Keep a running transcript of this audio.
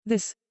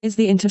This is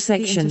The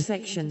Intersection. This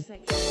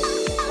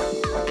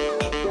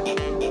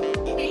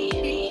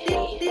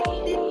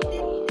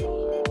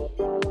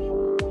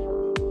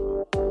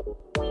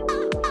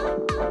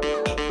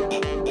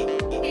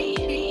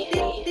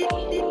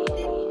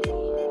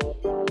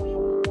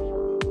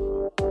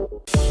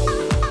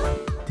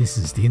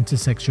is The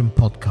Intersection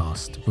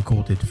podcast,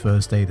 recorded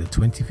Thursday the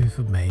 25th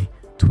of May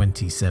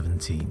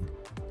 2017.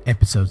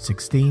 Episode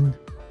 16,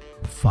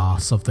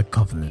 Farce of the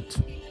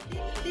Covenant.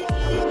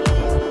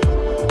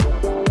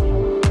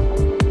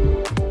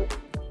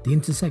 The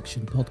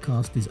Intersection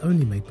podcast is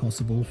only made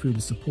possible through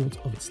the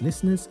support of its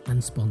listeners and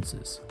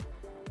sponsors.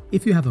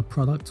 If you have a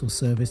product or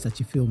service that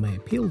you feel may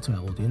appeal to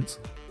our audience,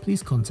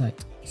 please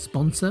contact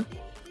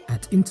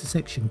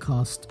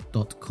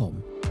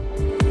sponsor@intersectioncast.com.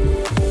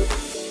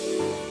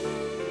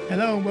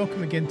 Hello and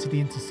welcome again to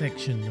The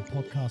Intersection, the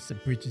podcast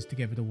that bridges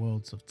together the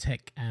worlds of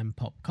tech and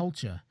pop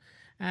culture.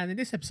 And in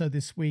this episode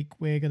this week,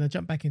 we're going to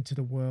jump back into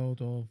the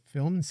world of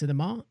film and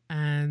cinema.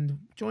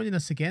 And joining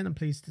us again, I'm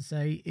pleased to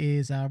say,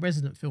 is our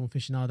resident film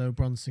aficionado,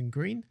 Bronson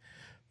Green.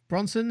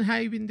 Bronson, how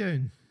you been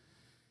doing?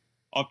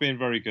 I've been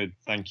very good,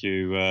 thank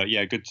you.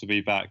 Good to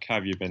be back. How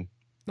have you been?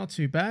 Not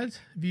too bad.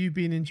 Have you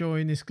been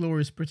enjoying this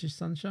glorious British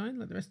sunshine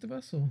like the rest of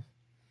us? Or?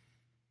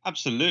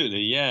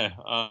 Absolutely, yeah.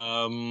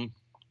 Look,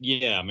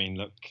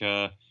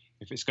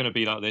 if it's going to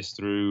be like this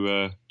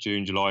through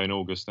June, July and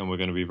August, then we're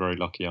going to be very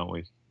lucky, aren't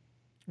we?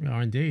 We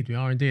are indeed.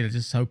 I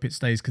just hope it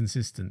stays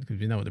consistent because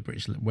we know what the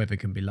British weather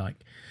can be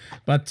like.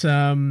 But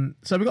so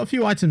we've got a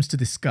few items to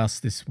discuss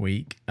this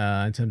week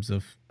in terms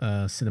of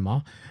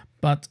cinema.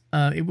 But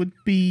it would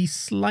be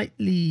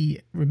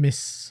slightly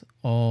remiss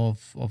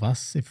of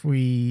us if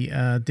we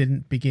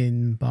didn't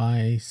begin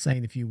by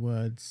saying a few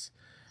words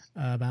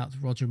about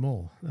Roger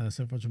Moore.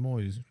 So Roger Moore,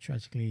 who's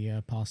tragically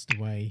passed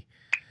away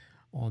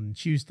on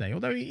Tuesday.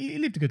 Although he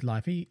lived a good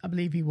life. I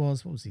believe he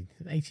was,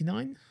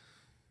 89?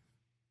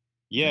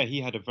 Yeah,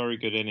 he had a very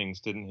good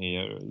innings, didn't he?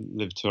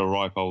 Lived to a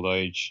ripe old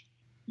age.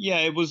 Yeah,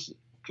 it was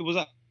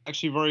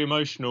actually very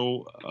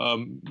emotional.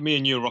 Me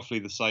and you are roughly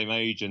the same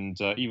age, and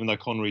even though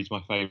Connery's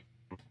my favourite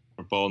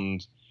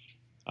Bond,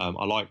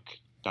 I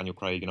like Daniel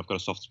Craig, and I've got a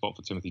soft spot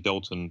for Timothy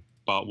Dalton.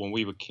 But when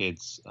we were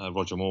kids,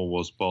 Roger Moore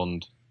was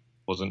Bond,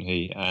 wasn't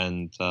he?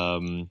 And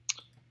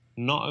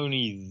not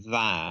only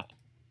that,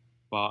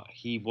 but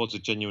he was a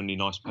genuinely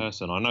nice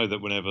person. I know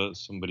that whenever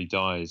somebody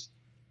dies,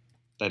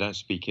 they don't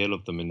speak ill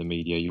of them in the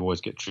media. You always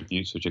get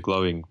tributes which are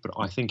glowing. But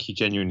I think he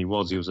genuinely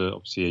was. He was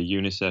obviously a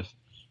UNICEF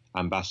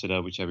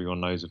ambassador, which everyone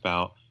knows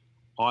about.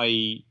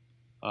 I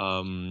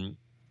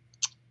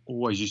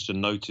always used to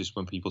notice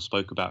when people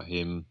spoke about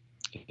him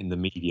in the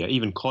media,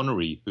 even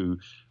Connery, who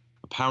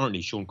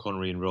apparently Sean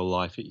Connery in real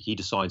life, he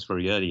decides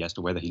very early as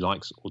to whether he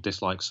likes or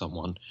dislikes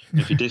someone. And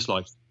if he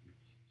dislikes,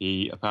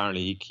 he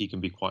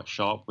can be quite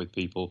sharp with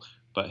people.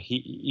 But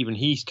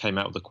he came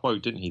out with a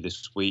quote, didn't he,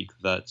 this week,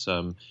 that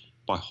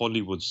by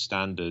Hollywood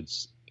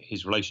standards,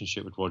 his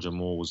relationship with Roger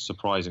Moore was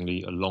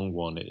surprisingly a long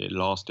one. It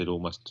lasted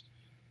almost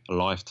a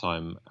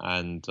lifetime.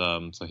 And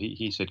so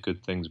he said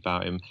good things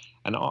about him.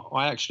 And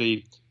I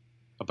actually,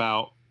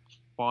 about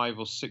 5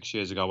 or 6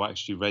 years ago, I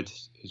actually read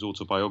his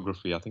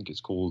autobiography. I think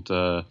it's called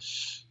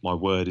My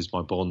Word is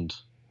My Bond.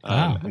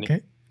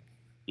 Okay.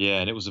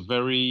 And it was a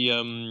very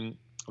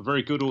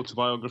good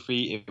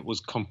autobiography. It was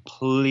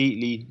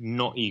completely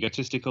not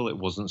egotistical. It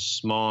wasn't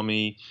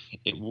smarmy.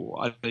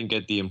 I didn't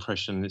get the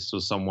impression this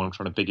was someone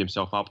trying to big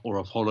himself up or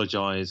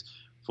apologize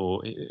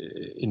for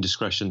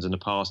indiscretions in the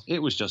past. It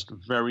was just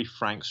very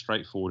frank,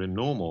 straightforward and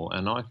normal.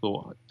 And I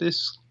thought,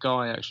 this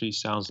guy actually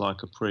sounds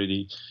like a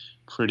pretty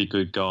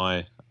good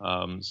guy.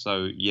 I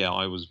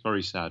was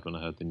very sad when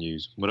I heard the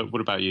news.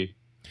 What about you?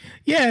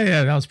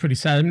 Yeah, that was pretty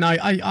sad. No,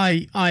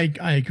 I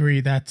agree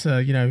that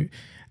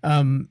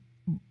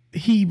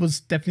he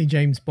was definitely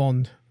James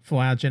Bond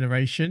for our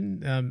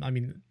generation.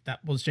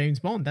 That was James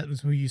Bond. That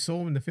was who you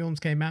saw when the films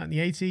came out in the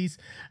 80s.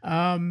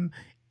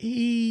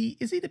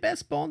 Is he the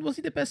best Bond? Was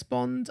he the best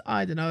Bond?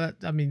 I don't know.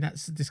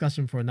 That's a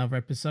discussion for another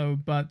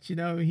episode. But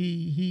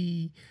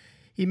he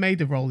made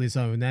the role his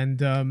own,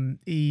 and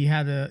he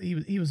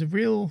was a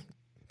real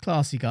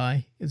classy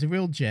guy. He was a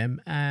real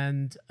gem,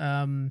 and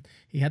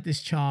he had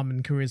this charm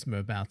and charisma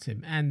about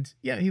him. And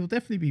yeah, he will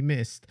definitely be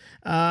missed.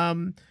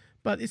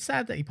 But it's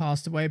sad that he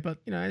passed away. But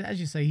as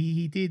you say,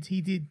 he did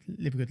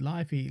live a good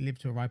life. He lived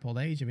to a ripe old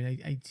age.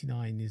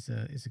 89 is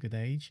a good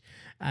age,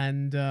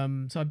 and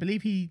so I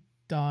believe he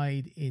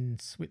died in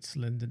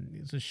Switzerland, and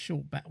it was a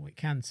short battle with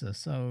cancer.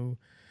 So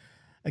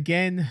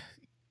again,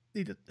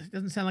 it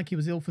doesn't sound like he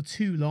was ill for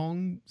too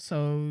long.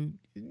 So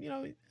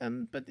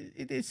but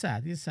it is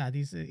sad. It is sad.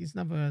 He's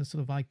another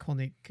sort of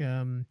iconic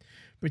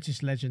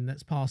British legend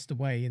that's passed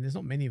away, and there's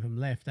not many of them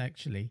left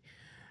actually.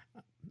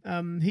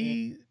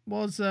 He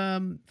was,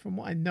 from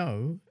what I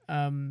know,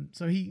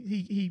 so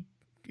he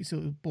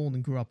sort of born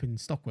and grew up in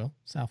Stockwell,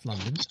 South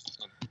London,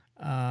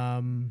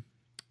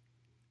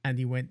 and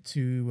he went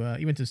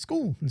to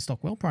school in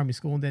Stockwell, primary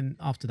school, and then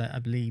after that, I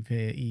believe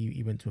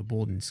he went to a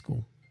boarding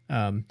school.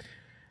 And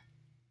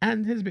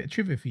here's a bit of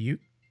trivia for you: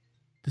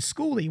 the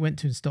school that he went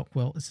to in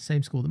Stockwell is the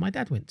same school that my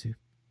dad went to.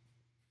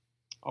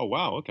 Oh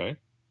wow, okay.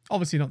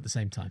 Obviously not at the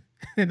same time.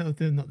 They're not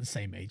the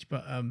same age,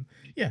 but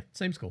yeah,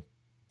 same school.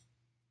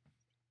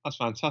 That's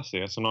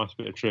fantastic. That's a nice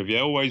bit of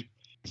trivia. Always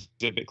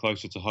a bit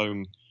closer to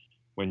home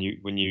when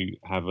you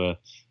have a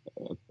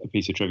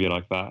piece of trivia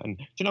like that. And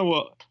do you know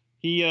what?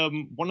 He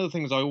one of the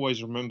things I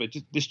always remember.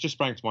 This just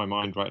sprang to my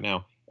mind right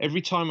now.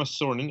 Every time I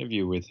saw an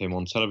interview with him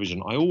on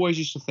television, I always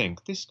used to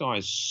think this guy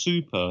is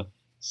super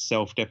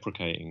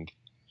self-deprecating.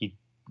 He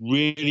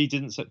really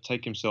didn't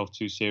take himself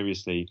too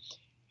seriously,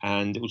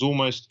 and it was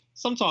almost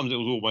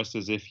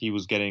as if he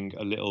was getting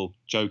a little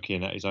joke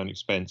in at his own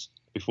expense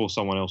before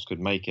someone else could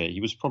make it.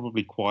 He was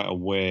probably quite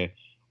aware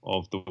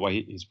of the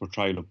way his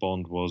portrayal of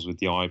Bond was with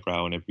the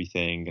eyebrow and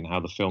everything, and how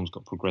the films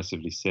got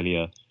progressively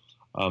sillier.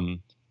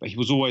 But he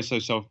was always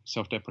so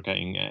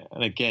self-deprecating.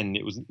 And again,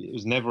 it was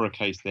never a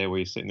case there where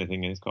you're sitting there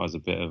thinking this guy's a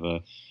bit of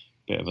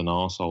an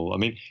arsehole. I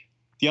mean,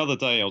 the other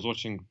day I was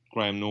watching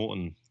Graham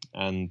Norton,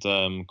 and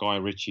Guy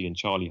Ritchie and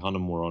Charlie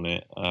Hunnam were on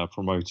it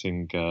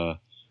promoting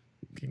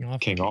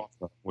King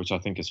Arthur, which I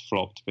think has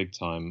flopped big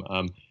time.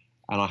 And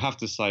I have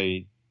to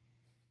say,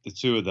 the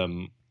two of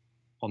them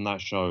on that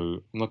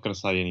show, I'm not going to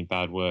say any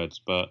bad words,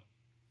 but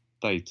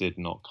they did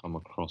not come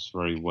across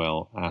very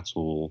well at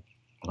all.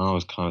 And I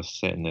was kind of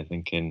sitting there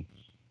thinking,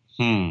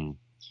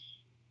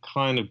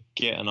 kind of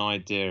get an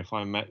idea if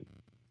I met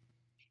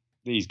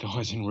these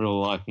guys in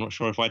real life. I'm not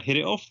sure if I'd hit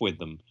it off with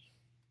them.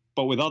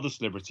 But with other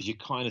celebrities, you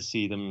kind of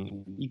see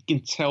them, you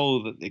can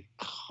tell that they're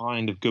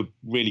kind of good,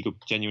 really good,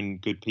 genuine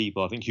good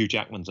people. I think Hugh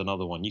Jackman's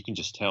another one. You can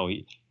just tell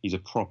he's a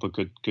proper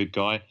good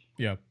guy.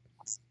 Yeah.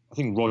 I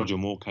think Roger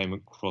Moore came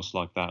across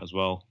like that as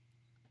well.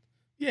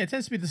 Yeah, it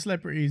tends to be the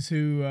celebrities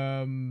who,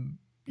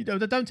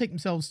 they don't take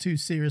themselves too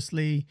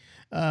seriously,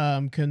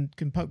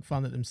 can poke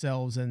fun at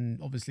themselves, and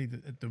obviously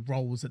the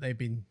roles that they've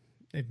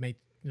made,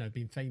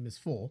 been famous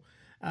for.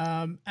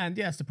 And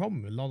yeah, it's the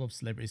problem with a lot of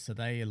celebrities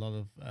today. A lot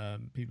of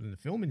people in the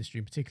film industry,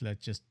 in particular,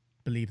 just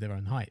believe their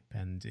own hype,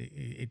 and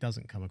it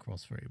doesn't come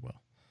across very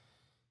well.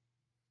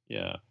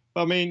 Yeah,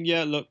 I mean,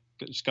 yeah. Look,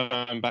 just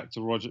going back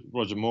to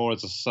Roger Moore,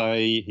 as I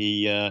say,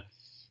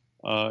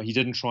 he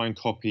didn't try and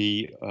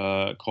copy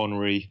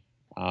Connery.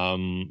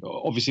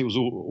 Obviously, it was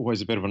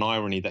always a bit of an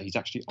irony that he's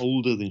actually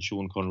older than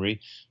Sean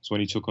Connery. So when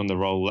he took on the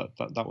role,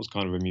 that was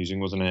kind of amusing,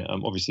 wasn't it?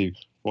 Obviously,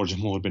 Roger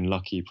Moore had been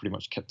lucky; he pretty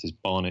much kept his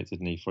Barnett,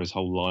 didn't he, for his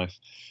whole life?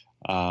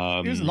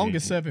 He was the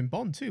longest-serving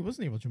Bond too,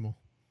 wasn't he, Roger Moore?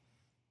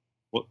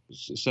 Well,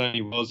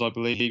 certainly was, I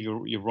believe.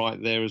 You're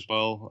right there as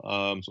well.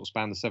 Sort of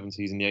spanned the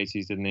 70s and the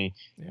 80s, didn't he?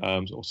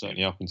 Yeah. Or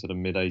certainly up into the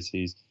mid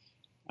 80s.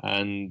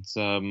 And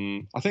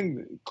I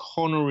think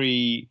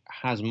Connery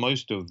has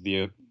most of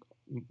the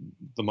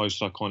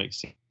most iconic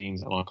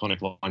scenes and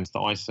iconic lines that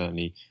I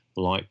certainly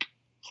like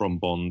from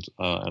Bond,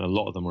 and a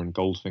lot of them are in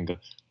Goldfinger.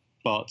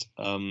 But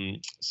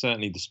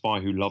certainly The Spy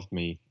Who Loved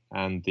Me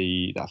and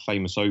that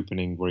famous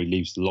opening where he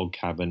leaves the log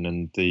cabin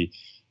and the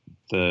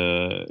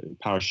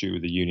parachute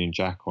with the Union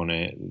Jack on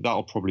it,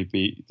 that'll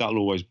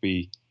always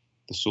be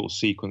the sort of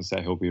sequence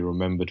that he'll be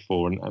remembered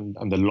for.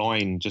 And the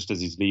line just as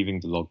he's leaving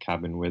the log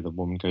cabin where the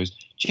woman goes,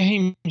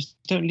 "James,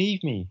 don't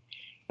leave me."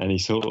 And he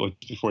sort of,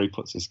 before he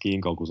puts his skiing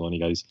goggles on, he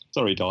goes,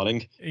 "Sorry,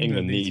 darling,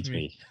 England needs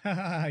me."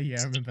 Yeah,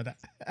 I remember that.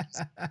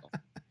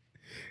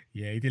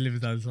 Yeah, he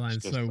delivers those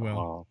lines so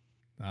well.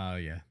 Oh,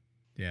 yeah.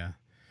 Yeah.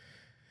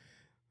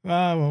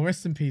 Oh, well,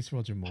 rest in peace,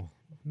 Roger Moore.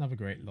 Another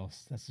great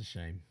loss. That's a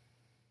shame.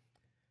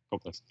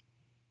 God bless.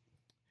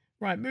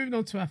 Right, moving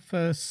on to our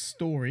first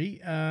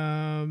story.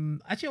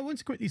 Actually, I want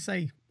to quickly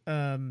say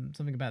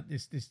something about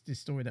this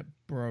story that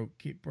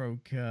broke. It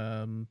broke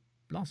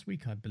last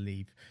week, I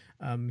believe,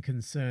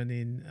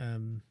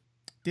 concerning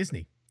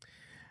Disney.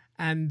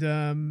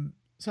 And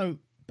so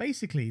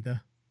basically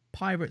the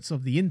pirates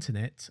of the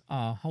internet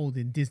are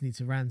holding Disney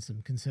to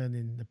ransom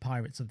concerning the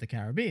Pirates of the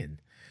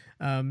Caribbean.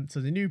 So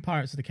the new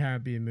Pirates of the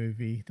Caribbean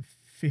movie, the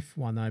fifth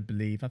one, I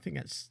believe, I think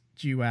that's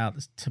due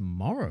out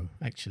tomorrow,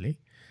 actually.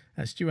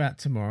 That's due out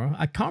tomorrow.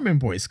 I can't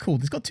remember what it's called.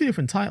 It's got two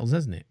different titles,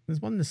 hasn't it?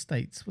 There's one in the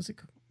States. What's it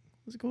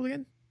called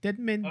again? Dead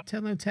Men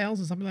Tell No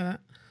Tales or something like that?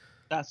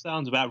 That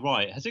sounds about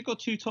right. Has it got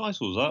two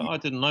titles? I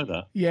didn't know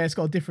that. Yeah, it's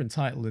got a different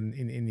title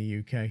in the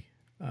UK.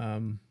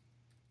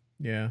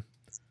 Yeah.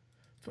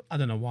 I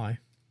don't know why.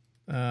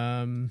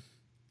 Yeah,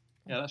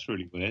 that's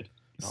really weird.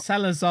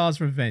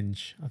 Salazar's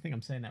Revenge. I think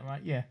I'm saying that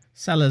right. Yeah,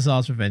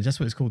 Salazar's Revenge. That's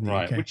what it's called in the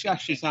UK. Which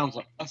actually sounds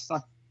like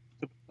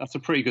that's a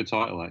pretty good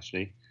title,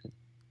 actually.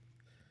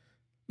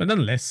 But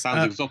nonetheless,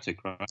 sounds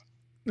exotic, right?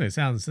 No, it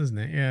sounds, doesn't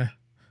it? Yeah.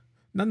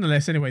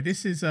 Nonetheless, anyway,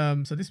 this is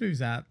so this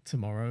moves out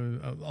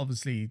tomorrow.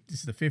 Obviously, this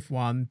is the fifth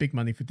one. Big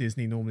money for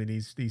Disney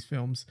normally these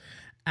films,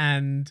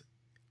 and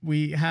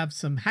we have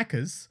some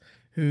hackers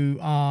who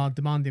are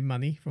demanding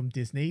money from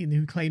Disney and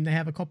who claim they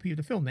have a copy of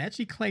the film. They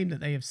actually claim that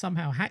they have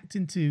somehow hacked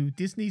into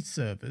Disney's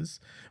servers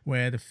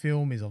where the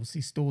film is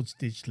obviously stored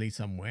digitally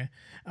somewhere,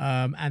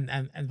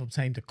 and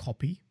obtained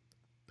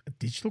a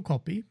digital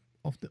copy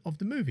of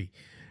the movie.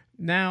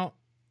 Now,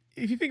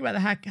 if you think about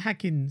the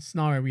hacking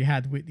scenario we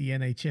had with the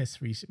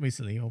NHS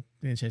recently, or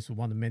the NHS was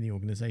one of many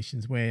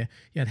organizations where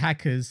you had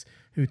hackers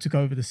who took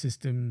over the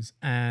systems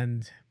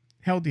and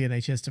held the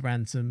NHS to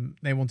ransom.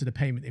 They wanted a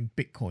payment in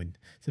Bitcoin.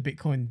 So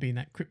Bitcoin being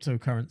that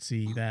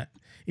cryptocurrency that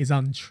is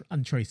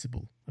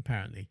untraceable,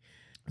 apparently.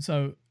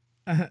 So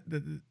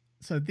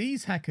so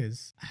these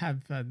hackers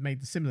have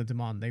made a similar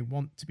demand. They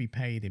want to be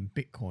paid in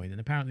Bitcoin, and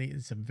apparently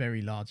it's a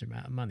very large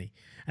amount of money.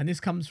 And this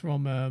comes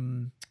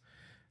from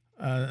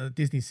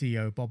Disney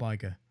CEO Bob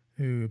Iger,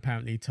 who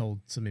apparently told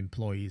some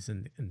employees,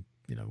 and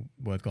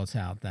word got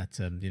out that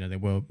they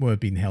were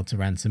being held to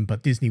ransom,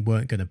 but Disney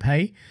weren't going to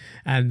pay,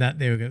 and that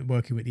they were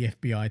working with the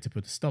FBI to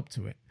put a stop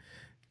to it.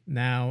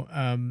 Now,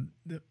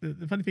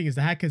 the funny thing is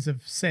the hackers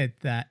have said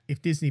that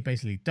if Disney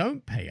basically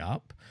don't pay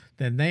up,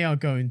 then they are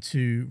going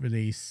to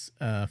release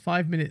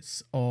 5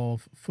 minutes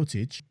of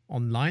footage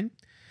online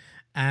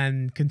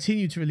and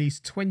continue to release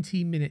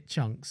 20-minute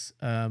chunks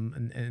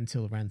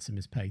until the ransom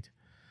is paid.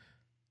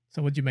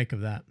 So what do you make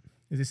of that?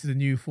 Is this a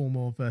new form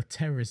of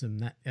terrorism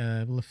that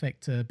will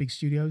affect big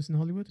studios in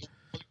Hollywood?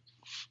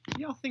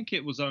 Yeah, I think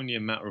it was only a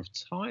matter of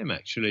time,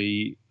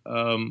 actually.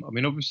 I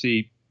mean,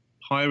 obviously,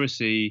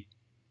 piracy,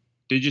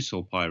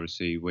 digital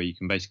piracy, where you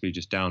can basically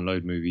just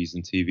download movies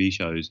and TV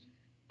shows,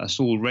 that's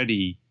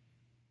already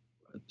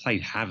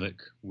played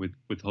havoc with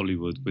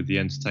Hollywood, with the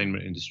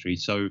entertainment industry.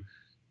 So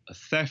a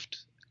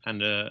theft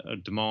and a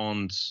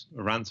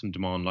ransom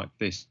demand like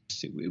this,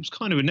 it was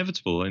kind of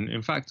inevitable. And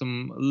in fact,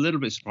 I'm a little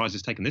bit surprised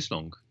it's taken this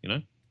long,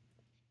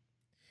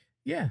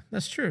 Yeah,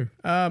 that's true.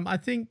 I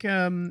think,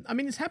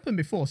 it's happened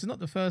before, so it's not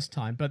the first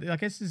time, but I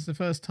guess this is the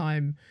first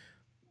time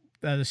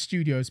that a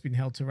studio has been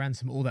held to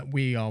ransom, or that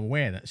we are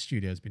aware that a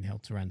studio has been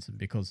held to ransom,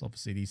 because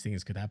obviously these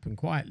things could happen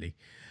quietly.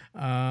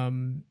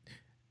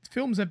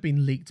 Films have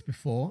been leaked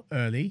before,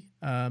 early.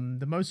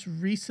 The most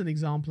recent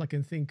example I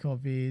can think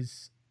of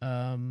is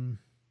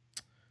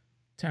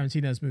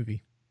Tarantino's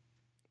movie,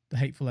 The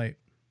Hateful Eight.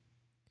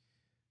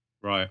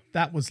 Right.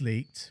 That was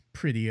leaked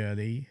pretty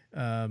early.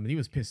 And he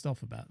was pissed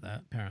off about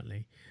that,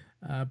 apparently.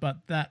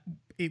 But that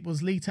it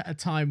was leaked at a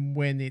time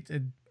when it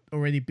had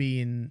already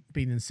been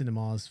in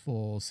cinemas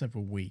for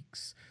several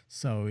weeks.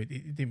 So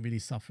it didn't really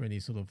suffer any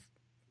sort of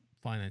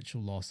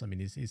financial loss. I mean,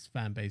 his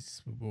fan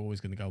base were always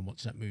going to go and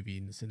watch that movie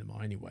in the cinema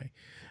anyway.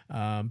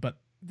 But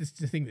the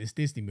thing with this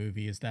Disney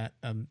movie is that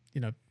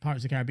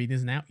Pirates of the Caribbean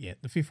isn't out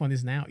yet. The fifth one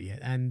isn't out yet,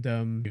 and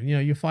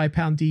your £5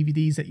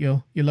 DVDs that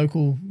your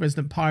local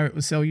resident pirate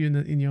will sell you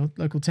in your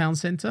local town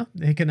centre,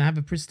 they're going to have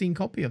a pristine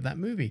copy of that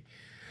movie.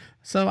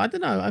 So I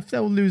don't know if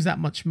they'll lose that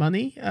much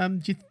money.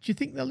 Do you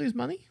think they'll lose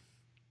money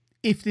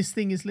if this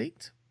thing is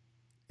leaked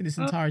in its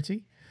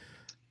entirety?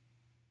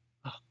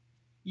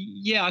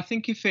 Yeah, I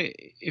think if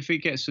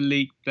it gets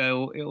leaked,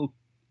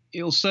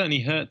 it'll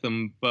certainly hurt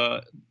them,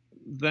 but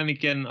then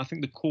again, I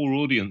think the core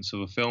audience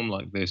of a film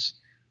like this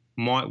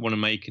might want to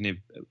make a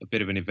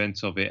bit of an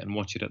event of it and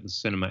watch it at the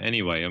cinema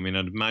anyway. I mean,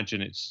 I'd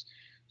imagine it's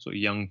sort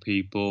of young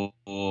people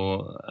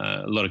or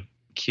a lot of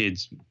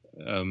kids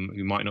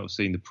who might not have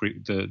seen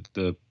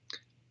the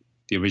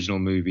original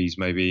movies,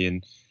 maybe,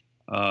 and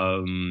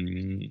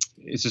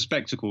it's a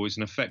spectacle. It's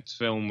an effect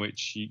film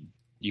which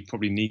you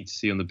probably need to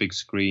see on the big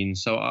screen.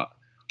 So I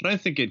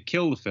don't think it'd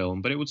kill the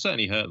film, but it would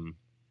certainly hurt them.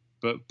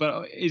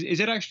 But is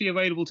it actually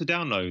available to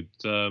download?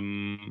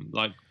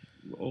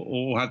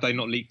 Or have they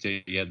not leaked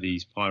it yet,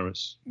 these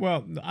pirates?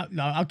 Well,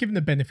 I'll give them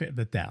the benefit of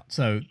the doubt.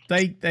 So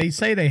they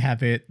say they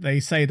have it. They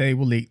say they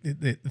will leak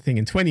the thing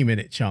in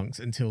 20-minute chunks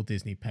until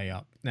Disney pay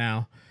up.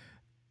 Now,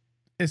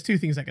 there's two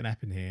things that can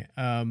happen here.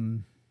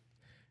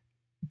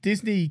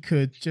 Disney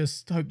could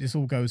just hope this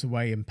all goes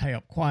away and pay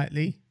up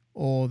quietly,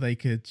 or they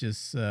could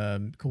just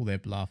call their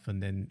bluff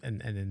and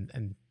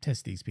then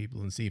test these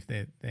people and see if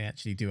they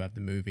actually do have the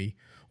movie,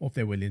 or if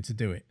they're willing to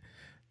do it.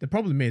 The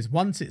problem is,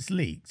 once it's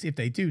leaked, if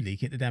they do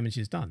leak it, the damage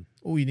is done.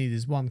 All you need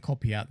is one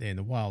copy out there in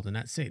the wild, and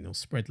that's it, and it'll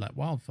spread like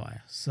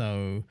wildfire.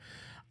 So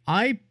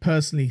I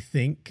personally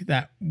think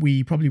that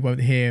we probably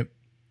won't hear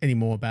any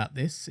more about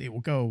this. It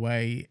will go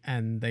away,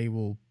 and they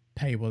will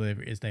pay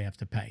whatever it is they have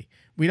to pay.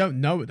 We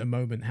don't know at the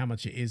moment how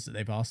much it is that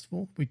they've asked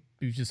for. We've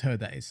just heard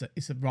that it's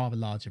a rather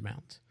large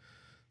amount.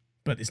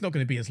 But it's not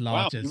going to be as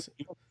large as...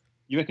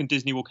 You reckon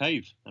Disney will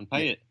cave and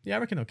pay it? Yeah, I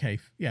reckon it'll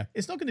cave. Yeah,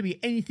 it's not going to be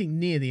anything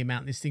near the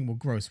amount this thing will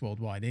gross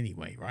worldwide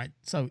anyway, right?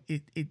 So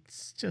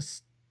it's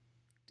just...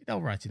 They'll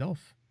write it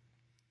off.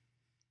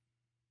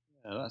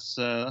 Yeah,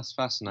 that's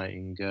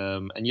fascinating.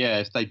 And yeah,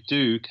 if they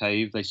do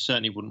cave, they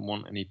certainly wouldn't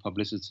want any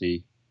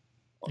publicity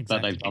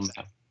that they've done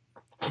that.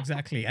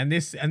 Exactly. And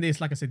this,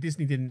 like I said,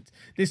 Disney didn't...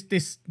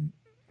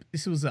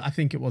 This was, I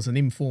think it was an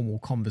informal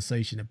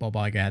conversation that Bob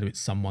Iger had with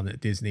someone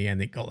at Disney,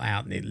 and it got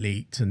out and it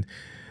leaked, and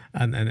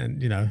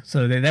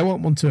so they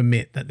won't want to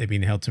admit that they've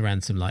been held to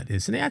ransom like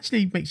this. And it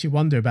actually makes you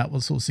wonder about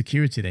what sort of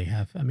security they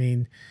have. I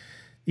mean,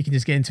 you can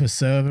just get into a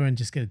server and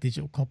just get a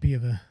digital copy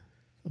of a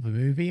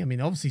movie. I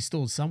mean, obviously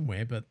stored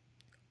somewhere, but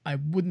I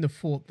wouldn't have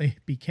thought they'd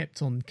be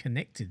kept on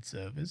connected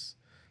servers,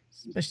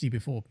 especially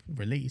before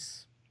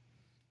release.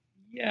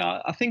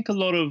 Yeah, I think a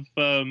lot of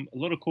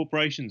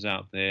corporations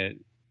out there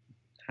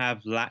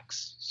have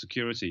lax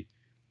security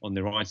on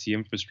their IT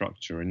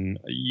infrastructure, and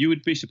you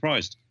would be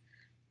surprised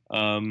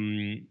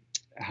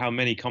how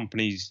many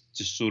companies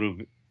just sort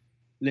of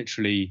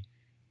literally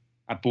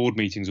at board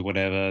meetings or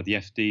whatever, the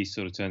FD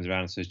sort of turns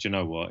around and says, "Do you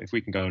know what? If we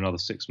can go another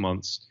 6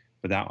 months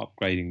without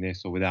upgrading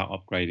this or without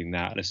upgrading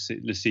that, let's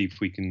see if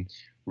we can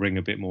wring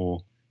a bit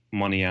more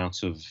money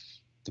out of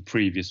the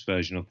previous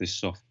version of this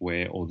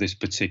software or this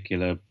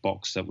particular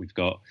box that we've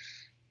got."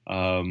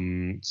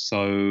 So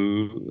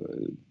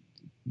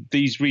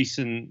these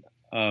recent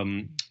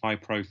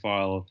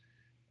high-profile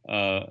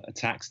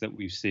attacks that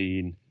we've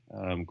seen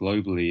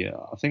globally,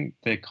 I think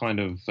they're kind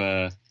of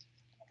a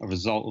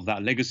result of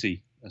that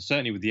legacy.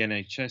 Certainly with the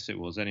NHS, it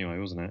was anyway,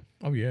 wasn't it?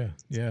 Oh yeah.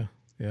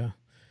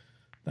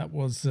 That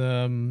was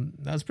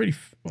pretty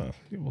well.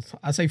 It was,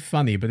 I say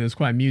funny, but it was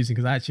quite amusing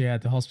because I actually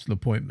had the hospital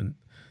appointment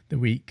the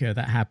week that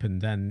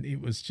happened, and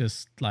it was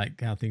just like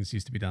how things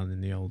used to be done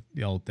in the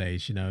old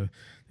days. You know,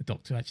 the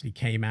doctor actually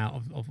came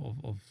out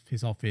of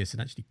his office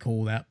and actually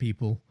called out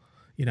people.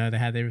 You know, they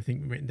had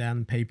everything written down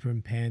on paper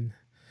and pen.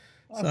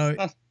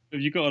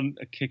 You got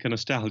a kick of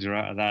nostalgia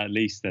out of that at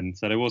least then.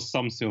 So there was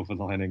some silver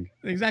lining.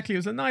 Exactly. It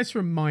was a nice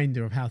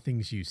reminder of how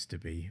things used to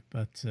be.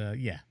 But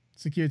yeah,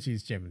 security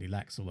is generally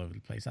lax all over the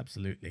place.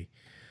 Absolutely.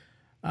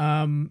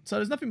 So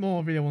there's nothing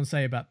more really I want to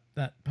say about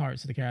that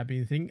Pirates of the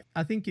Caribbean thing.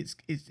 I think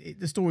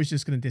the story's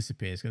just going to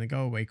disappear. It's going to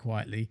go away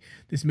quietly.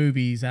 This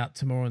movie's out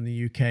tomorrow in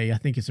the UK. I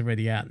think it's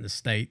already out in the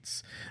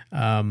States.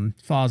 As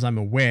far as I'm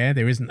aware,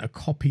 there isn't a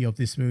copy of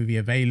this movie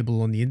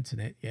available on the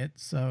internet yet.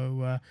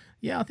 So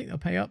yeah, I think they'll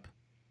pay up.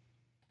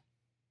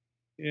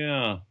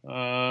 Yeah.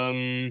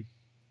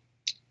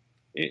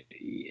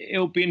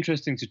 It'll be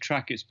interesting to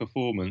track its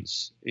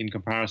performance in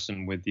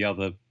comparison with the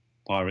other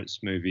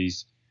Pirates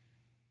movies.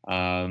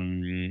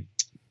 But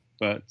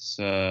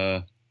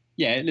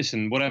yeah,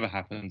 listen, whatever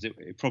happens,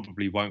 it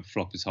probably won't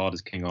flop as hard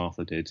as King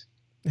Arthur did.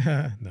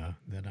 No.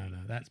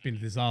 That's been a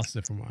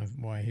disaster from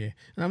what I hear.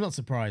 And I'm not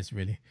surprised,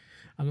 really.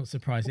 I'm not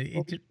surprised.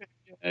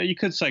 You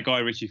could say Guy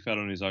Ritchie fell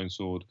on his own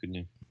sword, couldn't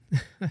you?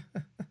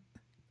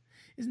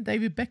 Isn't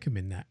David Beckham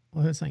in that?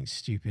 I heard something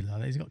stupid like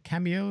that. He's got a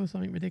cameo or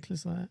something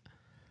ridiculous like that.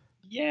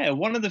 Yeah,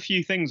 one of the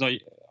few things I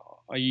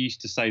used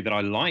to say that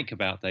I like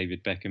about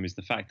David Beckham is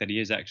the fact that he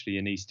is actually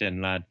an East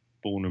End lad,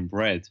 born and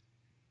bred.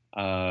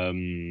 But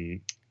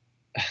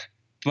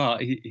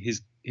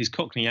his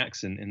Cockney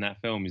accent in that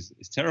film is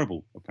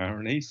terrible,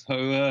 apparently.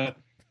 So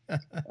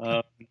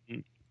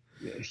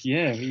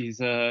yeah,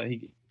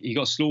 he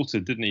got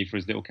slaughtered, didn't he, for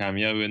his little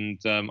cameo? And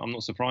I'm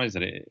not surprised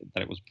that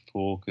it was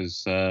poor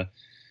because.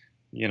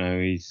 You know,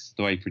 he's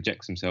the way he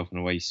projects himself and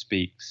the way he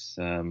speaks.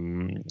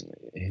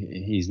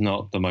 He's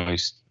not the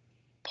most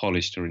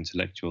polished or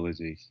intellectual, is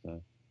he?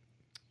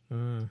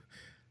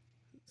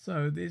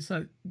 So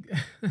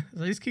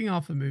this King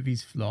Arthur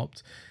movie's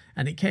flopped,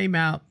 and it came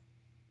out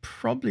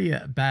probably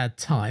at a bad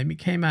time. It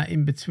came out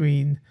in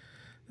between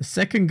the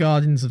second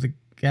Guardians of the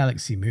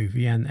Galaxy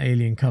movie and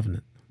Alien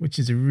Covenant, which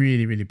is a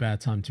really, really bad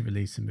time to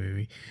release a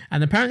movie.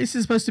 And apparently this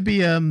is supposed to be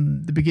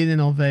the beginning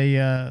of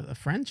a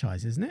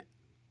franchise, isn't it?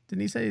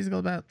 Didn't he say he's got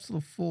about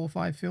sort of 4 or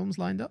 5 films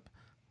lined up?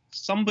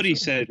 Somebody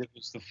said it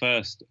was the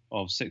first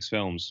of 6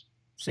 films.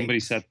 6? Somebody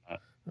said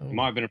that. Oh. It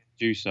might have been a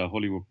producer, a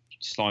Hollywood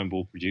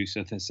slimeball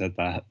producer that said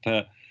that.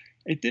 But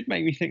it did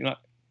make me think, like,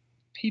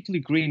 people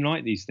who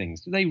greenlight these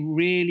things, do they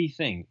really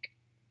think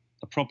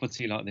a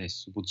property like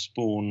this would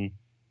spawn,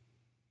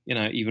 you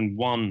know, even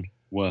one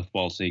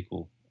worthwhile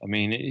sequel? I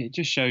mean, it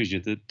just shows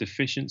you the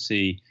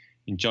deficiency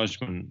in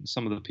judgment.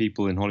 Some of the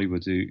people in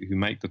Hollywood who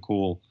make the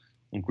call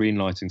on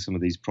greenlighting some of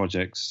these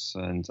projects.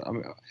 And I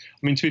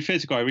mean, to be fair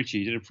to Guy Ritchie,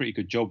 he did a pretty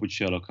good job with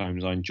Sherlock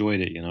Holmes. I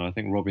enjoyed it. You know, I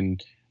think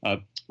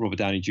Robert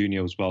Downey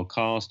Jr. was well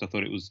cast. I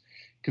thought it was,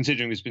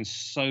 considering there's been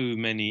so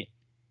many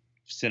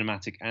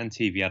cinematic and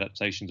TV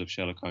adaptations of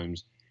Sherlock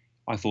Holmes,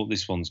 I thought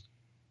this one's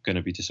going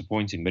to be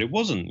disappointing, but it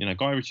wasn't. You know,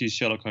 Guy Ritchie's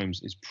Sherlock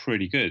Holmes is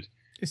pretty good.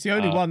 It's the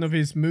only one of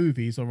his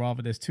movies, or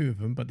rather there's 2 of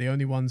them, but the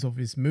only ones of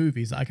his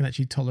movies that I can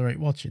actually tolerate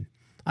watching.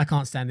 I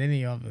can't stand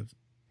any other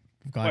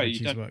Guy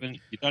Ritchie's work.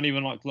 You don't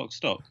even like Lock,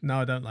 Stock? No,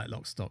 I don't like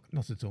Lock, Stock.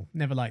 Not at all.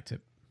 Never liked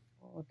it.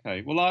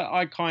 Okay. Well,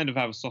 I kind of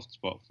have a soft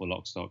spot for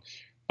Lock, Stock.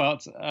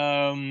 But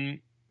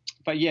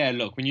yeah,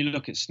 look, when you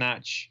look at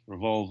Snatch,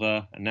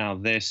 Revolver, and now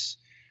this,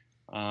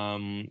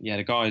 yeah,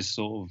 the guy's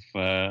sort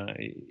of,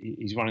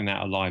 he's running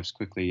out of lives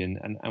quickly.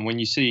 And when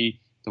you see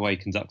the way he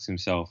conducts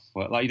himself,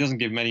 like he doesn't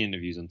give many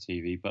interviews on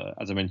TV, but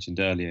as I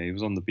mentioned earlier, he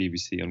was on the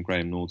BBC on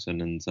Graham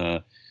Norton,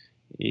 and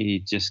he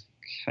just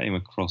came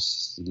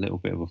across a little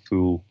bit of a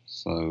fool.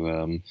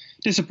 So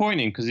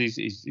disappointing because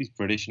he's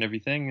British and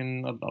everything,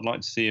 and I'd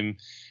like to see him,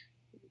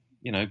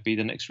 you know, be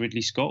the next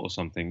Ridley Scott or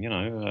something, you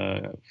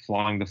know,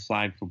 flying the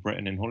flag for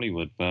Britain in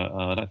Hollywood. But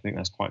I don't think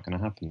that's quite going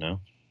to happen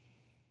now.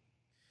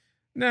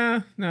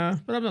 No,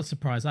 but I'm not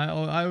surprised. I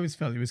always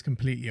felt he was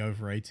completely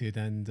overrated,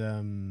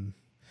 and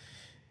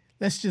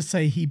let's just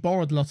say he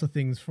borrowed a lot of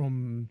things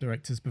from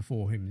directors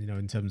before him, you know,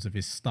 in terms of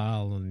his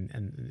style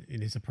and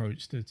in his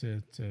approach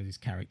to his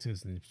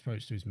characters and his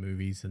approach to his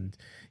movies. And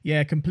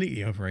yeah,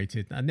 completely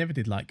overrated. I never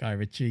did like Guy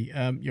Ritchie.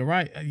 You're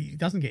right. He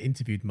doesn't get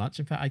interviewed much.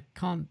 In fact, I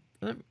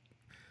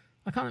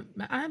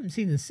haven't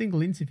seen a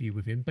single interview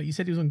with him, but you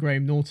said he was on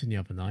Graham Norton the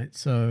other night.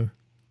 So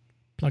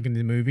plugging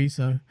the movie.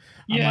 So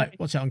I might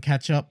watch it on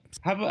catch up.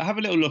 Have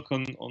a little look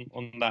on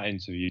that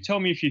interview. Tell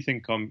me if you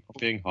think I'm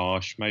being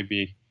harsh.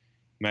 Maybe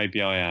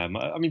I am.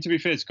 I mean, to be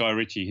fair to Guy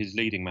Ritchie, his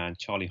leading man,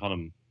 Charlie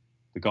Hunnam,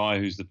 the guy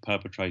who's the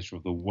perpetrator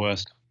of the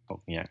worst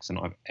Cockney accent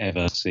I've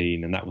ever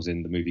seen, and that was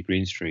in the movie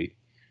Green Street.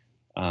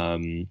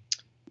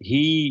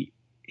 He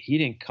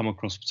didn't come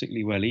across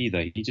particularly well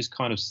either. He just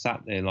kind of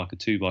sat there like a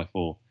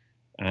 2x4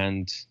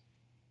 and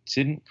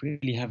didn't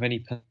really have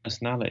any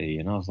personality.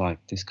 And I was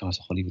like, this guy's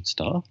a Hollywood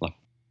star, like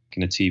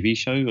in a TV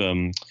show.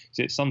 Is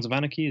it Sons of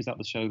Anarchy? Is that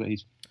the show that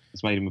has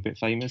made him a bit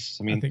famous?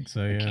 I mean, I think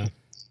so, yeah.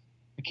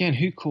 Again,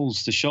 who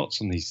calls the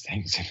shots on these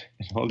things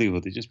in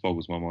Hollywood? It just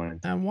boggles my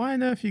mind. And why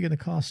on earth are you going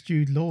to cast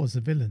Jude Law as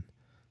a villain?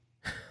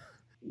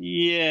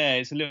 Yeah,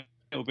 it's a little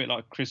bit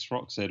like Chris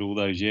Rock said all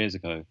those years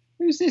ago.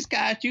 Who's this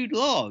guy, Jude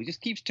Law? He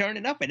just keeps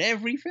turning up in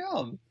every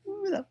film.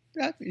 Who the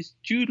fuck is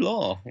Jude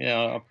Law?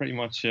 Yeah, I pretty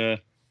much I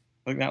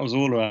think that was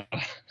all that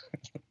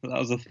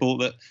was a thought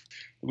that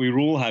we were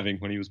all having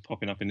when he was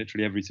popping up in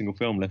literally every single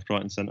film, left,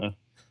 right, and centre.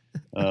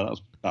 That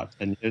was about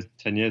 10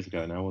 years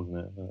ago now, wasn't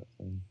it?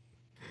 But,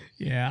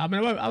 yeah, I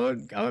mean, I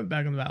won't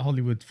bag on about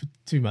Hollywood for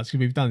too much because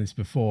we've done this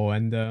before.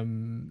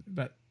 And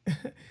but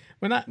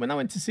when I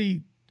went to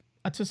see,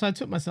 I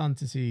took my son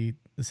to see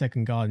the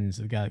second Guardians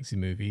of the Galaxy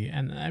movie,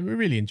 and I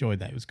really enjoyed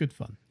that. It was good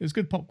fun. It was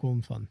good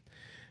popcorn fun.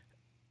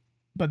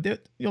 But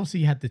obviously,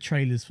 you had the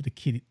trailers for the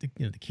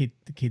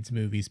kids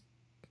movies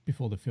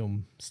before the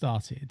film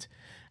started,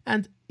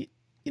 and you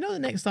know the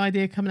next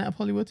idea coming out of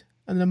Hollywood,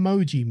 an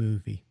emoji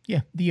movie.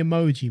 Yeah, the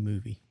emoji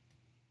movie.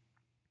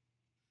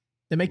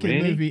 They're making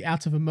a movie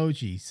out of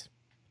emojis,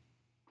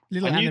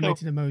 little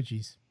animated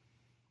emojis.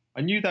 I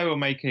knew they were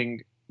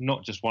making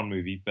not just one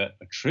movie, but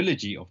a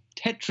trilogy of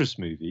Tetris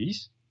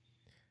movies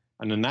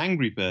and an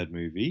Angry Bird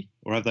movie.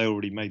 Or have they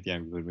already made the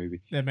Angry Bird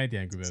movie? They made the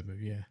Angry Bird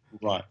movie, yeah.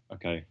 Right.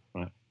 Okay.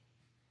 Right.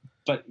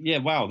 But yeah,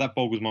 wow, that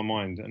boggles my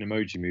mind. An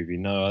emoji movie.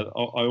 No,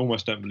 I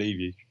almost don't believe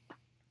you.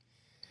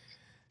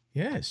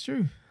 Yeah, it's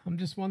true. I'm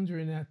just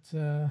wondering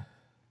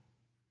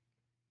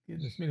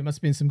goodness me, there must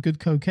have been some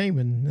good cocaine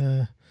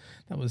when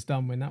that was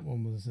done when that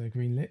one was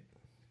greenlit.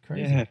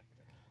 Crazy. Yeah.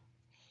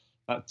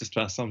 That just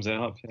about sums it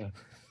up, yeah.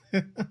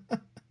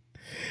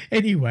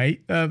 Anyway,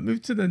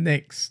 move to the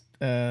next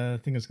thing I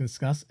was going to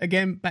discuss.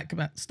 Again, back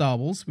about Star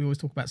Wars. We always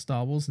talk about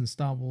Star Wars, and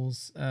Star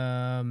Wars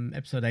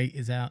Episode 8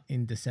 is out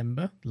in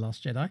December, The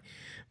Last Jedi.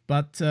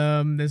 But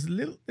there's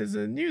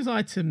a news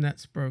item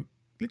that's broke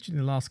literally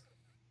in the last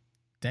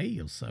day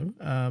or so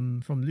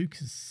from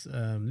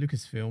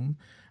Lucasfilm.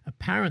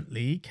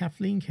 Apparently,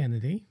 Kathleen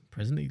Kennedy,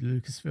 president of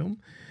Lucasfilm,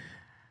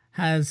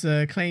 has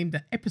claimed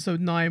that Episode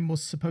 9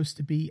 was supposed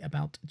to be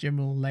about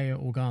General Leia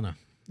Organa.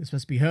 It's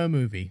supposed to be her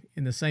movie,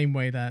 in the same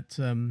way that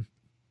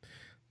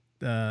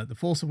The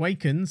Force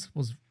Awakens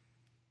was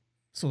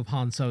sort of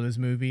Han Solo's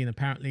movie, and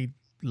apparently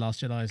The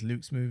Last Jedi is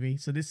Luke's movie.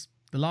 So the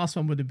last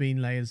one would have been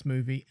Leia's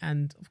movie,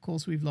 and of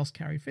course we've lost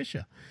Carrie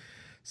Fisher.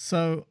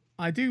 So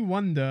I do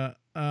wonder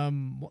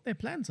what their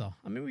plans are.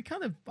 I mean, we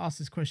kind of asked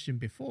this question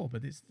before,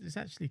 but it's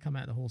actually come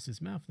out of the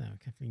horse's mouth now,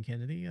 Kathleen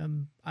Kennedy. What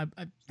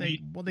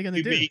are they going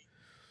to do?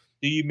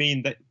 Do you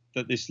mean that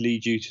this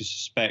leads you to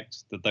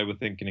suspect that they were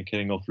thinking of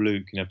killing off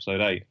Luke in Episode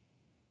 8?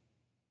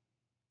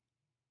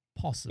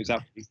 Possibly. Is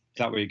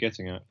that what you're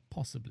getting at?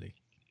 Possibly.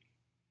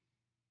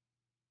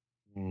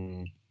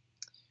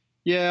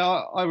 Yeah,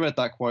 I read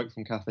that quote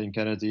from Kathleen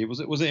Kennedy. Was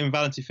it in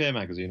Vanity Fair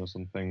magazine or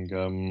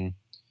something?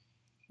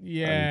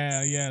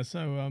 Yeah.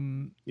 So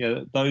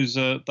yeah,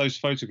 those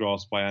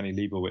photographs by Annie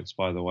Leibovitz,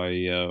 by the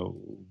way,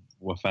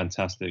 were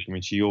fantastic. I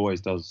mean, she always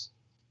does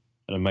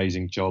an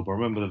amazing job. I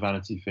remember the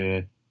Vanity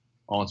Fair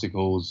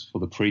articles for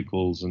the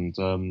prequels, and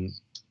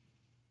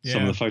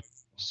some of the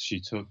photographs she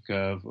took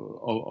of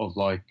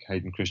like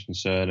Hayden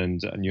Christensen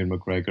and Ewan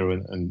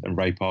McGregor and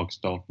Ray Park's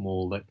Darth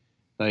Maul.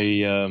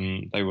 They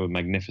were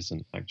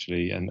magnificent,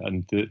 actually,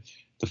 and the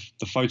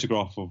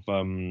photograph of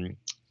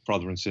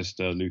brother and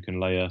sister Luke and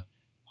Leia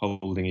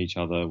holding each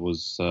other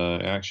was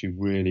actually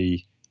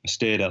really. I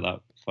stared at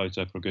that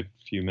photo for a good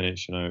few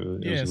minutes. You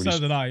know. So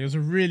did I. It was a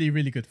really,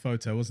 really good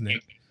photo, wasn't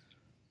it?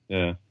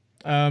 Yeah.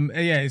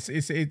 It's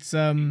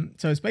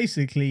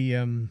basically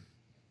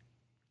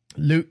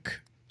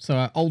Luke,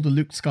 so older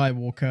Luke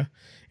Skywalker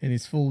in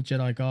his full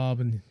Jedi garb,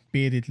 and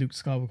bearded Luke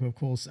Skywalker, of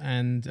course,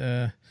 and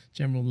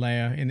General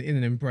Leia in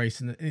an embrace,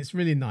 and it's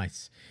really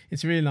nice.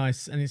 It's really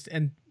nice,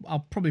 and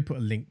I'll probably put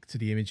a link to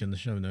the image on the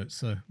show notes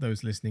so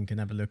those listening can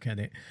have a look at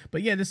it.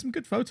 But yeah, there's some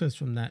good photos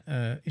from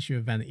that issue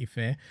of Vanity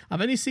Fair.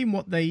 I've only seen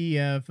what they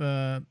have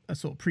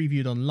sort of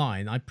previewed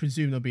online. I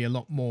presume there'll be a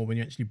lot more when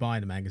you actually buy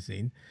the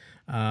magazine.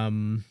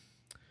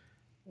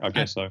 I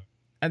guess so.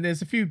 And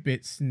there's a few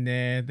bits in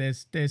there.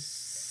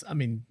 There's I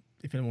mean,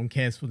 if anyone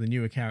cares for the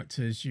newer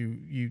characters,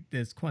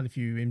 there's quite a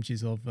few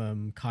images of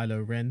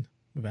Kylo Ren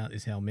without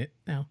his helmet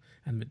now,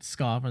 and with the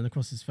scar running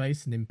across his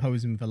face, and him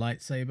posing with a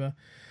lightsaber.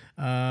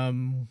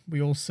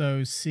 We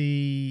also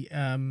see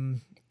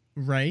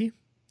Rey.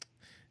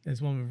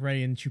 There's one with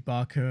Rey and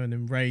Chewbacca, and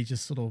then Rey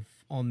just sort of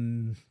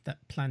on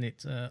that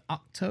planet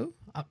Ukto.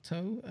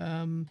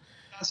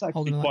 That's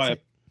actually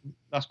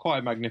that's quite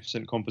a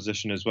magnificent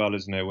composition as well,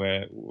 isn't it?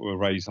 Where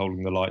Rey's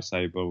holding the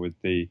lightsaber with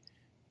the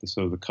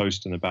sort of the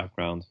coast in the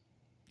background.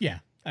 Yeah.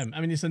 I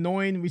mean, it's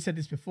annoying. We said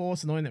this before.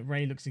 It's annoying that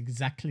Rey looks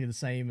exactly the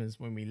same as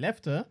when we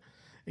left her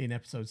in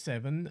episode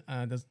 7.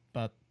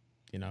 But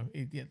you know,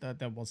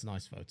 that was a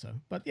nice photo.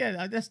 But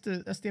yeah, that's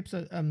the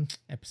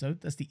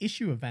episode. That's the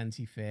issue of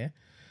Vanity Fair,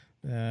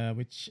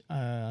 which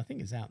I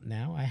think is out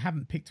now. I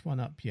haven't picked one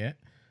up yet.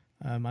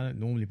 I don't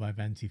normally buy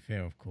Vanity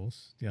Fair, of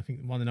course. I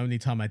think one and only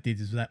time I did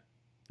is that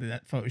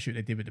photo shoot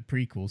they did with the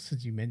prequels,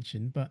 as you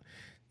mentioned. But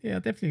yeah,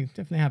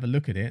 definitely have a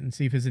look at it and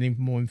see if there's any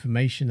more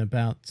information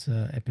about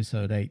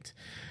episode 8.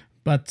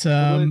 But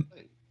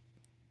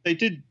they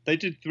did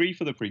 3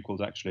 for the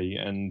prequels actually,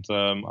 and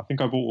I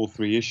think I bought all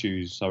 3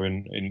 issues. So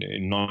in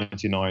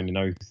 99,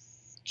 in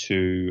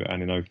 02,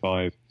 and in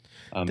 05.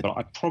 But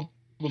I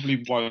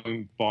probably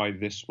won't buy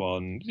this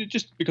one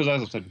just because,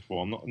 as I said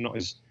before, I'm not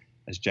as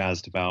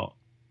jazzed about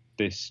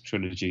this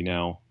trilogy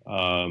now.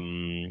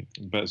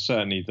 But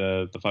certainly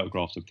the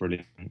photographs are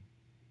brilliant.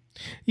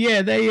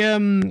 Yeah, they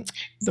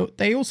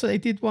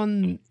did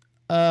one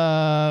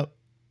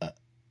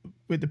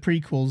with the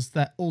prequels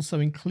that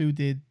also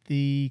included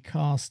the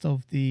cast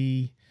of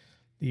the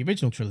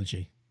original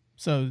trilogy.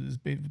 So there's a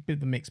bit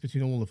of a mix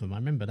between all of them. I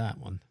remember that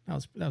one. That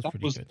was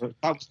pretty good.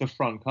 That was the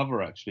front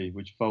cover actually,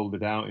 which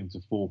folded out into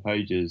 4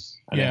 pages,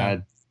 and yeah. It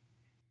had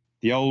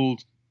the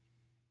old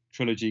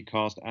trilogy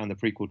cast and the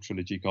prequel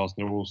trilogy cast,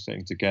 and they're all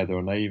sitting together,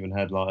 and they even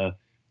had like a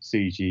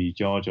CG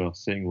Jar Jar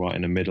sitting right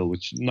in the middle,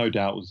 which no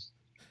doubt was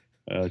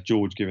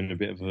George giving a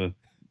bit of a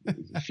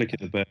flick of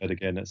the bird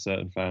again at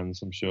certain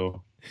fans, I'm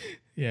sure.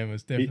 Yeah,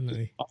 most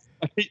definitely.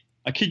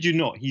 I kid you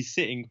not, he's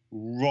sitting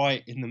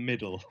right in the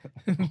middle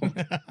of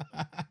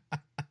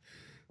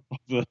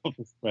the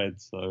spread.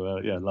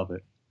 So yeah, love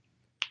it.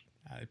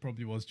 It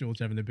probably was George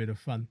having a bit of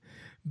fun,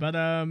 but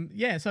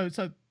yeah. So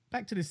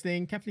back to this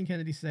thing. Kathleen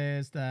Kennedy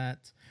says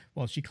that,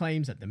 well, she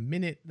claims that the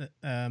minute that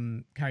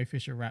Carrie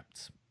Fisher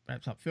wraps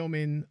up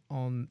filming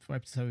for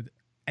episode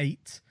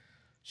 8.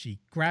 She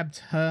grabbed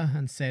her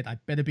and said,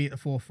 "I'd better be at the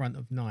forefront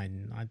of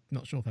 9." I'm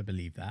not sure if I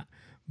believe that,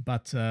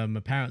 but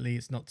apparently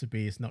it's not to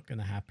be. It's not going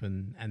to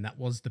happen, and that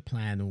was the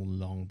plan all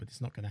along. But it's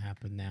not going to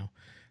happen now.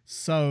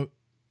 So,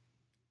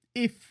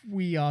 if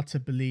we are to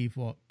believe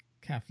what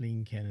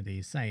Kathleen Kennedy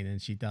is saying,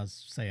 and she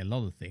does say a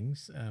lot of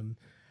things,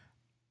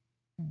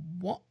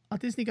 what are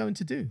Disney going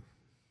to do?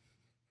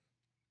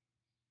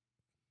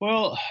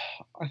 Well,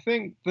 I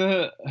think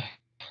that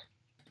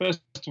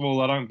first of all,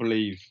 I don't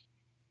believe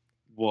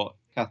what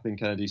Kathleen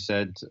Kennedy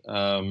said,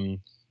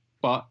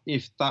 but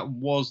if that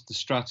was the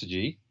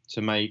strategy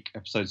to make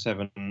episode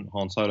 7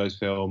 Han Solo's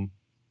film,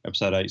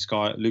 episode 8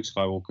 Luke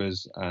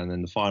Skywalker's, and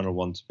then the final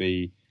one to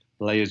be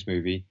Leia's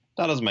movie,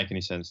 that doesn't make any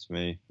sense to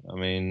me. I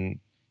mean,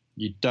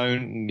 you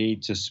don't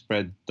need to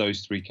spread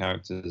those 3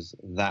 characters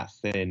that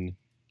thin,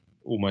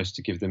 almost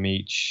to give them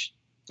each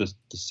the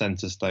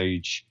center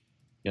stage,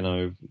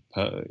 for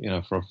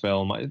a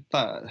film.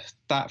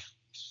 That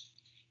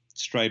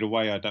straight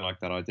away, I don't like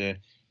that idea.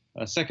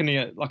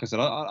 Secondly, like I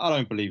said, I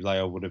don't believe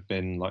Leia would have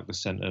been like the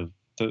center of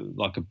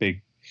like a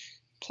big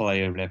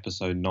player in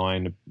episode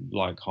 9,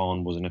 like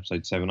Han was in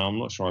episode 7. I'm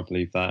not sure I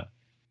believe that.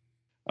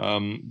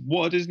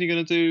 What are Disney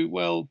going to do?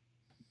 Well,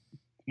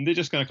 they're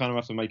just going to kind of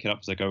have to make it up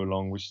as they go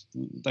along, which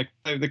they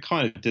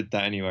kind of did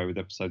that anyway with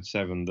episode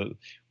 7. That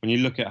when you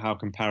look at how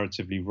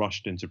comparatively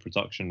rushed into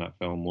production that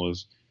film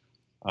was,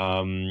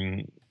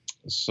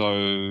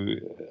 so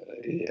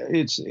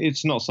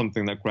it's not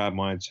something that grabbed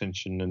my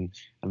attention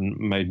and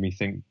made me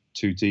think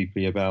too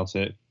deeply about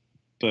it.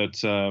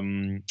 But I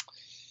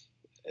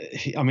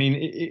mean,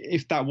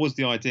 if that was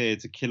the idea,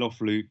 to kill off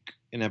Luke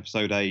in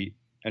episode 8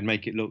 and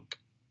make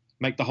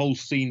the whole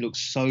scene look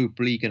so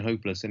bleak and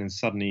hopeless, and then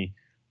suddenly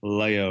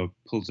Leia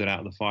pulls it out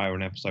of the fire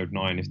in episode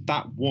 9, if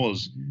that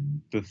was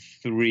the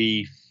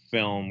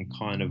 3-film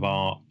kind of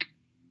arc,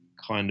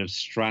 kind of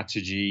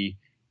strategy,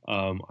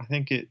 I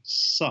think it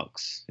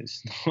sucks.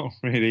 It's not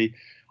really,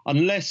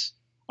 unless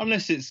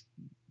it's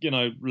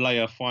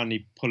Leia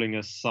finally pulling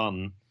her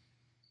son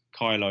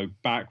Kylo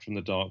back from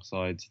the dark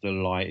side to the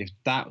light. If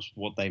that's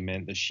what they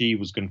meant, that she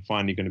was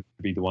finally going to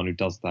be the one who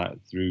does that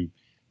through,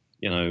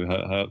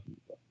 her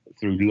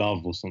through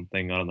love or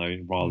something. I don't know.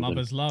 Rather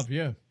mother's love,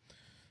 yeah.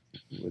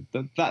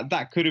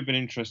 That could have been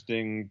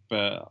interesting,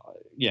 but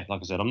yeah,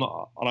 like I said,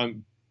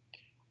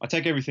 I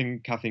take everything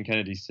Kathleen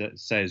Kennedy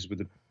says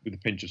with a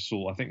pinch of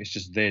salt. I think it's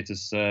just there to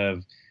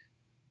serve,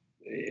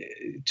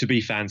 to be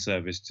fan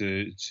service,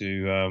 to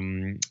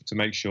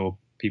make sure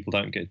people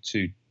don't get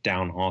too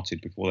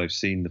downhearted before they've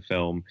seen the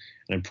film,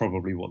 and then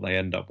probably what they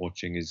end up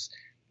watching is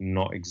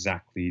not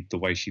exactly the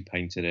way she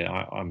painted it.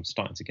 I'm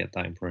starting to get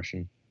that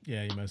impression.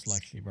 Yeah, you're most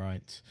likely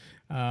right.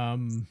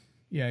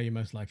 Yeah, you're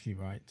most likely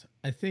right.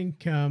 I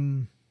think I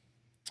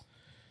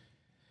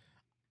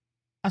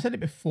said it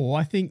before.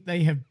 I think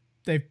they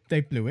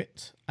blew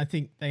it. I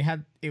think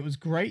it was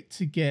great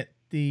to get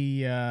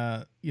the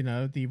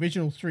the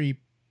original three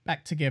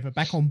back together,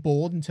 back on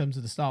board in terms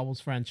of the Star Wars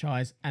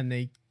franchise, and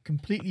they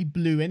completely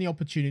blew any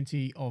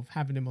opportunity of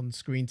having them on the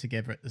screen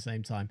together at the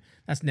same time.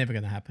 That's never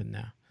going to happen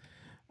now.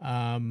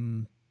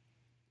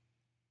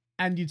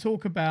 And you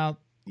talk about,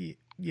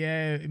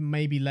 yeah,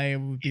 maybe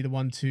Leia would be the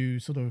one to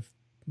sort of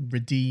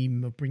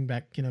redeem or bring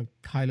back,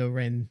 Kylo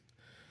Ren,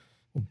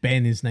 or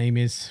Ben, his name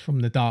is, from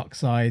the dark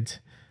side.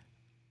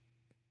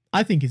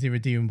 I think he's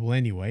irredeemable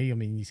anyway. I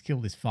mean, he's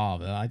killed his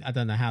father. I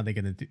don't know how they're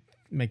going to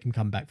make him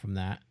come back from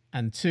that.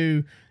 And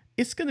two,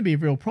 it's going to be a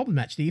real problem,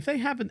 actually, if they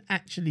haven't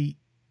actually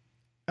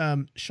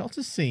shot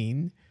a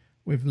scene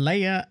with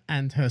Leia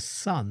and her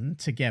son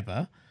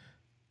together,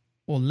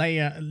 or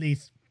Leia at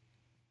least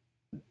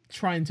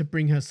trying to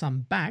bring her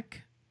son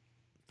back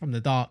from the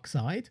dark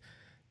side,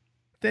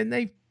 then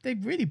they've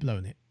really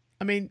blown it.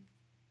 I mean,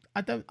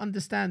 I don't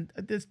understand.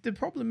 The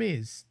problem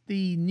is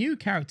the new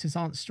characters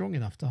aren't strong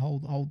enough to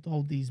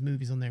hold these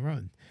movies on their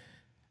own.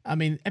 I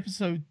mean,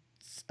 episode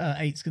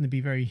 8 is going to be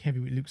very heavy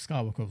with Luke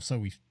Skywalker, so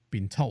we've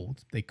been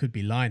told. They could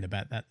be lying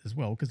about that as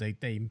well, because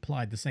they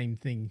implied the same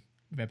thing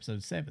with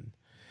episode 7.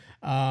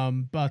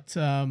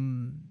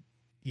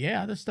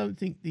 Yeah, I just don't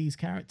think these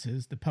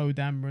characters, the Poe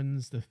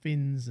Damerons, the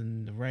Finns,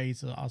 and the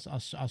Reys, are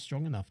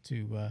strong enough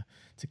to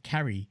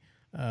carry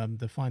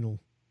the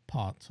final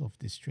part of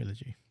this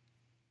trilogy.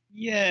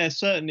 Yeah,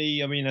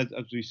 certainly. I mean, as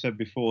we said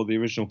before, the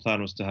original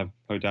plan was to have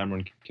Poe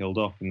Dameron killed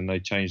off, and then they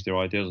changed their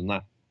ideas on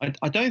that.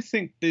 I don't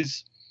think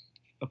there's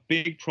a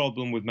big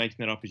problem with making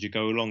that up as you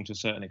go along to a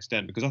certain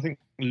extent, because I think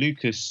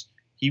Lucas,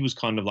 he was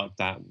kind of like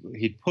that.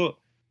 He'd put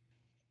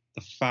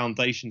the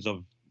foundations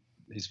of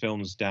his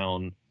films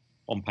down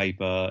on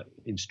paper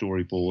in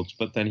storyboards,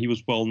 but then he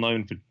was well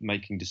known for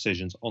making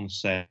decisions on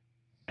set,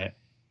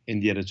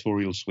 in the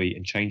editorial suite,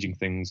 and changing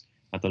things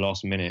at the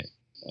last minute.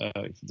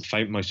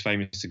 The most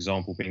famous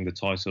example being the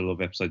title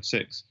of episode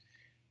 6,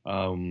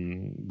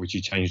 which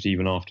he changed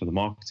even after the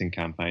marketing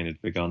campaign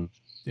had begun.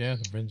 Yeah,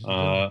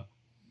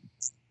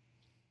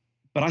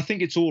 but I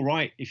think it's all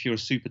right if you're a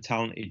super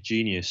talented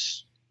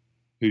genius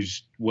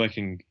who's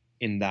working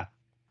in that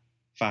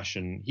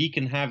fashion. He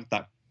can have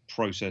that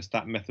process,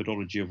 that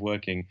methodology of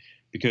working,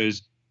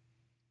 because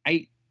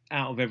 8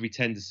 out of every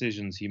 10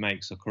 decisions he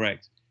makes are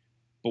correct.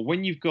 But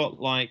when you've got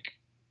like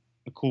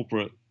a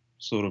corporate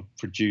sort of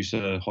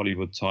producer,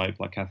 Hollywood type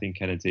like Kathleen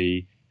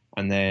Kennedy,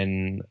 and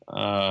then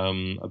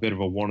a bit of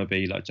a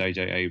wannabe like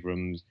J.J.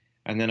 Abrams,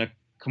 and then a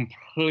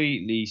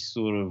completely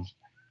sort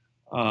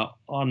of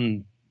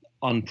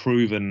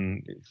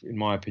unproven, in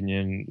my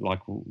opinion, like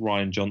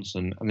Rian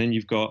Johnson, and then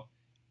you've got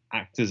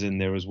actors in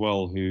there as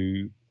well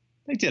who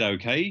they did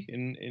okay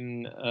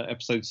in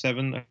episode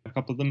 7, a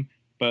couple of them,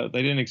 but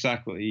they didn't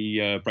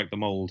exactly break the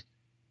mold.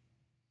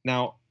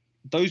 Now,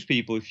 those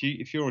people,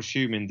 if you're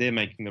assuming they're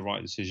making the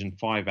right decision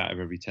 5 out of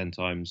every 10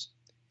 times,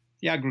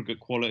 the aggregate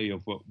quality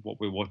of what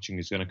we're watching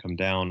is going to come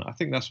down. I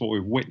think that's what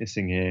we're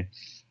witnessing here.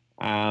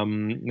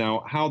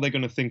 Now, how they're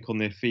going to think on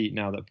their feet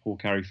now that poor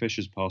Carrie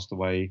Fisher's passed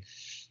away,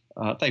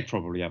 they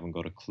probably haven't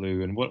got a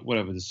clue. And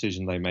whatever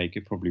decision they make,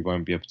 it probably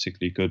won't be a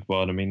particularly good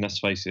one. I mean, let's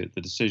face it,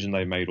 the decision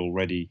they made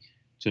already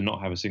to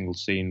not have a single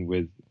scene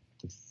with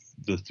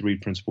the 3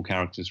 principal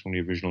characters from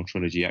the original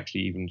trilogy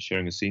actually even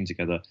sharing a scene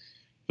together,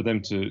 for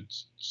them to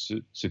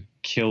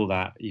kill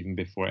that even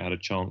before it had a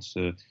chance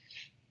to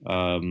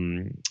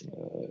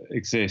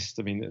exist.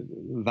 I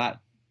mean, that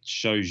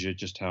shows you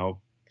just how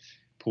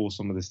poor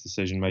some of this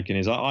decision making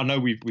is. I know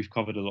we've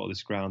covered a lot of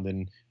this ground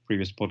in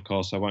previous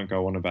podcasts, so I won't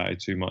go on about it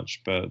too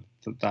much, but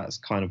that's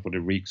kind of what it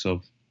reeks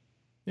of.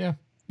 Yeah,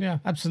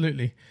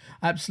 absolutely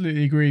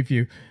agree with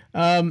you.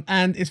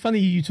 And it's funny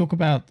you talk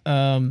about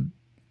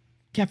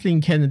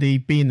Kathleen Kennedy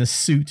being the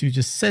suit who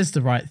just says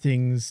the right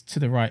things to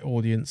the right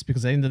audience,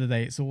 because at the end of the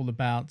day, it's all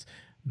about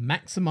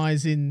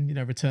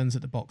maximizing, returns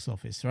at the box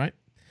office, right?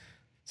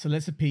 So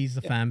let's appease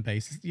the fan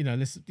base,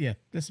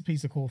 let's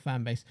appease the core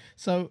fan base.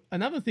 So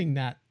another thing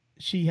that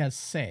she has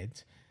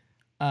said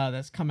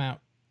that's come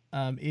out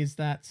is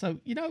that,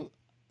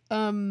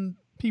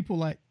 people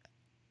like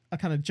I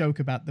kind of joke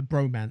about the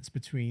bromance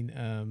between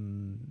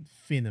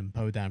Finn and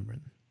Poe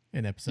Dameron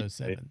in episode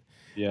 7.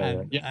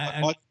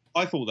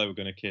 I thought they were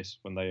going to kiss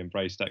when they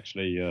embraced,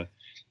 actually,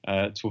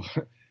 toward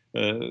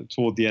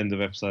the end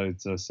of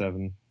episode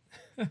 7.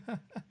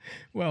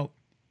 Well,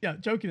 yeah,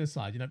 joking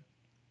aside,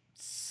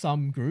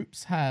 some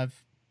groups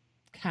have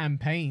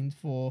campaigned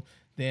for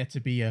there to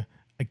be a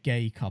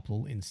gay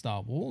couple in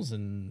Star Wars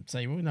and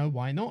say, well, no,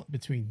 why not,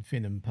 between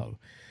Finn and Poe.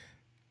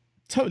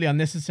 Totally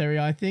unnecessary,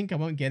 I think. I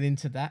won't get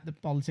into that, the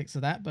politics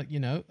of that, but,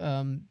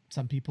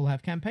 some people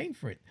have campaigned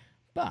for it.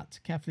 But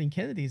Kathleen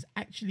Kennedy has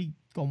actually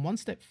gone one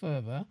step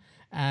further,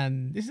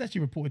 and this is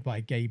actually reported by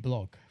a gay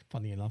blog,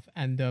 funny enough,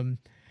 and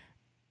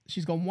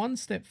she's gone one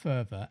step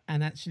further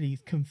and actually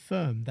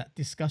confirmed that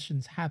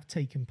discussions have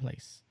taken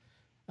place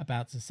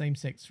about the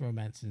same-sex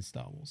romance in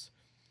Star Wars.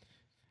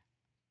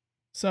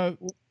 So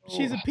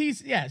she's a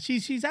piece. Yeah,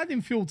 she's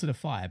adding fuel to the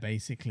fire.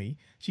 Basically,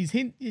 she's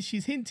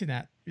hinting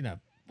at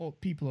what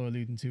people are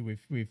alluding to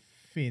with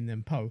Finn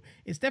and Poe.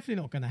 It's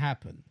definitely not going to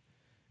happen.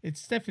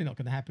 It's definitely not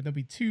going to happen. There'll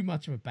be too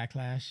much of a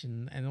backlash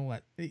and all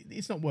that.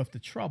 It's not worth the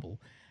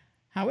trouble.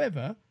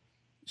 However,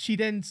 she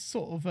then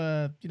sort of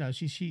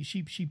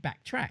she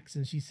backtracks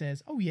and she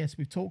says, "Oh yes,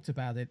 we've talked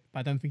about it, but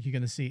I don't think you're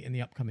going to see it in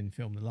the upcoming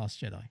film, The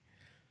Last Jedi."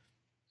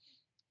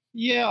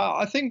 Yeah,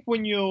 I think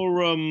when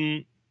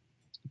you're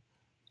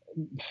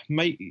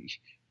when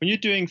you're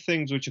doing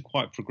things which are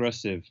quite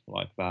progressive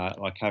like that,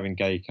 like having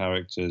gay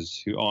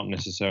characters who aren't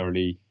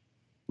necessarily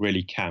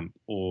really camp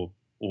or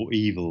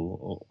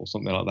evil or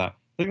something like that,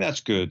 I think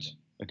that's good.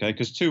 Okay,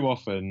 because too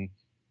often,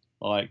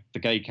 like the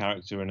gay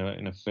character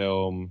in a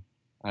film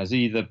has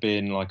either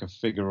been like a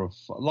figure of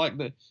like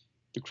the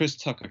Chris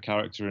Tucker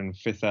character in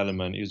Fifth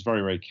Element. He was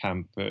very, very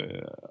camp.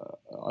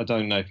 I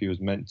don't know if he was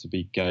meant to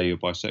be gay or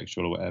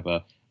bisexual or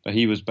whatever, but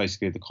he was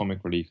basically the comic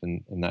relief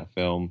in that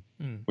film.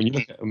 When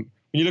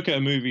you look at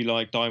a movie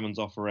like Diamonds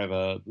Are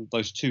Forever,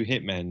 those two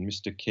hitmen,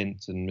 Mr.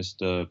 Kint and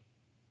Mr.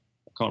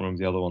 I can't remember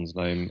the other one's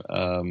name.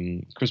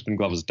 Crispin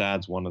Glover's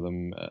dad's one of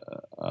them.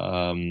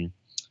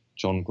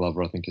 John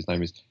Glover, I think his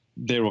name is.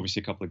 They're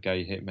obviously a couple of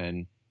gay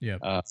hitmen.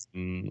 Yeah.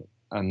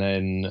 And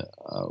then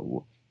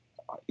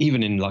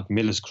even in like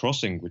Miller's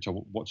Crossing, which I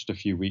watched a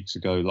few weeks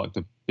ago, like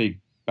the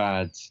big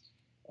bad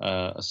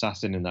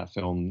assassin in that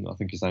film, I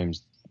think his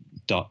name's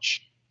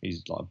Dutch.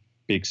 He's like a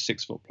big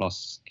 6 foot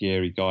plus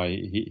scary guy.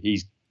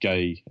 He's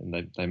gay, and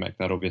they make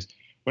that obvious.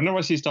 Whenever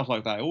I see stuff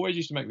like that, it always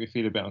used to make me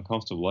feel a bit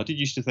uncomfortable. I did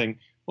used to think,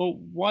 well,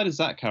 why does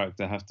that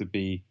character have to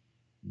be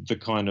the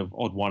kind of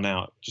odd one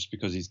out just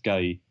because he's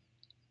gay?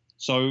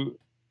 So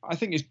I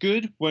think it's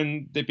good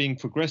when they're being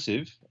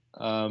progressive.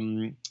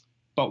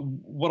 But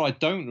what I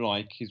don't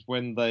like is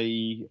when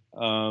they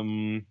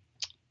do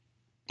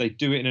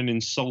it in an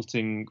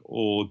insulting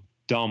or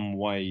dumb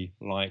way.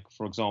 Like,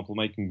 for example,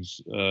 making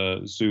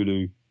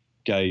Zulu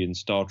gay in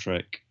Star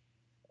Trek.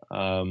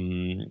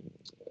 Even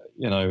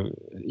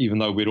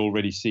though we'd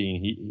already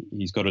seen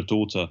he's got a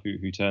daughter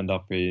who turned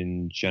up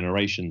in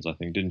Generations, I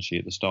think, didn't she,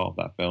 at the start of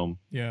that film?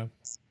 Yeah.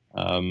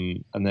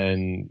 And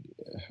then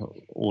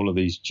all of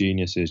these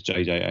geniuses,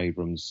 J.J.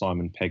 Abrams,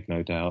 Simon Pegg,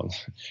 no doubt,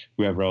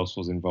 whoever else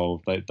was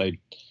involved, they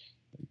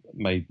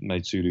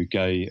made Sulu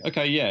gay.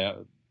 Okay, yeah,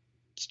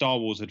 Star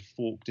Wars had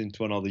forked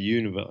into another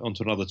universe,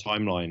 onto another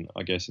timeline,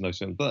 I guess, in those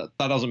films. But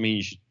that doesn't mean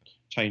you should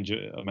change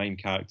a main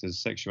character's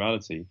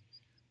sexuality.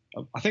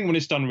 I think when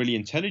it's done really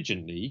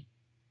intelligently,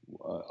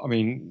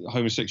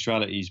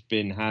 homosexuality's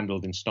been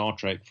handled in Star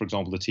Trek, for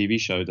example, the TV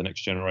show, The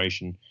Next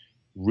Generation,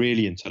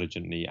 really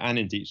intelligently, and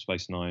in Deep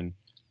Space Nine.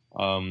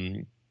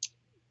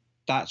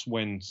 That's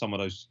when some of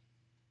those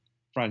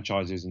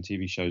franchises and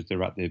TV shows,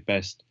 they're at their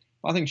best.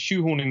 I think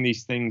shoehorning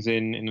these things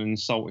in an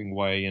insulting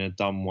way, in a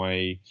dumb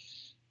way,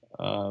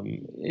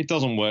 it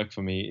doesn't work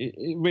for me.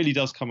 It really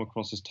does come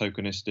across as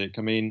tokenistic.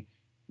 I mean,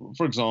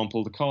 for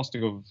example, the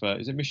casting of,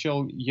 is it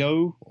Michelle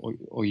Yeoh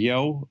or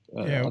Yeoh?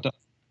 Yeah.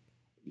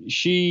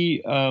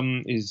 She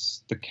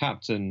is the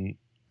captain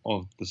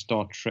of the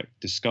Star Trek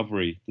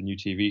Discovery, the new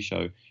TV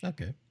show.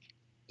 Okay.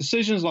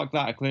 Decisions like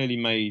that are clearly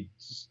made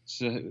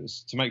to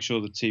make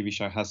sure the TV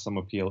show has some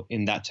appeal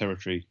in that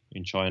territory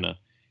in China.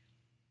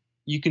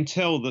 You can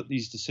tell that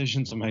these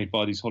decisions are made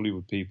by these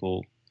Hollywood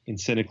people in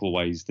cynical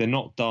ways. They're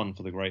not done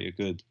for the greater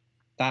good.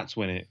 That's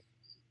when it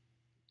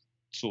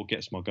sort of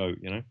gets my goat,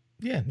 you know?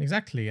 Yeah,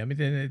 exactly. I mean,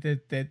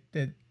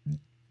 they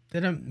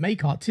don't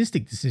make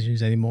artistic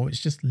decisions anymore. It's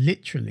just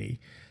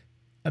literally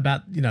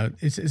about,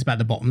 it's about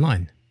the bottom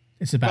line.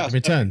 It's about the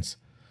returns.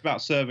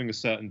 About serving a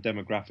certain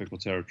demographic or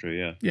territory,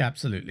 yeah. Yeah,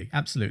 absolutely.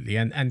 Absolutely.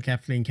 And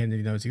Kathleen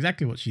Kennedy knows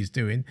exactly what she's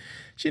doing.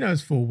 She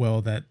knows full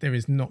well that there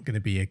is not going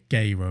to be a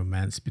gay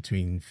romance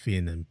between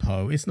Finn and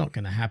Poe. It's not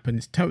going to happen.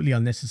 It's totally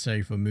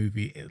unnecessary for a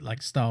movie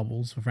like Star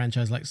Wars, for a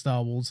franchise like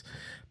Star Wars.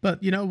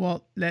 But you know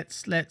what?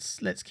 Let's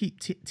keep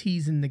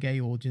teasing the gay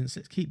audience.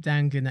 Let's keep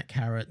dangling that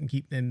carrot and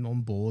keep them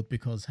on board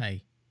because,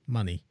 hey,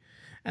 money.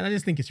 And I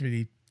just think it's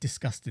really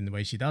disgusting the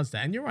way she does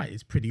that. And you're right,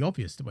 it's pretty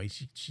obvious the way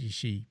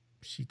she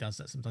does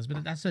that sometimes,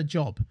 but that's her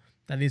job.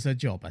 That is her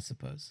job, I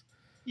suppose.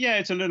 Yeah,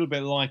 it's a little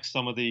bit like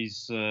some of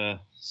these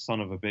son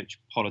of a bitch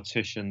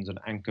politicians and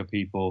anchor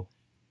people,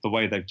 the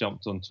way they've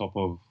jumped on top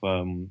of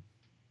the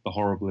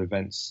horrible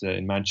events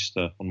in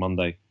Manchester on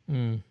Monday.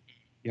 You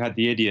had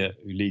the idiot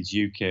who leads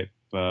UKIP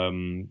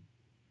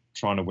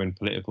trying to win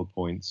political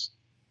points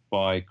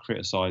by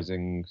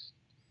criticising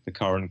the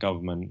current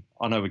government.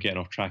 I know we're getting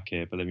off track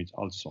here, but I might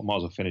as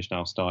well finish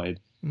now. Started.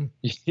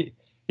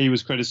 He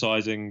was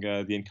criticising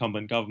the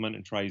incumbent government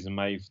and Theresa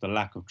May for the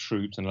lack of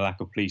troops and the lack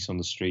of police on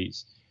the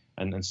streets,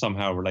 and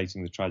somehow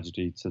relating the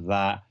tragedy to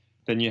that.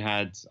 Then you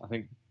had, I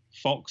think,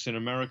 Fox in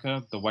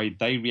America, the way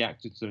they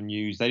reacted to the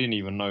news. They didn't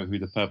even know who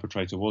the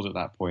perpetrator was at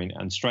that point,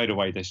 and straight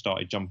away they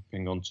started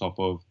jumping on top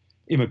of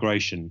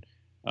immigration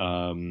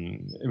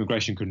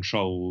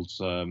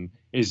controls.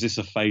 Is this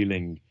a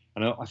failing?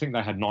 And I think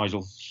they had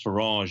Nigel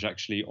Farage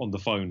actually on the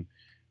phone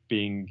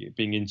being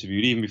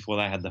interviewed even before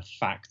they had the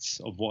facts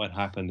of what had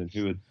happened and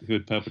who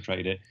had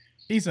perpetrated it.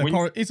 He's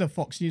a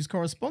Fox News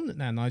correspondent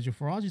now, Nigel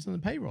Farage. He's on the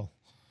payroll.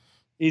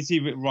 Is he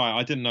right?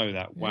 I didn't know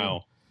that. Yeah.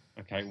 Wow.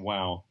 Okay.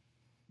 Wow.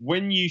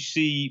 When you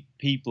see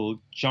people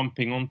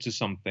jumping onto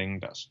something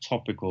that's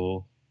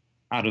topical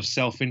out of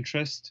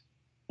self-interest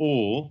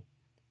or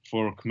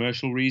for a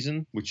commercial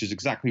reason, which is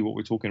exactly what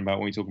we're talking about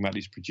when we talk about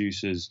these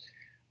producers,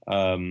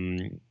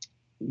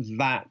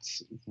 that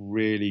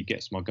really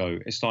gets my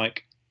goat. It's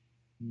like,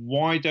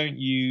 why don't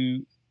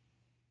you,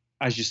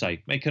 as you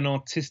say, make an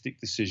artistic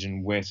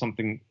decision where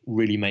something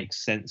really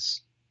makes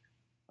sense?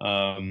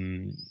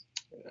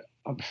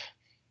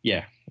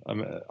 Yeah. I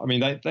mean,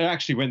 they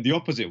actually went the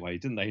opposite way,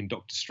 didn't they, in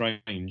Doctor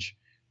Strange,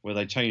 where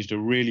they changed a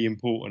really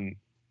important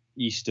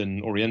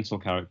Eastern Oriental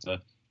character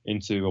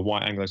into a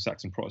white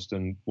Anglo-Saxon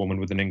Protestant woman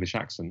with an English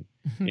accent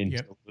in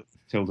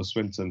Tilda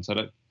Swinton. So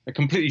they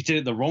completely did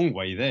it the wrong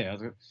way there.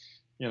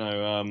 You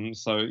know,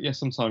 so yeah,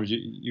 sometimes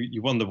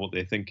you wonder what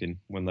they're thinking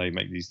when they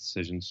make these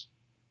decisions.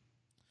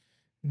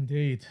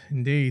 Indeed.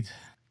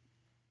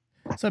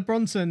 So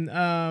Bronson,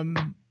 now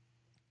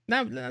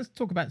let's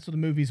talk about sort of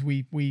movies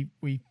we've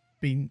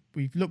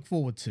looked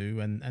forward to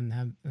and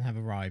have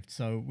arrived.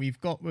 So we're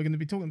going to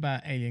be talking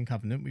about Alien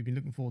Covenant. We've been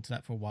looking forward to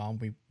that for a while.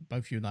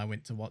 Both you and I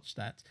went to watch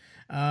that.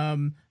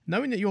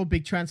 Knowing that you're a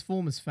big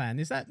Transformers fan,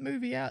 is that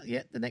movie out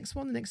yet? The next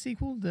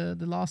sequel, the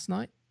Last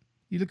Night.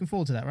 You're looking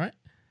forward to that, right?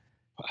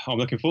 I'm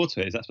looking forward to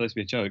it. Is that supposed to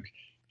be a joke?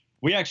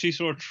 We actually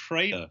saw a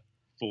trailer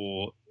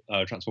for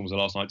Transformers the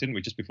Last Night, didn't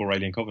we? Just before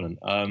Alien Covenant.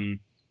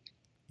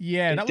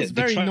 Yeah, that was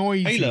very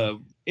noisy.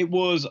 It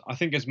was, I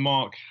think, as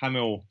Mark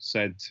Hamill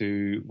said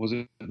was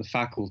it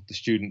the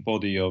student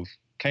body of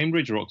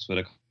Cambridge or Oxford?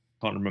 I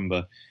can't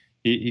remember.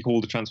 He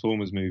called the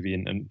Transformers movie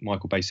and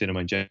Michael Bay cinema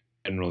in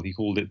general, he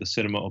called it the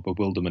cinema of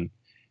bewilderment,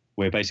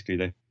 where basically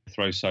they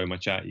throw so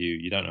much at you,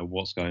 you don't know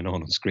what's going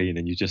on screen,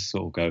 and you just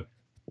sort of go,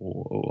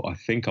 oh, I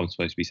think I'm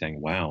supposed to be saying,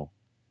 wow.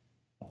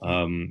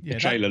 The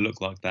trailer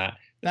looked like that.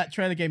 That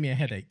trailer gave me a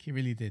headache. It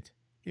really did.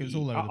 It was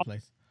all over the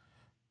place.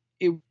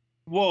 It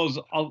was.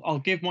 I'll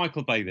give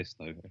Michael Bay this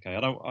though. Okay,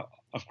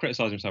 I've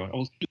criticised him so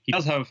much. He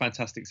does have a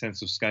fantastic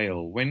sense of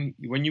scale. When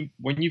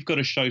you've got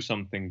to show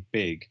something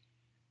big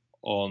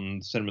on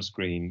the cinema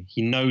screen,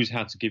 he knows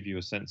how to give you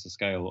a sense of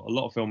scale. A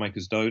lot of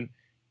filmmakers don't.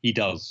 He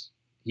does.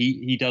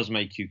 He does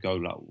make you go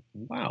like,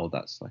 wow,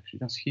 that's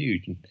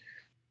huge.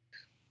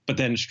 But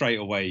then straight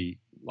away,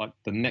 like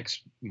the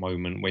next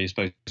moment where you're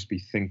supposed to be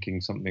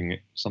thinking something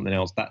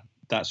else,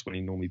 that's when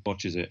he normally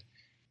botches it.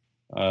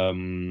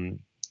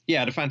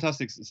 Yeah, the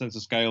fantastic sense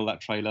of scale, that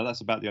trailer,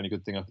 that's about the only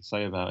good thing I could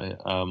say about it.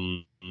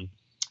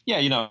 Yeah,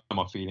 you know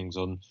my feelings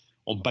on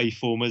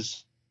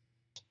Bayformers,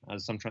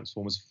 as some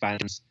Transformers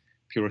fans,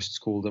 purists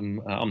call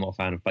them. I'm not a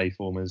fan of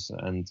Bayformers,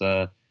 and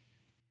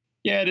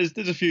yeah,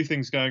 there's a few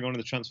things going on in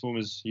the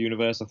Transformers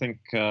universe. I think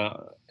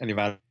any of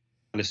our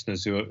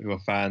listeners who are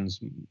fans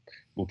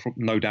will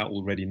no doubt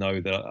already know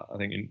that I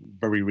think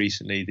very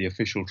recently the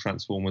official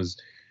Transformers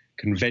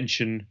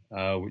convention,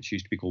 which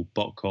used to be called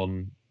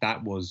BotCon,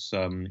 that was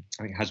I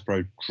think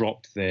Hasbro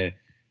dropped their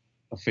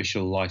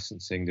official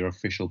licensing, their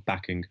official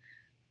backing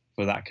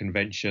for that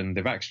convention.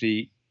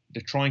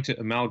 They're trying to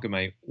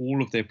amalgamate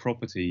all of their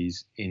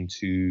properties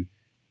into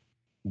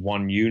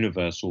one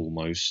universe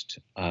almost.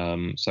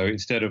 So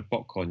instead of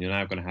BotCon, you're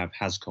now going to have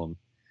HasCon.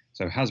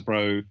 So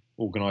Hasbro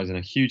organising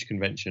a huge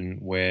convention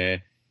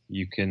where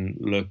you can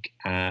look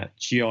at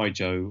G.I.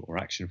 Joe, or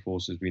Action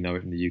Force as we know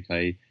it in the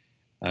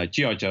UK,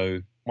 G.I.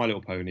 Joe, My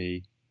Little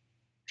Pony,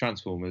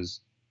 Transformers,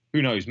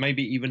 who knows,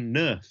 maybe even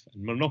Nerf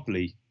and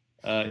Monopoly.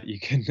 You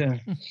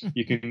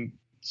can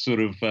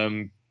sort of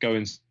go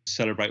and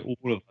celebrate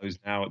all of those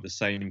now at the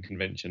same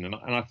convention. And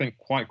I think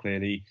quite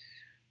clearly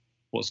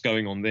what's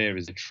going on there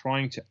is they're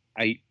trying to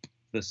ape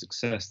the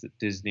success that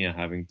Disney are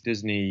having.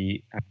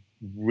 Disney have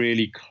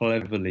really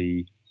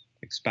cleverly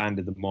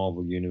expanded the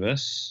Marvel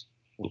universe,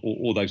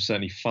 or they've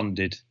certainly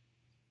funded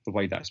the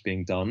way that's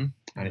being done.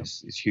 And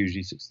it's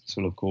hugely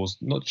successful, of course,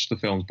 not just the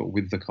films, but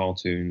with the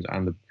cartoons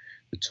and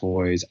the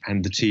toys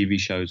and the TV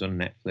shows on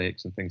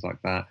Netflix and things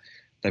like that.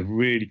 They've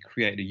really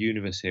created a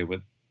universe here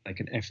where they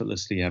can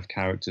effortlessly have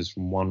characters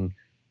from one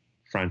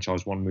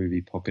franchise, one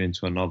movie popping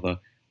into another.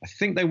 I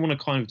think they want to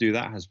kind of do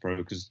that, Hasbro,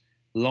 because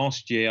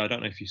last year, I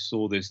don't know if you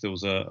saw this, there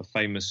was a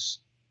famous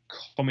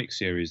comic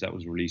series that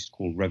was released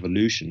called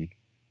Revolution,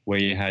 where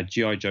you had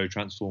G.I. Joe,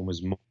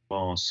 Transformers,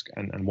 Mask,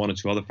 and one or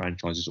two other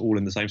franchises all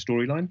in the same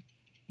storyline.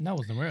 No, I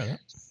wasn't aware of that.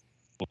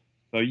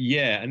 So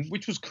yeah, and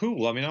which was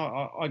cool. I mean,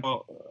 I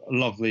got a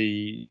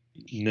lovely,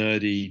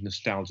 nerdy,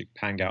 nostalgic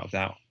pang out of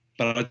that,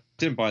 but I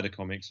didn't buy the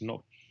comics. I'm not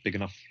a big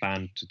enough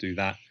fan to do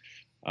that.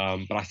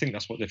 But I think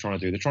that's what they're trying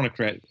to do. They're trying to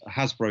create a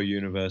Hasbro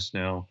universe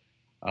now.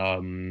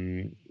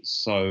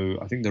 So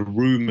I think the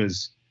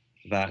rumors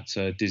that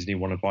Disney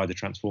want to buy the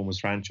Transformers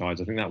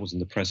franchise, I think that was in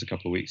the press a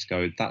couple of weeks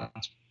ago.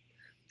 That's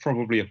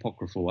probably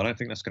apocryphal. I don't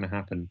think that's going to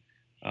happen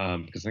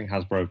because I think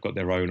Hasbro have got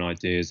their own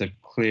ideas. They've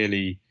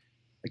clearly,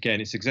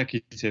 again, it's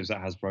executives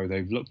at Hasbro.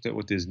 They've looked at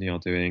what Disney are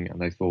doing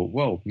and they thought,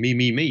 well,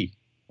 me.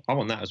 I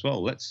want that as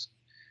well. Let's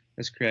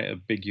let's create a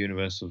big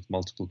universe of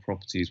multiple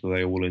properties where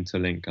they all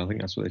interlink. I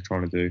think that's what they're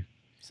trying to do.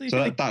 So you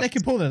think they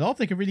could pull that off?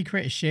 They could really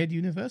create a shared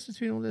universe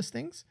between all those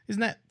things? Isn't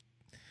that,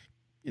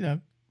 a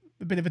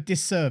bit of a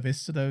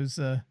disservice to those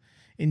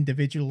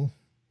individual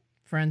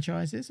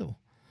franchises? Or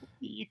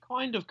you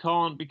kind of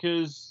can't,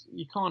 because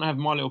you can't have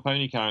My Little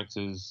Pony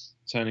characters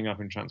turning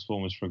up in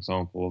Transformers, for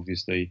example,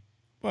 obviously.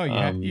 Well,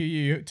 yeah,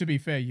 you to be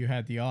fair, you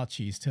had the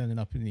Archies turning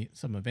up in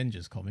some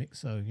Avengers comics,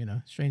 so,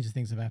 stranger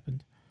things have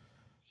happened.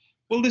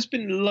 Well, there's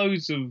been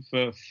loads of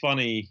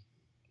funny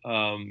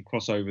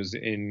crossovers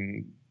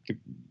in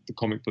the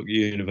comic book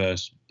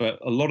universe, but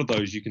a lot of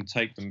those you can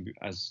take them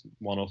as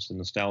one-offs and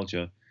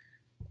nostalgia.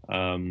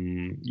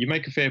 You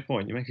make a fair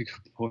point. You make a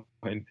good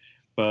point.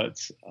 But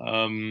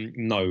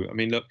no, I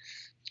mean, look,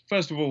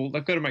 first of all,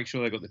 they've got to make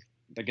sure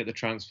they get the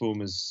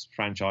Transformers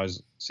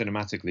franchise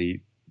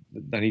cinematically.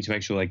 They need to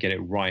make sure they get it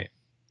right.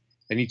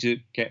 They need to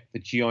get the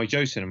G.I.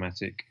 Joe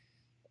cinematic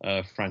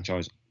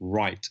franchise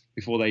right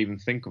before they even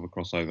think of a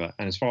crossover.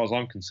 And as far as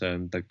I'm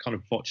concerned, they've kind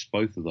of botched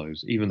both of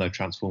those, even though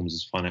Transformers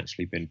has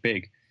financially been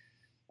big.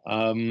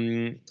 I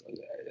mean,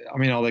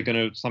 are they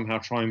going to somehow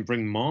try and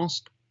bring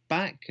Mask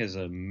back as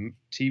a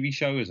TV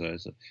show, as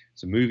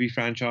a movie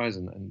franchise,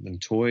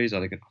 and toys? Are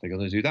they going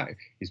to do that?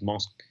 Is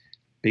Mask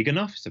big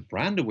enough? Is the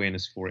brand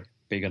awareness for it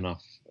big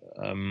enough?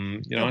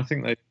 I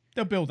think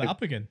they'll build that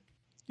up again.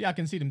 Yeah, I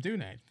can see them doing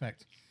that. In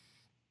fact,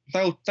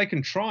 they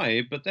can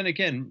try, but then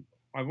again,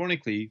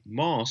 ironically,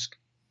 Mask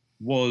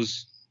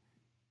was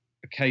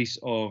a case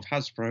of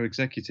Hasbro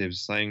executives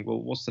saying,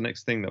 "Well, what's the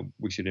next thing that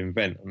we should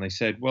invent?" And they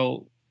said,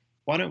 "Well,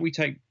 why don't we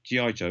take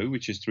G.I. Joe,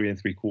 which is 3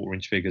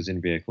 3/4-inch figures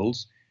in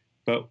vehicles,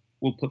 but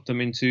we'll put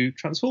them into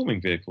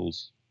transforming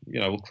vehicles.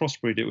 We'll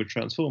crossbreed it with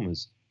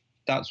Transformers."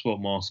 That's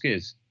what Mask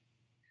is.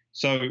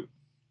 So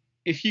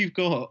if you've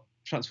got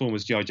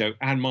Transformers, G.I. Joe,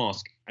 and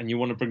Mask, and you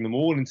want to bring them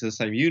all into the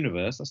same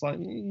universe, that's like,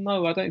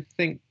 no, I don't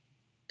think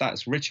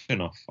that's rich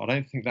enough. I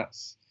don't think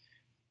that's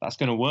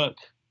going to work.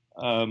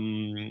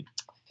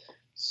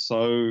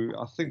 So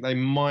I think they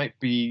might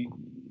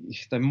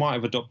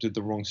have adopted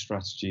the wrong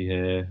strategy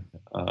here.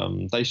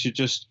 They should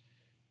just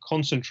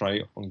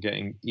concentrate on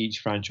getting each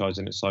franchise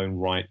in its own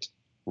right,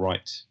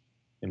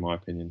 in my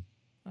opinion.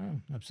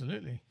 Oh,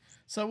 absolutely.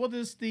 So what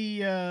is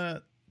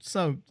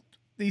so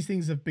these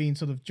things have been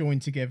sort of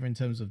joined together in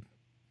terms of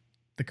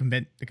the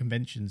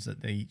conventions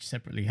that they each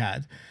separately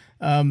had.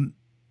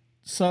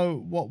 So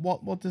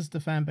what does the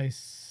fan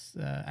base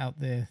out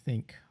there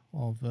think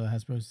of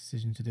Hasbro's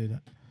decision to do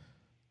that?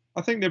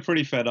 I think they're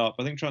pretty fed up.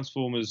 I think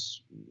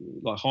Transformers,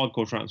 like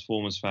hardcore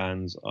Transformers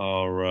fans,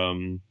 are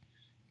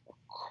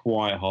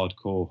quite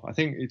hardcore. I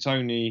think it's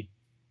only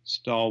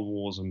Star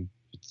Wars and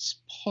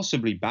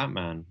possibly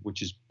Batman,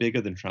 which is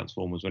bigger than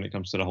Transformers when it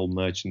comes to the whole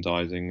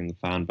merchandising and the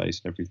fan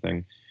base and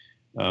everything.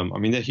 I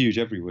mean, they're huge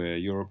everywhere: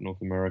 Europe,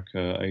 North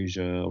America,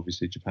 Asia,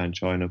 obviously Japan,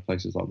 China,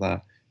 places like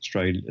that,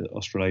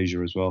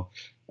 Australasia as well.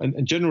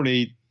 And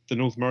generally, the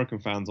North American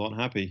fans aren't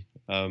happy.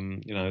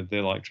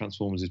 They're like,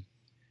 Transformers is,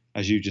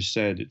 as you just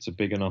said, it's a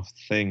big enough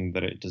thing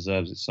that it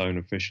deserves its own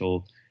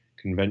official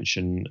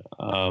convention.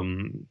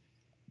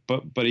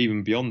 But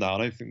even beyond that, I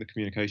don't think the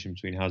communication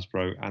between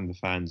Hasbro and the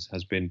fans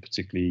has been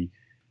particularly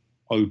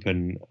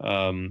open.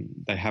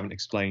 They haven't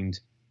explained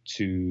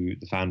to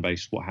the fan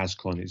base what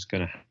HasCon is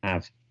going to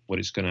have, what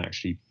it's going to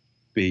actually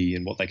be,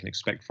 and what they can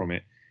expect from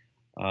it.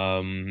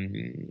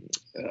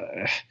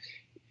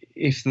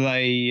 If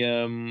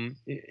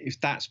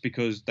that's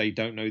because they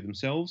don't know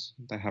themselves,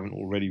 they haven't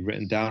already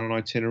written down an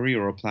itinerary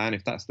or a plan.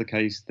 If that's the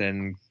case,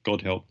 then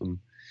God help them.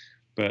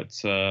 But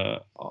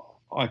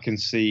I can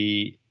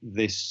see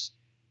this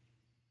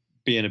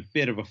being a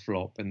bit of a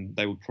flop, and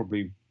they would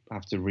probably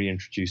have to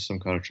reintroduce some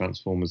kind of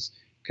Transformers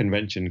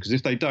convention, because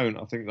if they don't,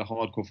 I think the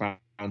hardcore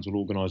fans will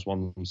organise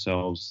one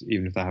themselves,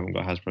 even if they haven't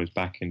got Hasbro's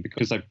backing,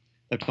 because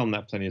they've done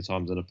that plenty of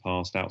times in the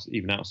past,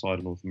 even outside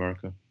of North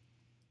America.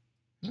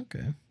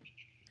 Okay.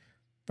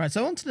 Right,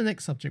 so on to the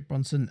next subject,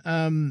 Bronson.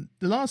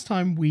 The last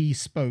time we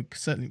spoke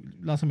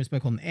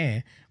on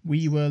air,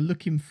 we were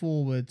looking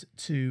forward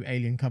to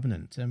Alien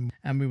Covenant,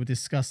 and we were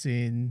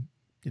discussing,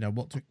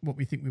 what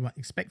we think we might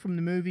expect from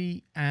the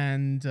movie,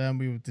 and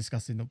we were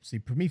discussing obviously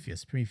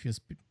Prometheus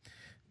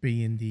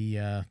being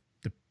the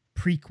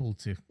prequel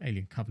to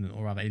Alien Covenant,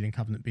 or rather Alien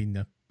Covenant being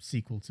the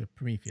sequel to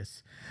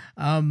Prometheus.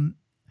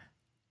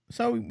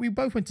 So we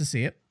both went to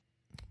see it.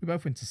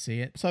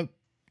 So,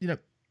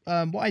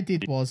 what I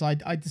did was I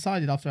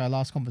decided after our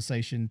last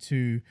conversation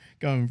to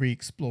go and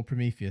re-explore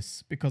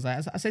Prometheus, because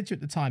I said to you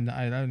at the time that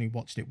I had only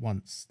watched it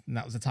once, and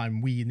that was the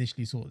time we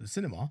initially saw it at the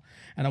cinema,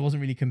 and I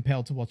wasn't really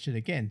compelled to watch it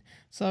again.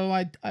 So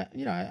I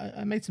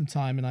made some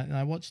time and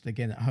I watched it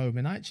again at home,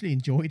 and I actually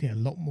enjoyed it a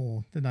lot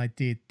more than I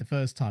did the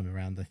first time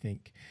around, I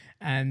think.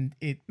 And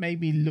it made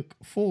me look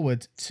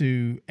forward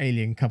to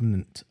Alien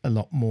Covenant a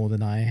lot more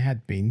than I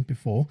had been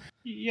before.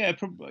 Yeah,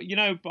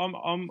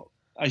 I'm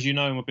as you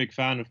know, I'm a big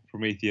fan of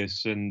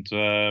Prometheus, and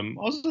I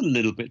was a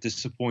little bit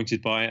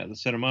disappointed by it at the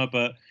cinema,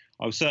 but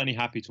I was certainly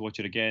happy to watch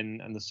it again.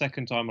 And the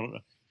second time,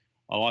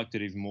 I liked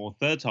it even more.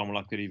 Third time, I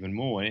liked it even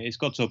more. And it's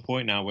got to a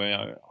point now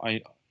where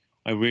I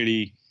I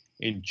really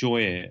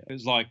enjoy it. It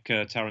was like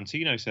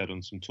Tarantino said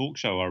on some talk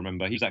show. I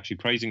remember he was actually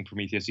praising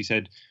Prometheus. He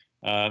said,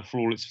 for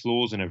all its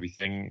flaws and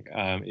everything,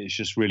 it's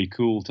just really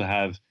cool to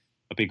have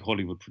a big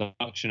Hollywood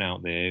production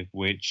out there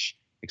which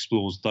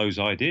explores those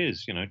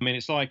ideas. You know, I mean,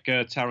 it's like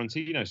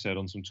Tarantino said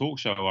on some talk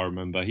show. I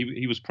remember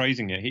he was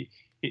praising it.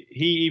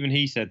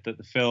 He said that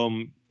the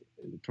film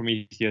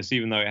Prometheus,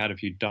 even though it had a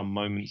few dumb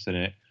moments in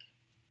it,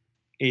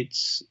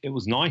 it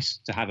was nice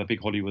to have a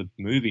big Hollywood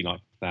movie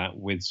like that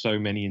with so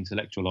many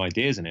intellectual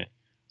ideas in it.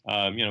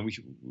 You know,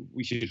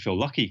 we should feel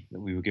lucky that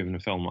we were given a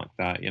film like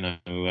that. You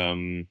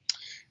know,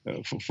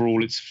 for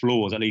all its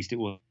flaws, at least it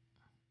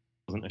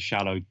wasn't a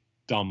shallow,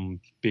 dumb,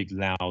 big,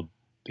 loud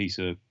piece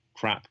of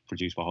crap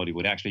produced by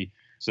Hollywood. Actually,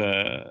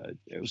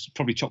 it was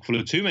probably chock full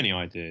of too many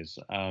ideas.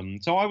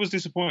 So I was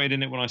disappointed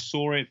in it when I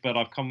saw it, but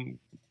I've come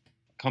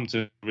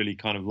to really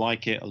kind of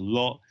like it a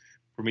lot,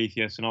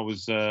 Prometheus. And I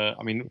was,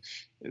 I mean,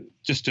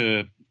 just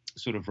to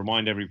sort of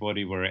remind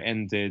everybody where it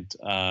ended,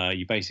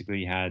 you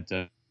basically had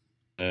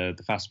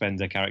the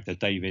Fassbender character,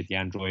 David, the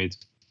android,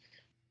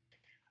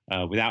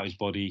 without his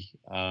body,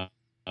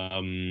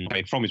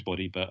 from his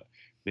body, but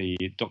the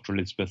Dr.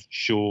 Elizabeth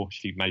Shaw,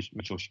 she made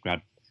sure she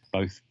grabbed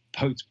both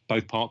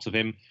parts of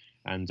him,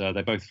 and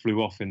they both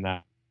flew off in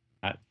that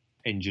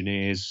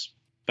engineer's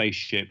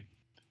spaceship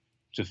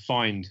to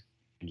find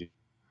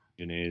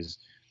engineers.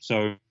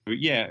 So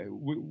yeah,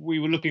 we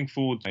were looking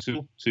forward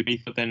to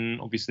be, but then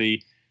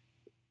obviously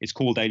it's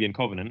called Alien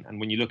Covenant, and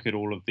when you look at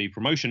all of the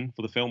promotion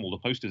for the film, all the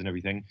posters and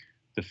everything,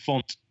 the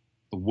font,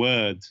 the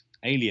word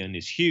Alien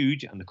is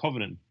huge, and the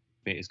Covenant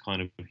bit is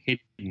kind of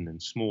hidden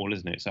and small,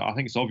 isn't it? So I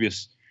think it's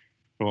obvious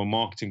from a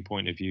marketing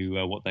point of view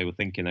what they were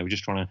thinking. They were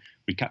just trying to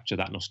recapture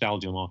that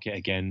nostalgia market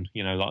again,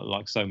 you know,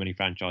 like so many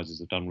franchises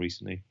have done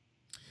recently.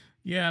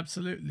 Yeah,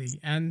 absolutely.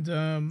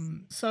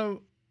 And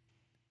so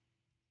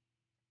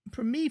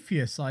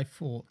Prometheus, I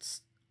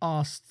thought,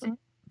 asked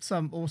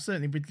some, or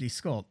certainly Ridley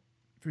Scott,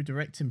 through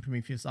directing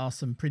Prometheus, asked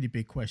some pretty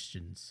big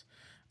questions.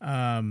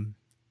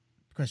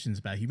 Questions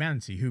about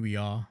humanity, who we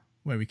are,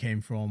 where we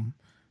came from.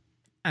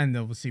 And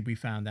obviously we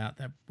found out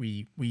that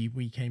we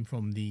came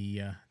from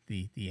the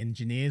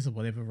engineers, or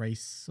whatever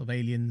race of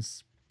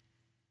aliens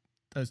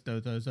those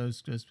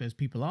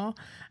people are.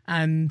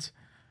 And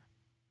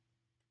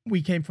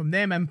we came from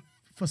them, and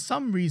for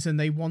some reason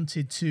they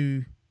wanted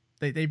to,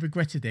 they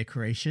regretted their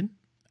creation,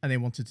 and they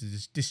wanted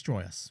to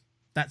destroy us.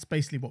 That's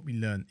basically what we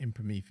learned in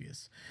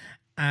Prometheus.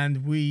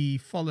 And we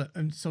follow,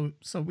 and so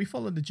we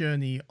follow the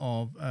journey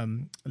of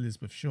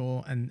Elizabeth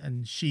Shaw,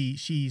 and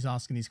she's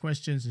asking these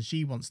questions, and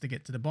she wants to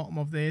get to the bottom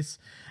of this,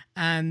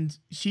 and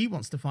she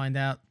wants to find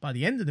out by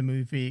the end of the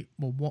movie,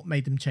 well, what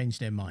made them change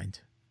their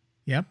mind.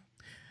 Yeah.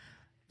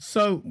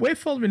 So we're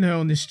following her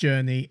on this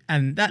journey,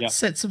 and that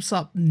sets us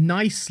up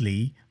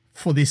nicely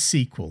for this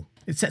sequel.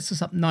 It sets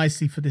us up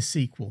nicely for this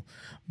sequel,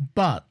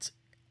 but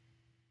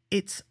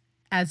it's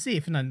as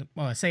if, and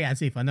I say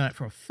as if, I know it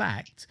for a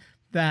fact,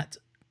 that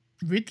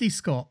Ridley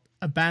Scott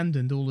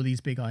abandoned all of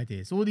these big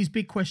ideas. All these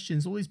big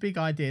questions, all these big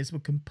ideas were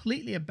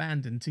completely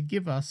abandoned to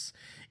give us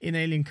in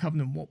Alien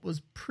Covenant what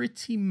was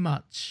pretty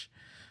much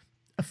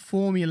a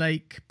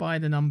formulaic, by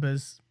the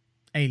numbers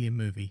alien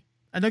movie.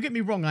 And don't get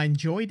me wrong, I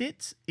enjoyed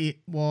it. It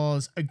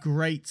was a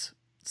great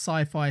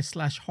sci-fi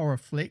 / horror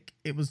flick.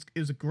 It was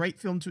a great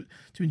film to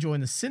enjoy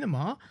in the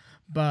cinema,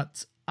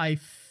 but I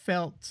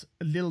felt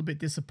a little bit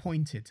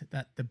disappointed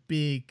that the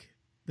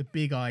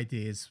big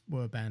ideas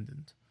were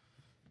abandoned.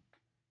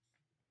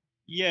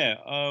 Yeah,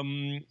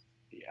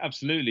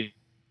 absolutely.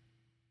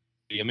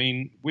 I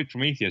mean, with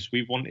Prometheus,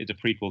 we wanted a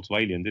prequel to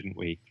Alien, didn't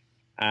we?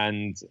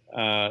 And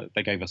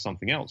they gave us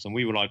something else. And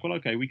we were like, well,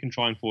 okay, we can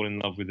try and fall in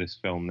love with this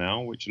film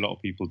now, which a lot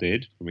of people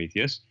did,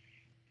 Prometheus.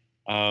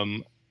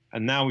 And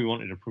now we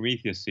wanted a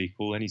Prometheus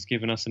sequel, and he's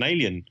given us an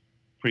Alien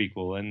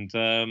prequel. And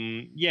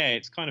yeah,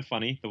 it's kind of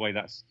funny the way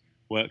that's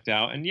worked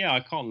out. And yeah, I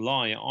can't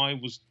lie, I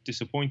was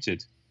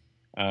disappointed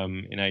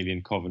in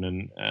Alien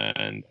Covenant,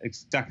 and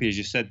exactly as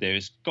you said there,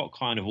 it's got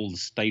kind of all the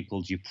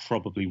staples you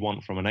probably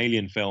want from an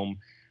Alien film,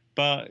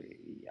 but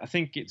I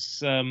think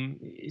it's a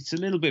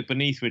little bit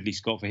beneath Ridley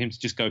Scott for him to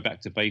just go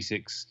back to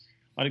basics.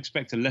 I'd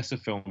expect a lesser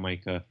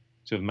filmmaker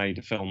to have made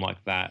a film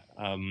like that.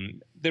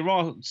 There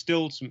are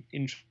still some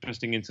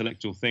interesting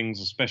intellectual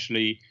things,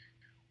 especially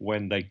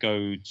when they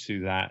go to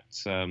that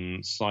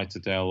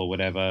Citadel or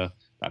whatever,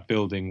 that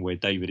building where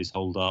David is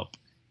holed up.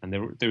 And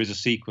there is a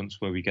sequence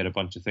where we get a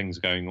bunch of things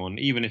going on,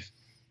 even if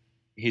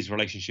his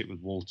relationship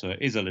with Walter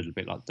is a little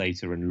bit like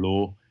Data and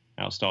Law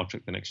out of Star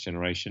Trek: The Next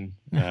Generation.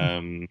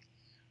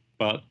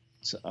 But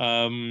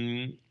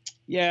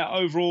yeah,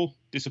 overall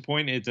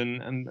disappointed.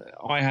 And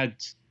I had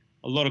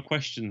a lot of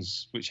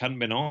questions which hadn't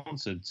been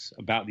answered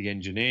about the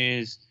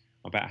engineers,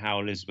 about how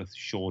Elizabeth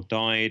Shaw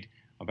died,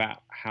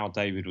 about how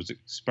David was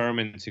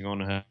experimenting on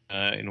her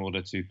in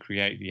order to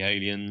create the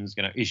aliens.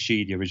 You know, is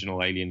she the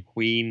original alien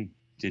queen?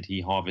 Did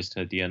he harvest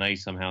her DNA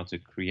somehow to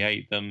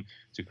create them,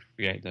 to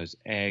create those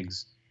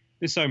eggs?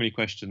 There's so many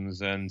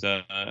questions, and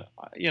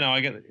you know, I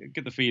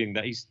get the feeling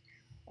that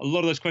a lot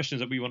of those questions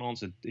that we want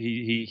answered,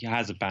 he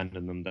has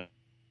abandoned them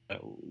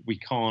we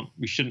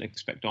shouldn't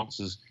expect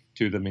answers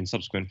to them in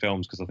subsequent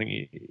films because I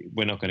think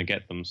we're not going to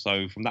get them.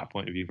 So from that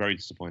point of view, very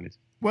disappointed.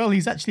 Well,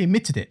 he's actually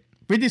admitted it.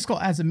 Ridley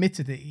Scott has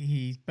admitted that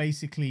he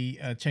basically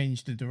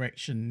changed the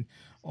direction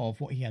of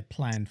what he had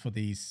planned for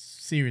these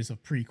series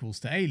of prequels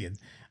to Alien.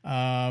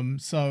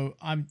 So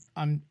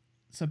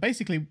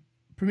basically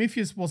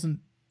Prometheus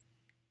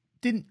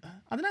didn't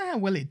I don't know how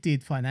well it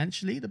did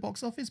financially at the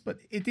box office, but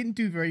it didn't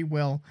do very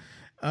well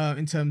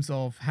in terms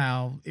of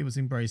how it was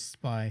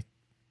embraced by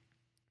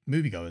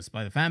moviegoers,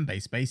 by the fan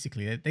base.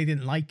 Basically, they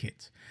didn't like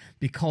it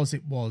because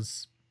it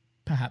was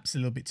perhaps a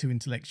little bit too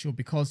intellectual,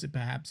 because it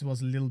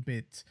was a little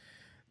bit,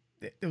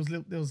 there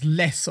was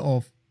less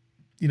of,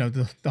 you know,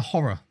 the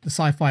horror, the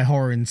sci-fi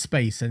horror in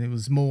space, and it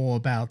was more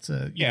about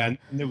and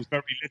there was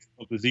very little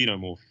of the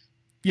xenomorph.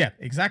 Yeah,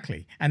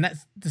 exactly. And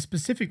that's the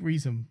specific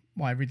reason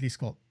why Ridley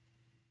Scott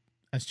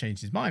has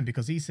changed his mind,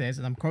 because he says,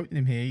 and I'm quoting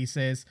him here, he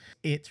says,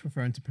 "It,"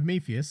 referring to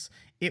Prometheus,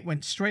 "it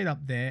went straight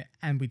up there,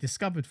 and we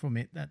discovered from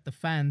it that the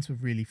fans were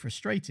really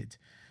frustrated.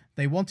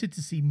 They wanted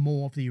to see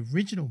more of the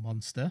original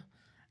monster,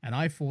 and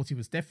I thought he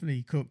was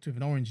definitely cooked with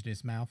an orange in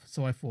his mouth,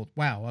 so I thought,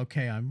 wow,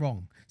 okay, I'm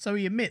wrong." So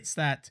he admits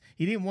that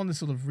he didn't want to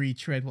sort of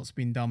retread what's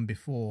been done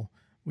before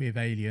with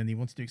Alien. He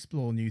wanted to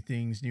explore new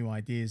things, new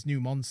ideas, new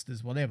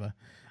monsters, whatever.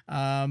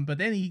 But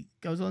then he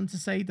goes on to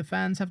say the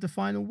fans have the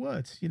final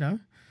word, you know.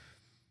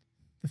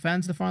 The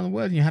fans are the final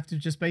word, and you have to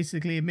just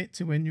basically admit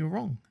to when you're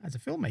wrong as a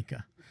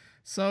filmmaker.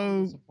 So,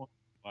 I'm disappointed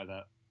by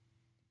that.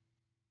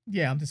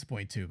 Yeah, I'm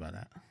disappointed too about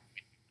that.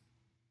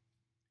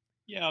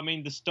 Yeah, I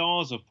mean, the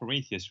stars of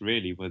Prometheus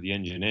really were the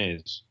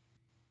engineers.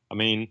 I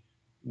mean,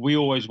 we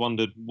always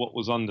wondered what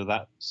was under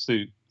that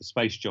suit, the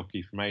space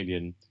jockey from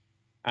Alien,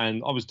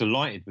 and I was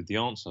delighted with the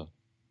answer.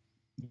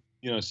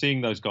 You know,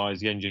 seeing those guys,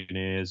 the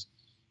engineers,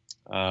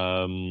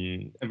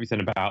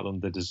 everything about them,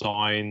 the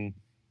design,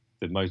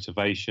 the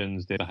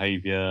motivations, their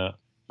behavior,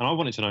 and I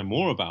wanted to know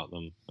more about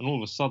them. And all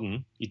of a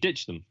sudden, he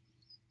ditched them,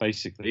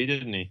 basically,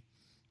 didn't he?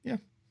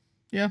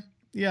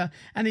 Yeah.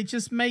 And it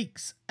just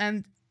makes,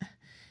 and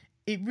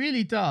it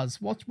really does.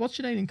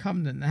 Watching Alien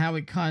Covenant and how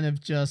it kind of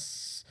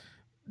just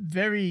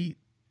very,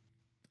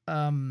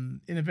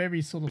 in a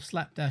very sort of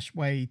slapdash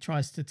way,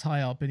 tries to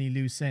tie up any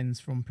loose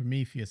ends from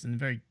Prometheus in a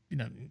very, you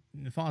know,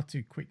 in a far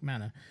too quick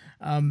manner.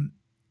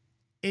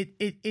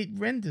 It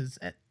renders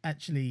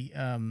actually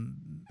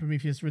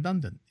Prometheus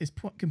redundant. It's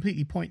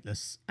completely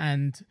pointless.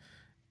 And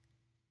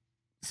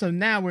so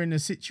now we're in a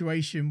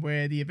situation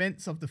where the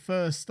events of the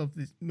first of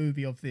this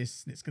movie of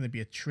this, it's going to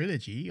be a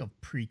trilogy of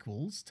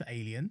prequels to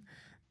Alien,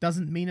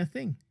 doesn't mean a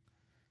thing.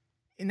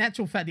 In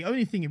actual fact, the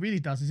only thing it really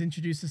does is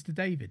introduce us to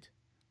David.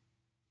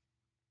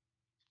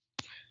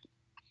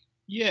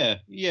 Yeah.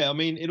 I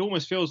mean, it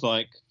almost feels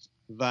like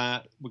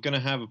that we're going to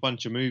have a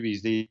bunch of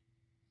movies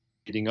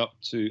leading up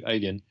to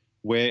Alien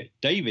where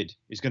David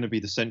is going to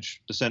be the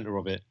center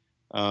of it,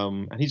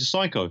 and he's a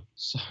psycho.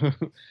 So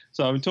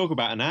I mean, talk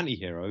about an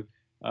anti-hero.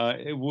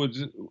 It would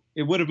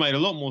have made a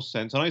lot more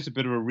sense. I know it's a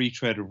bit of a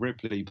retread of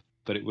Ripley,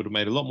 but it would have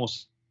made a lot more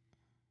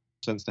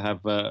sense to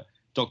have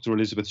Dr.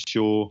 Elizabeth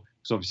Shaw,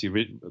 because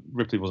obviously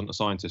Ripley wasn't a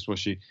scientist, was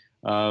she?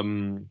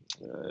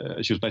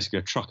 She was basically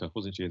a trucker,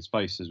 wasn't she, in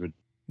space, as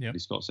Ridley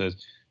Scott says.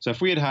 So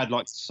if we had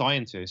like a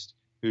scientist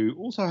who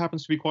also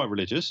happens to be quite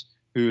religious,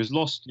 who has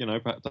lost, you know,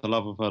 the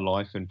love of her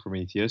life in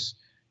Prometheus,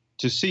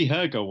 to see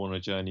her go on a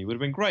journey would have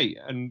been great.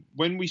 And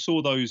when we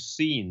saw those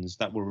scenes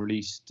that were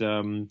released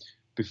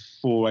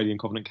before Alien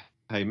Covenant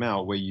came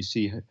out, where you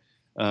see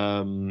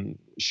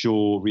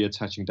Shaw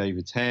reattaching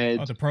David's head.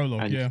 Oh, the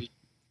prologue,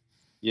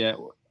 yeah.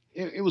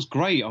 It was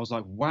great. I was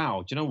like,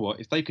 wow, do you know what?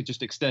 If they could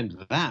just extend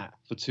that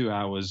for 2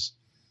 hours,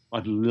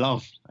 I'd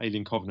love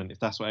Alien Covenant, if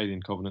that's what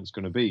Alien Covenant's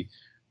going to be.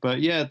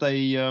 But yeah,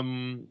 they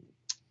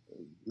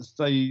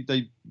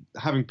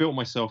having built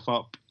myself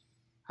up,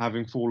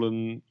 having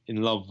fallen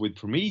in love with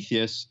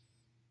Prometheus,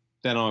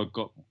 then I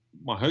got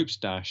my hopes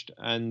dashed.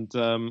 And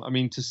I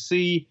mean, to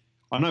see,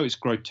 I know it's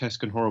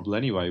grotesque and horrible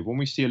anyway, when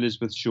we see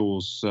Elizabeth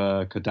Shaw's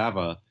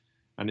cadaver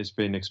and it's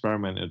been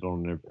experimented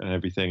on and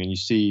everything, and you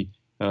see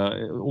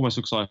it almost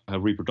looks like her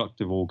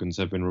reproductive organs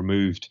have been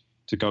removed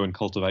to go and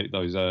cultivate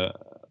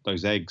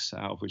those eggs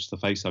out of which the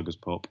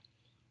facehuggers pop.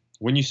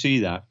 When you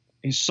see that,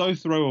 it's so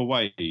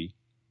throwaway.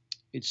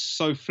 It's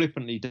so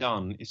flippantly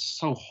done. It's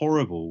so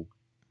horrible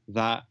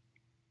that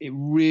it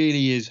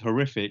really is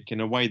horrific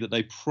in a way that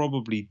they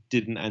probably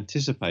didn't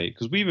anticipate,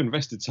 because we've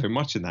invested so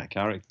much in that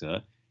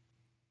character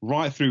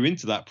right through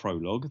into that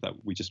prologue that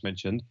we just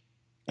mentioned.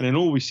 And then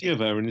all we see of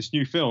her in this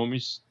new film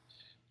is,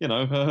 you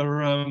know,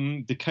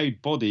 her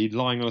decayed body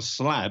lying on a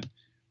slab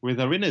with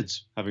her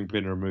innards having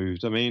been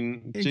removed. I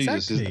mean,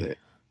 exactly. Jesus,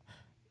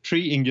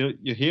 treating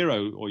your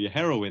hero or your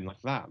heroine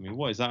like that. I mean,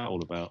 what is that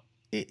all about?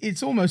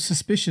 It's almost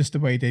suspicious the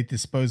way they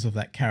dispose of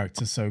that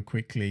character so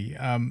quickly.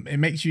 It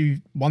makes you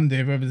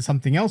wonder whether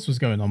something else was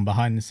going on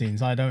behind the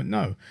scenes. I don't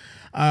know.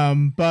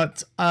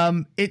 But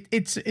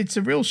it's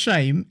a real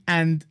shame.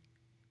 And,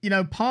 you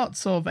know,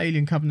 parts of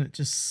Alien Covenant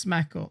just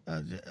smack of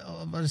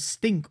a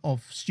stink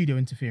of studio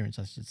interference,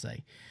 I should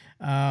say.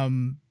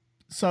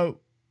 So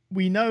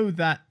we know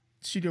that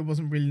studio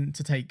wasn't willing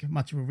to take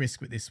much of a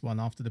risk with this one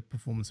after the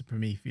performance of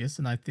Prometheus,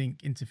 and I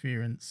think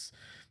interference,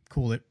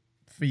 call it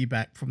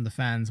feedback from the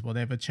fans,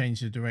 whatever,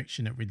 changed the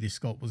direction that Ridley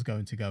Scott was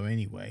going to go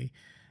anyway.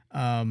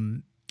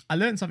 I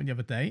learned something the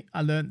other day.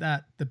 I learned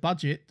that the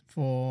budget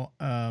for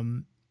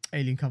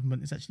Alien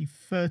Covenant is actually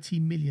 30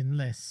 million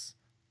less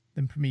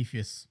than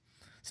Prometheus.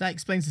 So that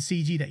explains the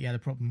CG that you had a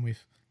problem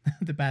with,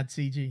 the bad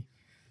CG.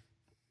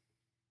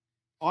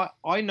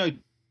 I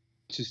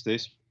noticed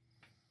this,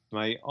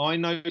 mate. I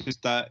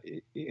noticed that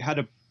it had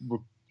a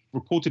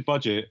reported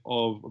budget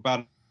of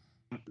about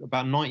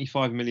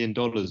 $95 million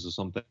or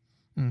something.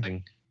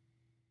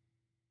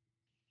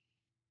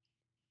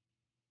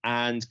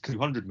 And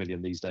 200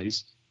 million these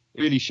days.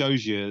 It really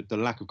shows you the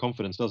lack of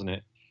confidence, doesn't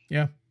it?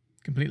 Yeah,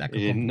 complete lack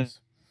of confidence.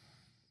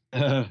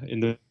 In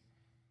the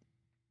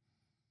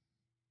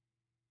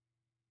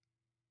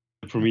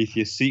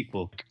Prometheus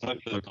sequel,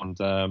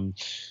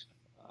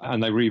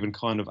 and they were even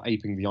kind of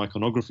aping the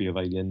iconography of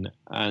Alien.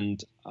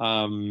 And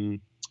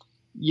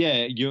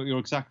yeah, you're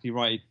exactly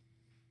right. It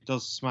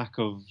does smack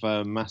of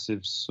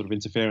massive sort of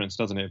interference,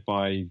 doesn't it,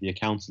 by the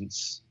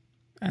accountants?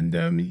 And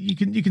you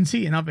can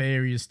see it in other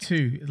areas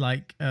too.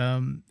 Like I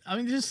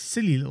mean, just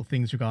silly little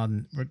things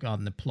regarding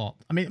the plot.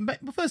 I mean, but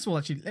first of all,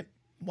 actually,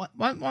 why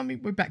don't we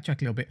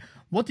backtrack a little bit?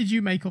 What did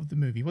you make of the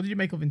movie? What did you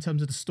make of in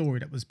terms of the story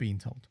that was being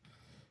told?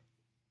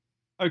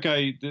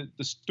 Okay,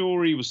 the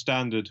story was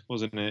standard,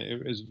 wasn't it?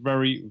 It was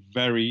very,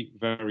 very,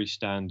 very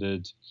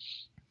standard.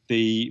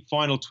 The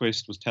final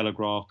twist was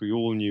telegraphed. We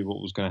all knew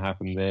what was going to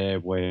happen there,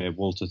 where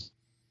Walter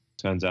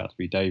turns out to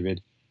be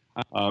David.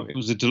 It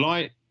was a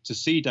delight to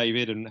see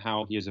David and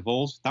how he has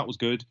evolved. That was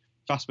good.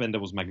 Fassbender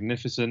was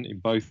magnificent in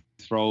both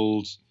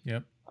roles.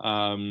 Yep.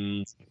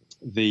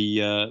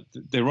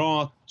 There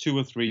are 2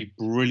 or 3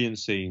 brilliant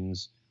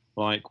scenes,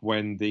 like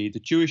when the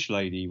Jewish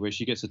lady, where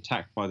she gets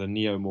attacked by the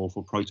neomorph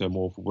or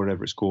protomorph or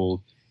whatever it's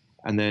called,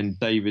 and then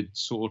David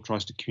sort of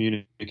tries to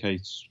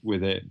communicate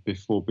with it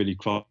before Billy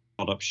Crudup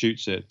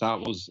shoots it.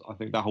 That was, I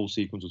think, that whole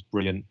sequence was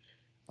brilliant.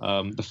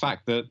 The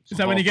fact that is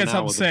that when he gets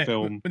upset?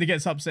 When he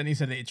gets upset, and he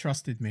said that it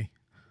trusted me.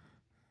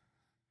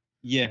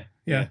 Yeah.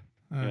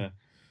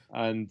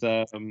 And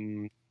I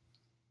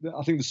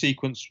think the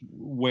sequence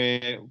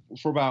where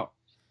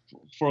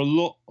for a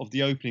lot of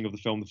the opening of the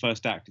film, the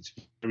first act, it's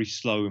very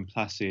slow and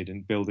placid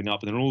and building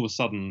up, and then all of a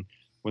sudden,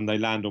 when they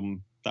land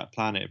on that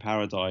planet,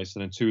 Paradise,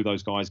 and then 2 of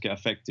those guys get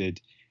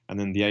affected, and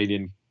then the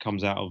alien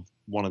comes out of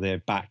one of their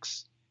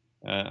backs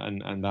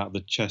and out of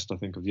the chest, I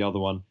think, of the other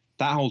one.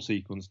 That whole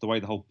sequence, the way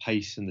the whole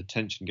pace and the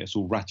tension gets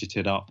all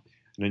ratcheted up,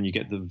 and then you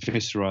get the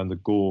viscera and the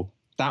gore.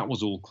 That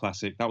was all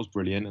classic. That was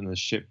brilliant. And the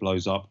ship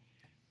blows up.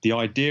 The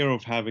idea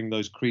of having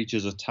those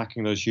creatures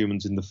attacking those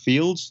humans in the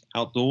fields,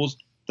 outdoors,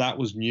 that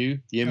was new.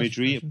 The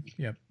imagery.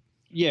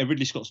 Yeah,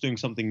 Ridley Scott's doing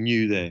something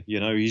new there.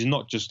 You know, he's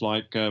not just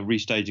like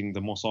restaging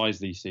the Mos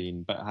Eisley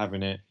scene, but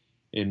having it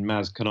in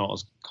Maz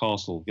Kanata's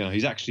castle. You know,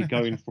 he's actually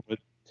going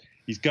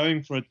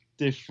for a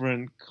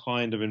different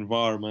kind of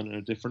environment and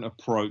a different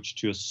approach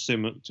to a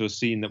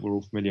scene that we're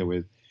all familiar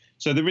with.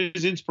 So there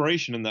is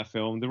inspiration in that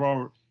film.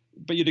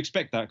 But you'd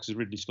expect that because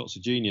Ridley Scott's a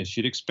genius.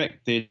 You'd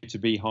expect there to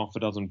be half a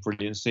dozen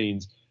brilliant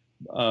scenes.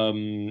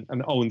 And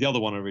the other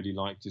one I really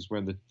liked is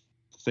when the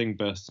thing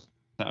bursts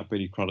out of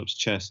Billy Crudup's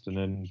chest, and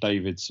then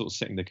David's sort of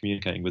sitting there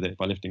communicating with it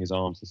by lifting his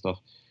arms and stuff.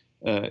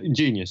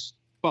 Ingenious.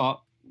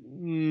 But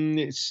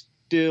it's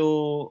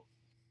still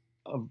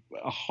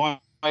a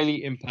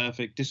highly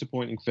imperfect,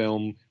 disappointing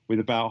film with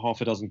about half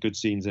a dozen good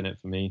scenes in it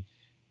for me.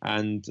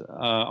 And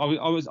I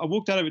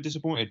walked out of it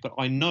disappointed, but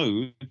I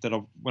know that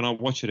when I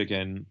watch it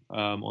again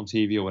on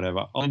TV or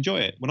whatever, I'll enjoy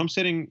it. When I'm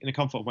sitting in the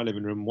comfort of my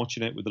living room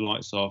watching it with the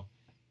lights off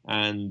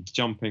and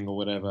jumping or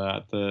whatever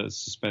at the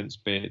suspense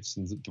bits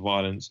and the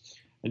violence,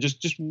 and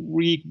just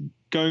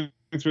going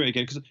through it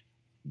again, because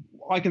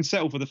I can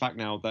settle for the fact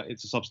now that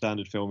it's a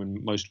substandard film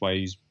in most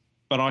ways,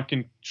 but I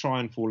can try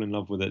and fall in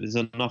love with it. There's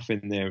enough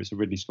in there. It's a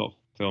Ridley Scott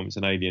film. It's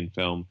an Alien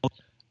film.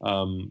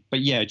 But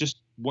yeah, just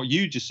what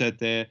you just said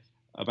there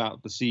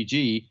about the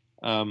CG,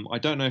 I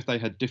don't know if they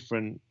had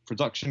different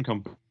production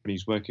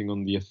companies working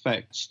on the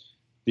effects.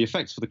 The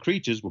effects for the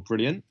creatures were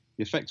brilliant.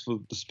 The effects for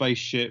the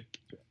spaceship,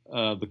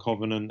 the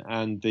Covenant,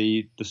 and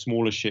the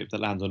smaller ship that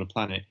lands on a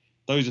planet,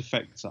 those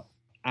effects are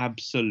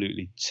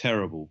absolutely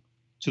terrible,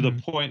 to the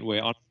point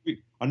where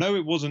I know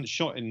it wasn't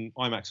shot in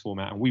IMAX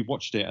format, and we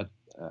watched it at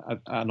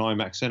an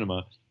IMAX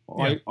cinema.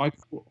 Yeah.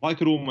 I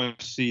could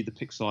almost see the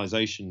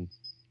pixelization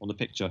on the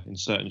picture in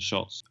certain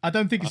shots. I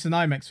don't think it's an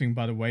IMAX thing,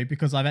 by the way,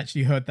 because I've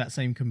actually heard that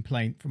same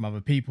complaint from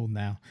other people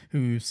now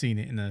who've seen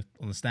it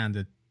on a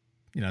standard,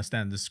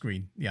 standard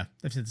screen. Yeah,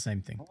 they've said the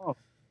same thing.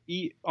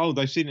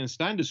 They've seen it on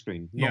standard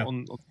screen, not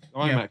on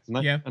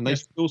IMAX, and they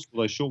still saw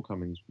those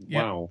shortcomings.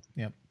 Wow.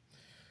 Yeah.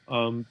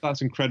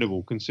 That's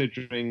incredible,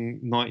 considering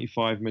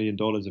 $95 million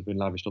have been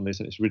lavished on this,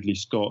 and it's Ridley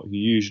Scott, who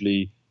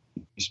usually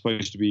is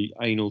supposed to be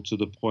anal to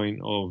the point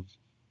of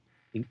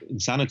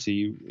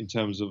insanity in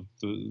terms of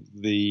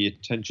the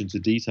attention to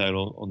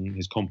detail on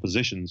his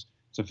compositions.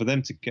 So for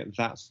them to get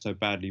that so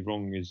badly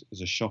wrong is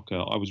a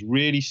shocker. I was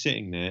really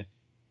sitting there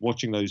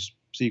watching those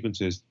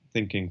sequences,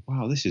 thinking,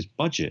 "Wow, this is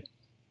budget.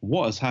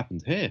 What has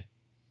happened here?"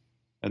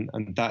 And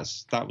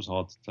that was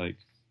hard to take.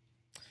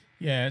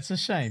 Yeah, it's a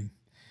shame.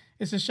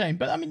 It's a shame.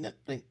 But I mean,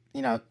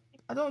 you know,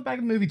 I don't bag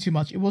the movie too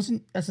much. It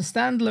wasn't, as a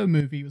standalone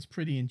movie, it was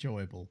pretty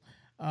enjoyable.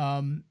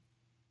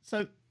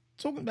 So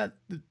talking about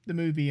the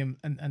movie and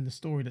the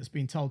story that's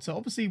being told. So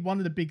obviously one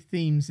of the big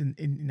themes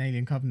in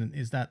Alien Covenant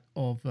is that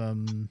of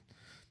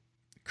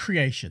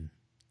creation.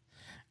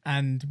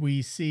 And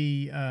we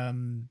see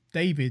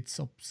David's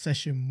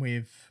obsession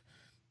with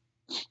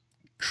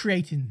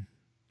creating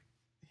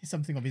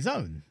something of his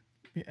own.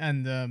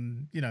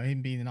 And you know,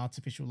 him being an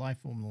artificial life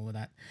form and all of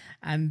that,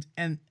 and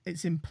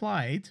it's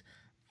implied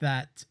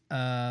that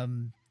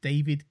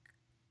David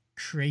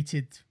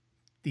created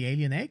the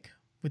alien egg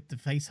with the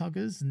face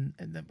huggers and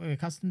that we're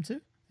accustomed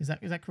to. Is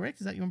that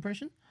correct? Is that your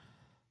impression?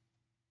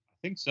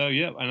 I think so,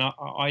 yeah. And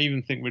I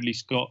even think Ridley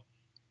Scott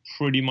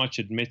pretty much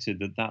admitted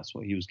that that's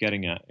what he was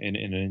getting at in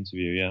an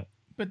interview. Yeah.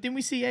 But didn't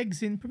we see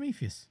eggs in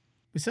Prometheus?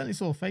 We certainly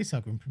saw a face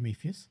hugger in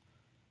Prometheus.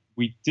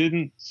 We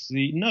didn't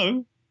see.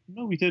 No,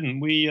 we didn't.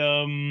 We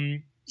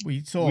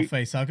saw a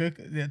face hugger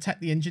attack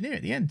the engineer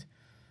at the end.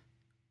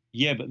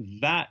 Yeah, but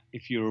that,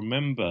 if you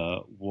remember,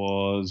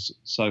 was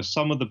so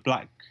some of the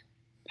black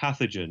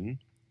pathogen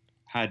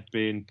had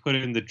been put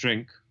in the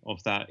drink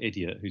of that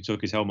idiot who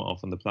took his helmet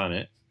off on the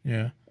planet.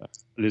 Yeah,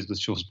 Elizabeth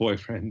Shaw's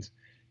boyfriend.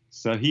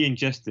 So he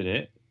ingested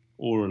it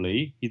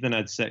orally. He then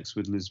had sex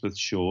with Elizabeth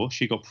Shaw.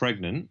 She got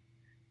pregnant.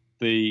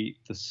 The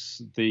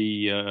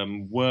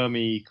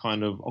wormy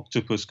kind of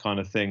octopus kind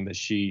of thing that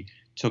she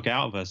took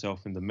out of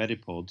herself in the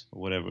Medipod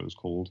or whatever it was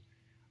called,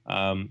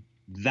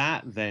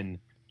 that then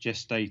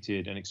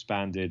gestated and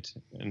expanded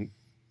and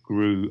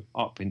grew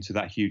up into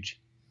that huge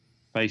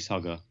face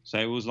hugger. So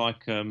it was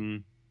like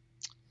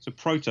it's a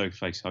proto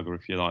face hugger,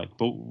 if you like.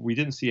 But we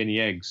didn't see any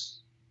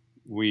eggs.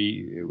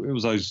 It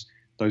was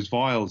those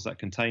vials that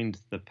contained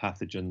the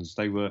pathogens.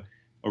 They were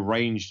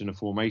arranged in a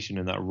formation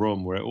in that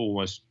room where it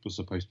almost was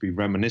supposed to be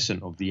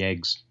reminiscent of the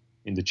eggs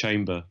in the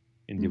chamber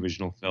in the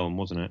original film,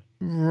 wasn't it?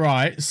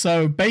 Right.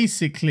 So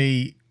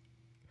basically,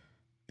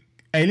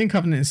 Alien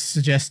Covenant is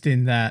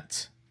suggesting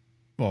that,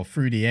 well,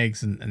 through the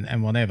eggs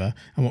and whatever,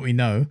 and what we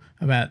know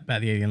about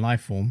the alien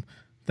life form,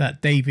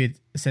 that David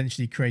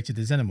essentially created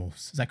the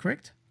xenomorphs. Is that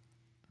correct?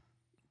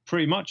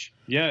 Pretty much,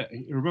 yeah.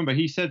 Remember,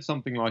 he said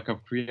something like,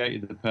 "I've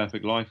created the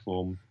perfect life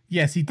form."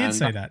 Yes, he did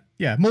say that.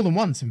 Yeah, more than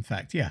once, in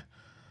fact. Yeah.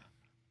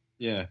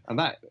 Yeah, and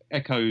that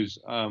echoes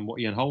what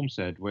Ian Holm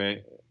said,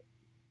 where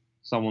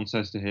someone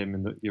says to him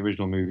in the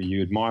original movie,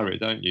 "You admire it,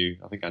 don't you?"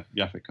 I think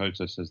Yaphet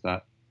Kotto says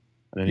that,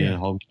 and then Ian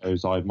Holm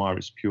goes, "I admire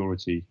its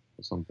purity,"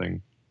 or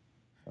something.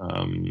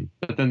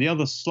 But then the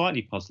other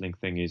slightly puzzling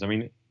thing is, I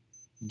mean,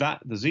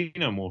 that the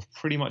xenomorph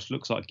pretty much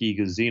looks like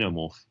Giga's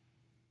xenomorph,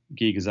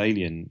 Giga's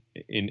alien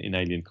in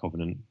Alien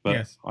Covenant. But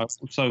yes. I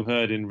also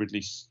heard in a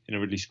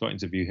Ridley Scott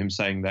interview him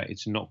saying that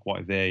it's not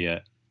quite there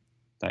yet,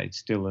 that it's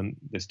still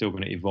they're still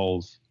going to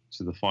evolve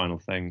to the final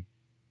thing.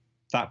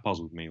 That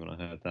puzzled me when I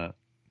heard that.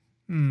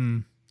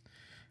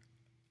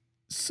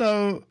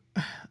 So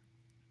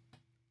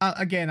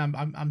again,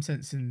 I'm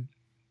sensing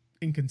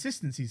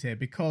inconsistencies here,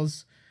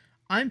 because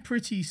I'm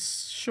pretty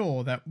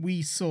sure that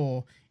we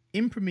saw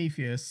in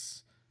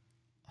Prometheus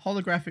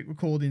holographic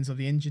recordings of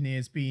the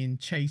engineers being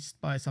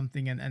chased by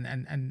something and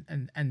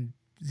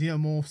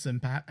xenomorphs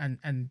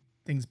and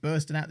things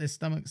bursting out their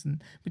stomachs.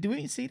 But did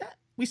we see that?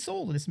 We saw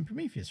all this in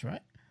Prometheus,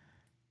 right?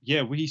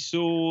 Yeah, we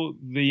saw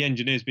the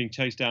engineers being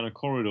chased down a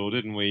corridor,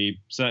 didn't we?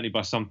 Certainly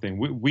by something.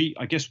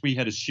 I guess we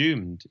had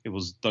assumed it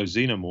was those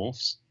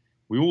xenomorphs.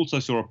 We also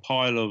saw a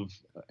pile of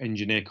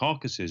engineer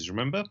carcasses,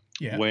 remember?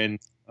 Yeah. When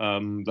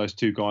those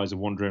two guys are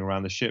wandering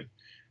around the ship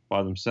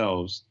by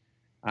themselves.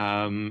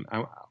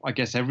 I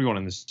guess everyone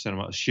in the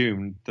cinema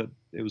assumed that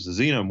it was the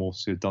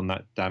xenomorphs who had done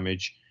that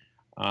damage.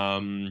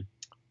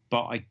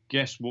 But I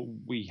guess what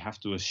we have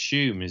to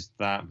assume is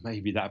that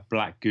maybe that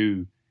black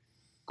goo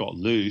got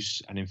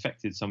loose and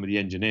infected some of the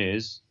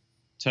engineers,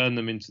 turned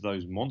them into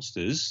those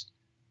monsters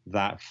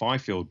that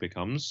Fifield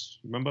becomes.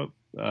 Remember?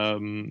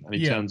 And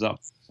he turns up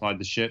inside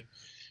the ship.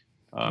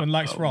 And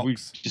likes rocks.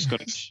 We've just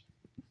got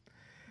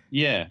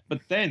yeah,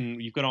 but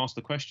then you've got to ask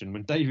the question,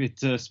 when David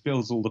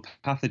spills all the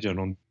pathogen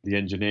on the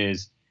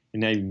engineers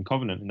in Alien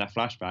Covenant in that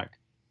flashback,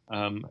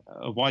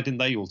 why didn't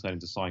they all turn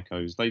into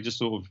psychos? They just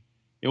sort of,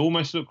 it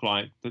almost looked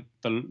like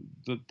the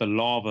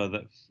lava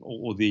that,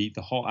 or the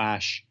hot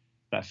ash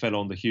that fell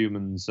on the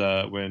humans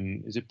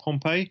when, is it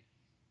Pompeii?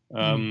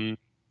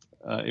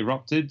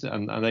 Erupted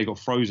and they got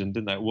frozen,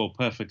 didn't they? Well,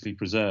 perfectly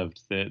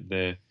preserved.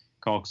 Their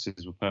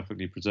carcasses were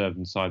perfectly preserved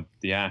inside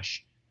the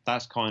ash.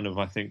 That's kind of,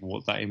 I think,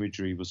 what that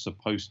imagery was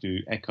supposed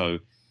to echo.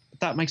 But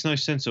that makes no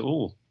sense at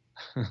all.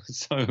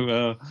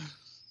 So,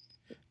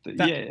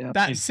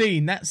 that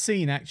scene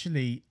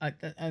actually,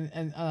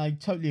 and I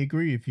totally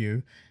agree with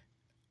you.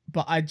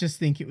 But I just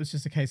think it was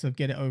just a case of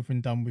get it over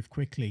and done with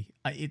quickly.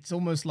 It's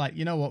almost like,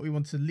 you know what, we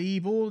want to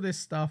leave all this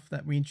stuff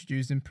that we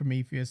introduced in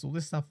Prometheus, all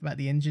this stuff about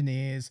the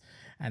engineers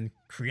and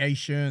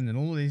creation and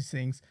all these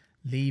things,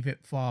 leave it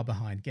far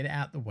behind. Get it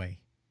out the way.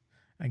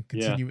 and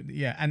continue.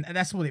 Yeah, and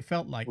that's what it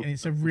felt like, and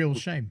it's a real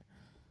shame.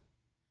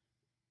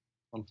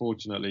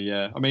 Unfortunately,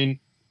 yeah. I mean,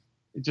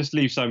 it just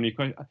leaves so many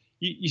questions.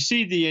 You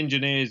see the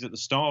engineers at the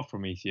start of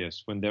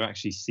Prometheus when they're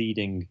actually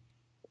seeding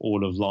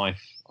all of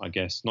life, I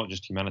guess, not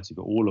just humanity,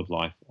 but all of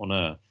life on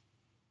Earth,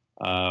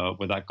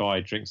 where that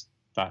guy drinks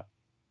that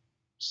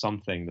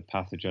something, the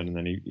pathogen, and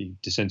then he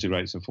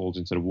disintegrates and falls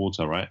into the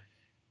water, right?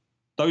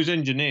 Those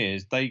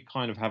engineers, they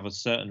kind of have a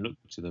certain look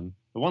to them.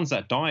 The ones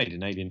that died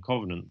in Alien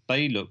Covenant,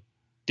 they look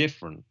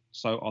different.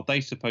 So are they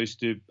supposed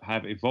to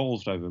have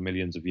evolved over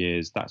millions of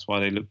years? That's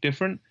why they look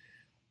different.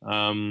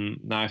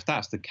 Now, if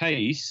that's the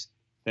case,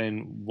 then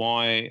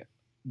why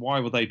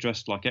were they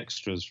dressed like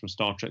extras from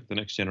Star Trek: The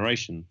Next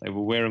Generation? They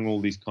were wearing all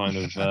these kind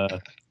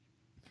of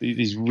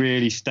these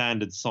really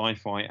standard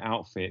sci-fi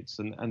outfits,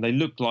 and they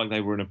looked like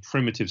they were in a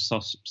primitive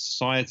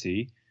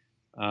society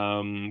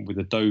with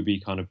adobe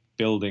kind of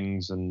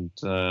buildings and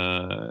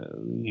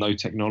no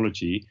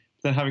technology.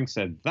 But then, having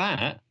said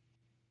that,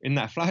 in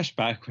that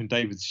flashback, when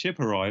David's ship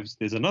arrives,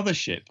 there's another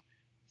ship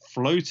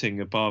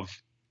floating above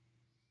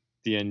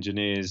the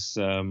engineers'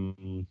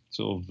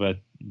 sort of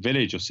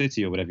village or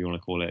city or whatever you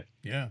want to call it.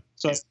 Yeah.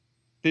 So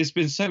there's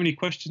been so many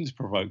questions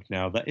provoked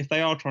now that if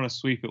they are trying to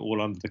sweep it all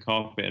under the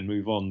carpet and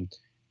move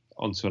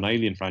onto an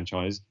Alien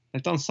franchise,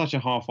 they've done such a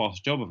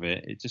half-assed job of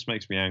it. It just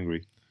makes me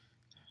angry.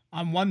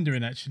 I'm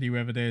wondering actually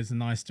whether there's a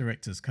nice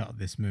director's cut of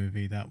this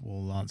movie that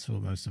will answer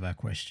most of our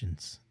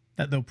questions.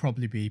 That they'll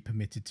probably be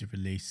permitted to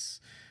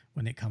release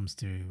when it comes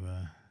to,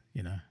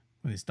 when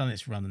it's done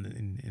its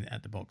run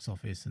at the box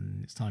office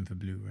and it's time for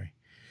Blu-ray.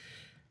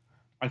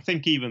 I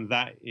think even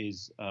that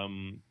is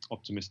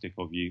optimistic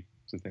of you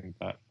to think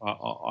that.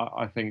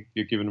 I think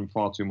you're giving them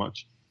far too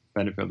much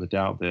benefit of the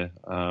doubt there.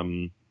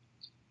 I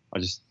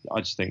just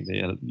think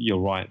that you're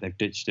right. They've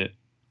ditched it.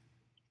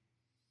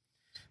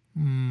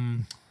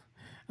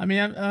 I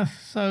mean,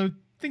 so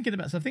think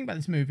about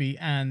this movie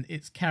and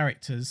its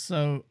characters.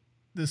 So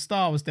the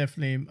star was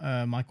definitely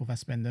Michael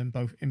Fassbender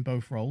in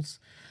both roles.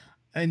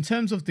 In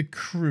terms of the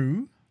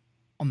crew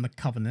on the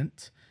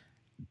Covenant,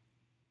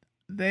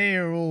 they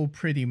are all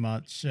pretty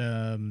much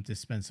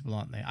dispensable,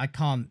 aren't they? I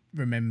can't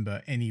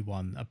remember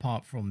anyone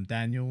apart from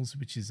Daniels,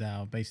 which is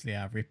basically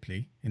our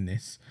Ripley in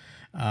this.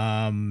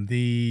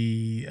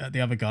 The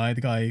other guy,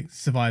 the guy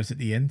survives at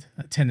the end,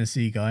 that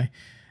Tennessee guy,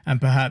 and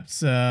perhaps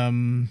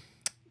the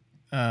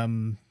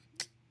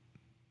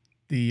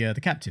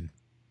captain,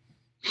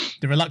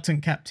 the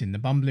reluctant captain, the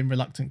bumbling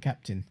reluctant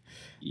captain.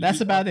 That's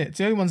about it. It's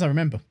the only ones I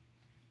remember.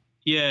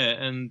 Yeah,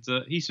 and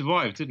he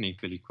survived, didn't he,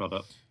 Billy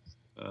Crudup?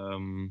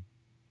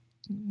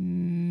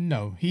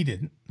 No, he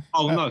didn't.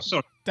 Oh no,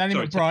 sorry. Danny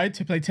McBride,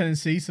 who played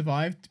Tennessee,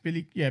 survived.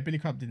 Billy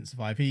Crudup didn't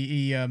survive.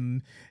 He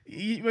well,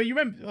 you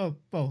remember?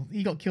 Oh,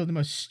 he got killed in the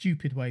most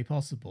stupid way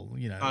possible.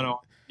 You know. I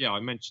know. Yeah, I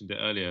mentioned it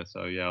earlier.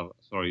 So yeah,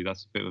 sorry,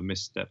 that's a bit of a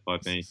misstep by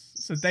me.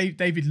 So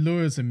David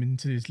lures him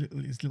into his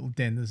little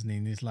den, doesn't he?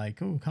 And he's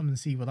like, "Oh, come and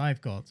see what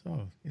I've got.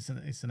 Oh, it's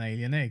an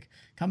alien egg.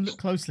 Come look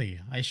closely.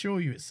 I assure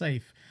you, it's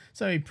safe."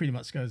 So he pretty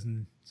much goes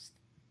and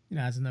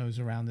has a nose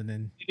around, and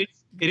then it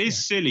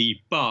is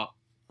silly, but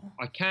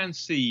I can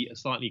see a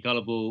slightly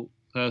gullible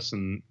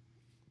person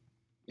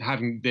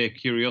having their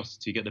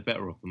curiosity get the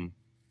better of them.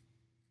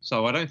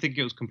 So I don't think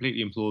it was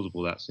completely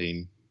implausible, that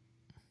scene.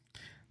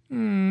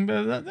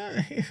 But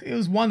it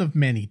was one of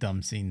many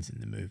dumb scenes in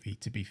the movie,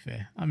 to be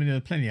fair. I mean, there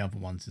were plenty of other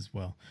ones as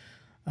well.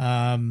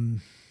 That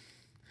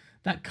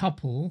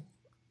couple...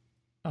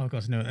 Oh,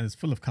 gosh, no, there's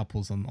full of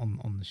couples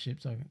on the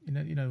ship. So,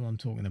 you know what I'm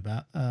talking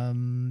about.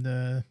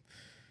 The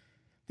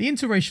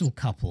interracial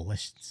couple, I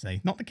should say.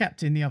 Not the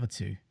captain, the other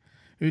two.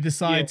 Who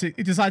decide to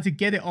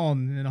get it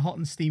on in a hot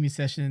and steamy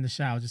session in the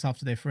shower just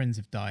after their friends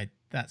have died.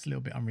 That's a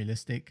little bit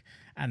unrealistic,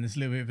 and there's a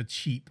little bit of a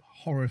cheap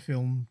horror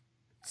film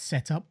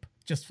setup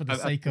just for the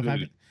sake of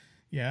having.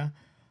 Yeah,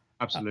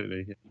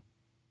 absolutely.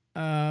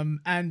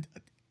 And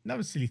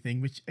another silly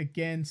thing, which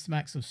again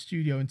smacks of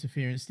studio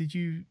interference. Did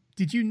you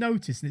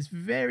notice? And it's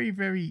very,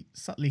 very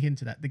subtly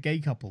hinted at, the gay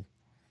couple.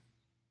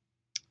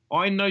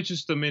 I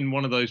noticed them in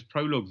one of those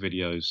prologue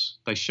videos.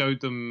 They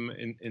showed them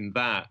in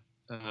that.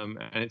 And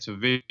it's a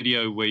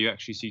video where you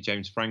actually see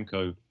James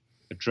Franco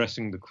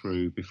addressing the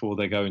crew before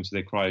they go into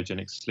their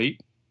cryogenic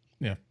sleep.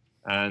 Yeah.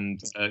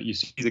 And you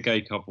see the gay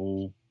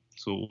couple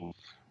sort of,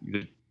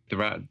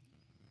 they're at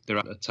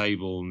a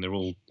table and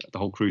the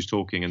whole crew's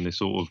talking, and they're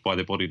sort of, by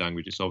their body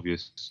language, it's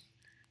obvious.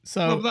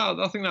 So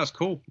I think that's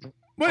cool.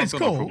 Well, it's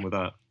cool. No problem with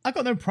that. I've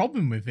got no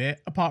problem with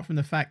it, apart from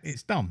the fact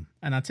it's dumb.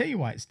 And I'll tell you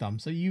why it's dumb.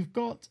 So you've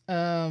got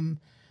a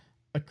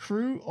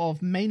crew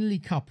of mainly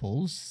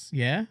couples,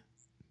 yeah,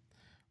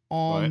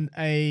 on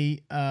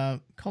a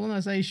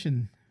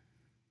colonization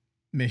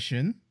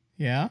mission,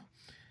 yeah,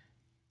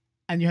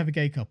 and you have a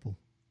gay couple.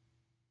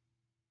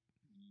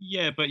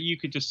 Yeah, but you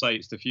could just say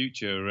it's the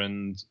future,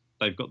 and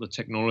they've got the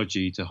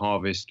technology to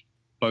harvest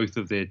both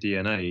of their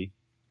DNA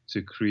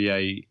to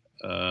create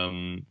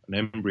an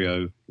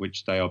embryo,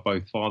 which they are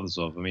both fathers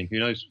of. I mean, who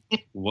knows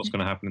what's going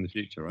to happen in the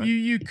future, right?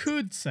 You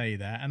could say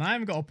that, and I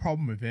haven't got a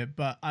problem with it,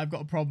 but I've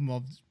got a problem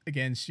of,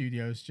 again,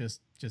 studios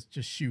just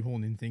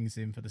shoehorning things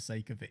in for the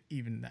sake of it,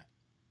 even that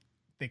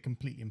they're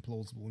completely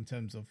implausible in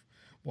terms of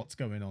what's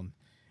going on.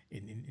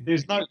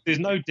 There's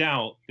no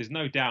doubt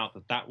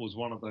that was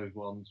one of those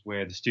ones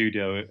where the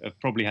studio have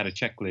probably had a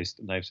checklist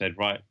and they've said,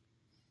 right,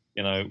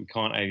 we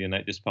can't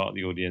alienate this part of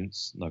the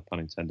audience, no pun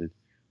intended.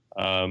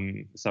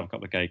 Let's have a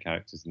couple of gay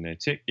characters in there.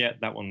 Tick, yeah,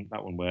 that one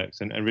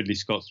works. And Ridley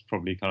Scott's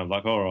probably kind of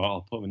like, all right,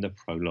 I'll put them in the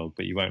prologue,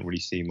 but you won't really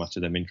see much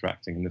of them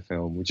interacting in the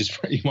film, which is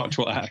pretty much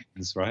what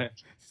happens, right?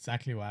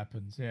 Exactly what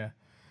happens, yeah.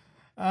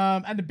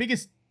 And the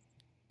biggest,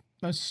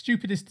 most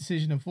stupidest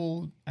decision of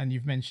all, and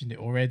you've mentioned it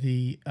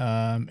already,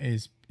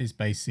 is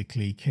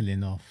basically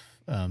killing off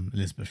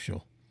Elizabeth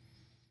Shaw.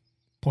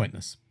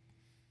 Pointless.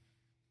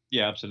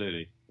 Yeah,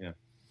 absolutely. Yeah.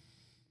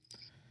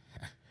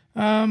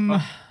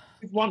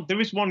 There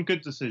is one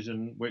good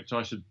decision which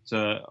I should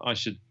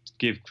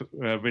give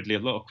Ridley a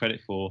lot of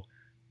credit for.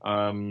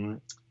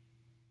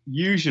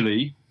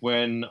 Usually,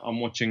 when I'm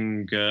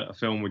watching a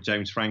film with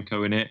James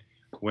Franco in it,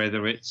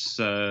 whether it's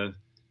The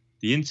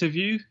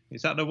Interview,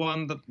 is that the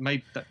one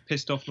that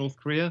pissed off North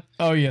Korea?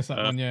 Oh yes, that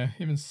one. Yeah,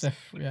 even Seth.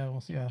 Yeah,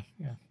 yeah.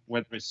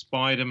 Whether it's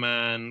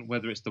Spider-Man,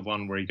 whether it's the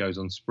one where he goes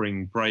on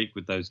spring break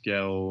with those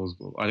girls.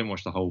 I didn't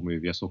watch the whole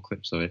movie. I saw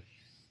clips of it.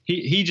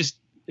 He just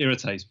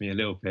irritates me a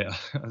little bit.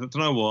 I don't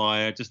know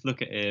why. I just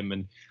look at him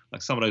and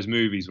like some of those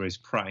movies where he's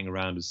prattling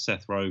around as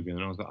Seth Rogen,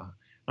 and I was like,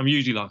 I'm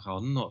usually like, oh,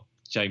 not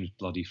James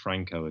bloody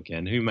Franco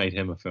again. Who made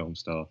him a film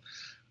star?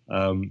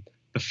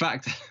 The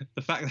fact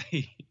that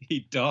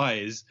he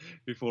dies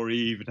before he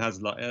even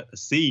has like a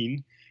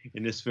scene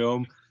in this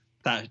film,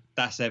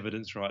 that's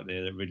evidence right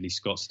there that Ridley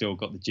Scott still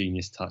got the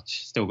genius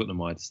touch, still got the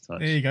Midas touch.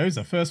 There you go. He's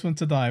the first one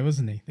to die,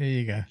 wasn't he? There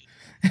you go.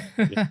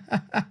 Yeah.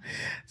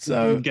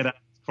 So get out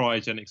of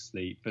cryogenic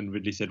sleep, and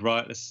Ridley said,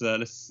 right, let's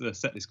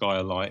set this guy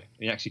alight.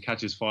 And he actually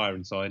catches fire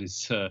inside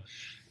his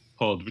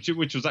pod,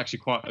 which was actually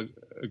quite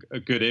a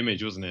good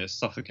image, wasn't it?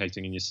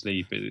 Suffocating in your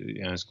sleep.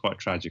 It's quite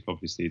tragic,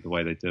 obviously, the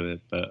way they do it,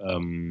 but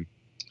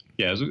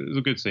yeah, it was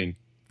a good scene.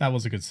 That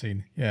was a good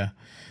scene, yeah.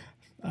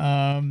 So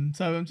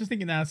I'm just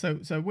thinking now.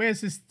 So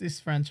where's this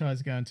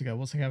franchise going to go?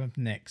 What's going to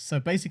happen next? So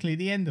basically,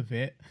 the end of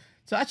it.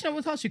 So actually, I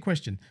want to ask you a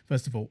question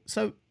first of all.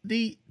 So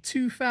the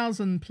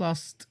 2,000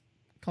 plus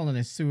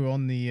colonists who were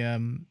on the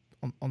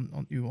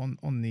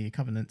on the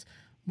Covenant,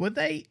 were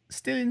they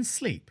still in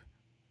sleep?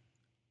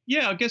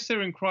 Yeah, I guess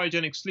they're in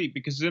cryogenic sleep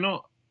because they're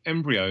not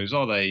embryos,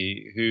 are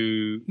they?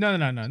 No,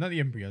 not the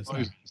embryos.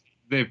 No.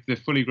 They're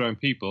fully grown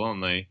people,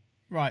 aren't they?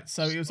 Right.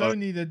 So it was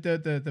only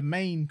the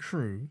main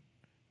crew.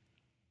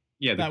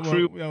 Yeah, that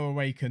were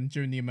awakened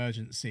during the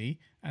emergency,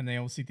 and they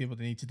obviously did what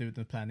they need to do with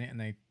the planet, and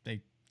they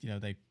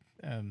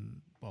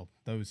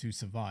those who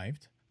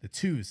survived, the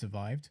two who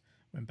survived,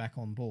 went back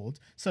on board.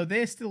 So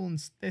they're still in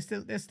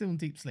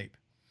deep sleep.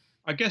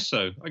 I guess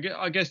so.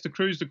 I guess the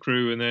crew's the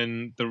crew, and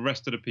then the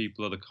rest of the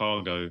people are the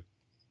cargo.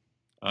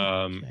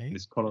 Okay.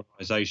 This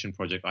colonization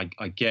project,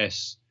 I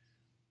guess.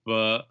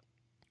 But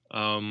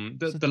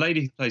the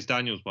lady who plays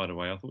Daniels, by the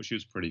way, I thought she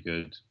was pretty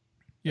good.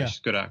 Yeah, she's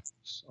a good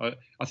actress.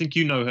 I think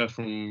you know her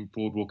from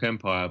Boardwalk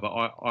Empire, but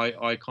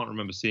I can't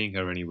remember seeing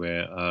her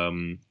anywhere.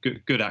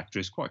 Good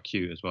actress, quite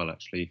cute as well,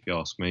 actually, if you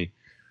ask me.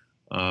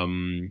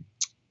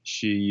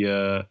 She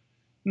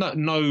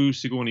no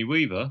Sigourney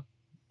Weaver,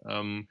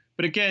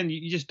 but again,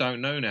 you just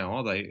don't know now,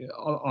 are they?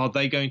 Are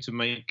they going to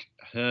make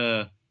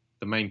her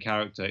the main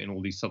character in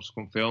all these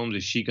subsequent films?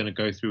 Is she going to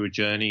go through a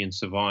journey and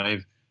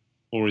survive,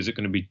 or is it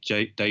going to be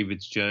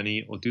David's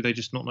journey, or do they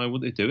just not know what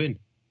they're doing?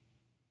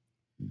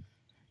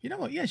 You know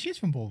what? Yeah, she's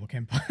from Boardwalk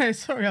Empire.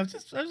 Sorry, I was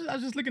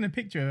just looking at a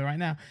picture of her right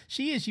now.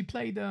 She is. She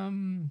played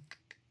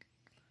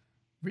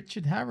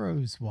Richard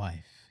Harrow's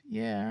wife.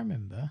 Yeah, I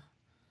remember.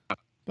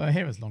 But her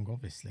hair was long,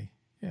 obviously.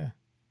 Yeah.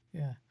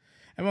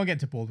 And we'll get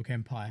to Boardwalk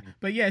Empire.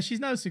 But yeah, she's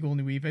no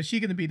Sigourney Weaver. Is she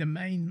going to be the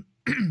main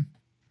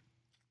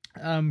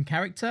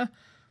character?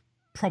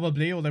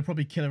 Probably, or they'll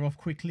probably kill her off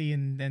quickly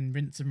and then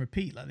rinse and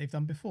repeat like they've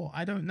done before.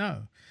 I don't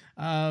know.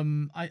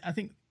 I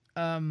think.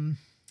 Well,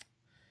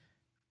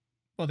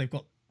 they've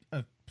got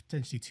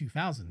potentially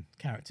 2,000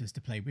 characters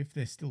to play with.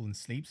 They're still in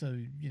sleep, so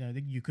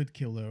you could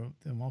kill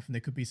them off, and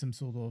there could be some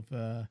sort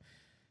of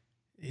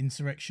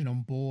insurrection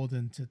on board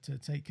and to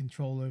take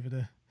control over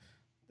the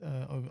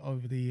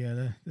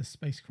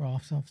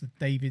spacecraft after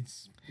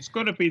David's. It's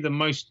got to be the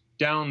most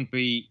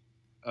downbeat,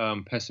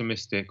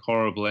 pessimistic,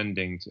 horrible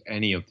ending to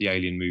any of the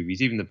Alien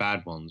movies, even the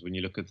bad ones. When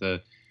you look at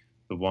the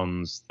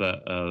ones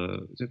that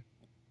is it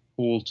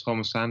Paul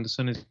Thomas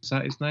Anderson, is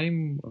that his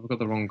name? I've got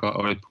the wrong guy.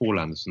 Or Paul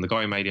Anderson, the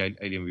guy who made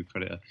Alien v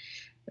Predator,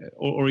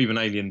 or even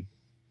Alien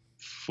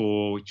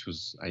 4, which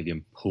was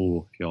Alien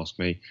Poor, if you ask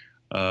me,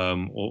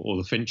 or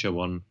the Fincher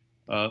one.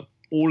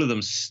 All of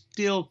them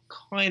still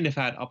kind of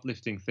had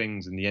uplifting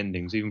things in the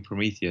endings, even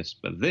Prometheus.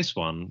 But this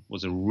one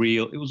was it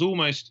was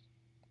almost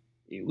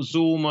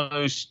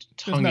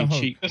tongue in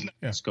cheek.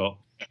 Yeah. Scott.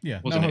 Yeah,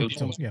 wasn't no it?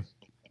 hope. Yeah.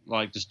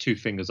 like just two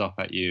fingers up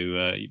at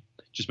you.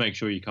 Just make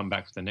sure you come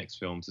back for the next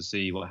film to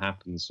see what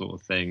happens, sort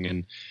of thing.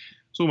 And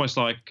it's almost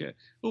like,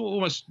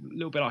 almost a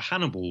little bit like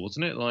Hannibal,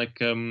 wasn't it? Like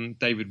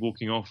David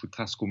walking off with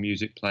classical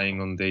music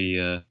playing on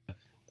the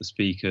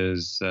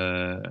speakers,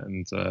 yeah,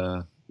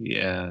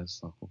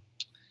 it's like a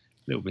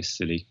little bit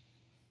silly.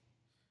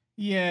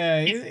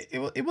 Yeah,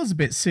 it was a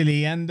bit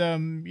silly, and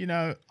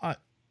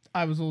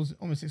I was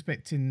almost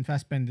expecting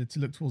Fassbender to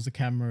look towards the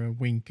camera,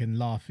 wink, and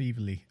laugh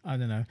evilly. I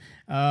don't know,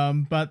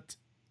 but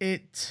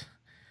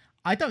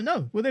I don't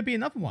know. Will there be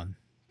another one?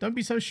 Don't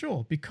be so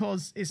sure,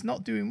 because it's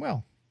not doing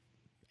well.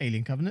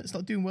 Alien Covenant, it's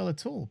not doing well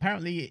at all.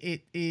 Apparently,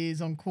 it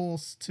is on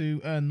course to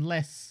earn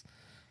less,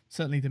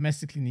 certainly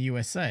domestically in the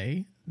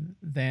USA,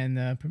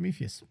 than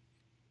Prometheus.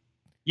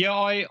 Yeah,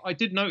 I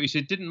did notice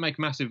it didn't make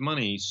massive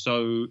money.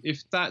 So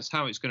if that's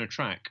how it's going to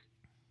track,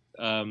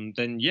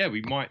 then yeah,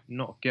 we might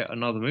not get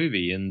another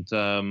movie. And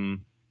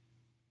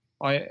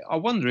I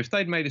wonder if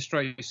they'd made a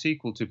straight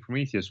sequel to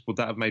Prometheus, would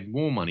that have made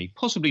more money?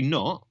 Possibly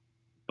not.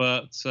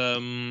 But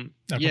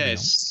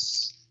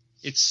yes,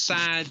 it's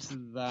sad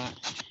that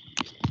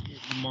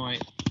it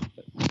might.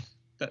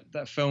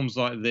 That films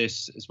like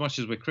this, as much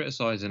as we're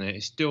criticizing it,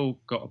 it's still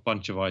got a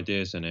bunch of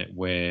ideas in it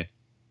where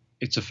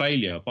it's a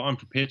failure. But I'm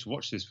prepared to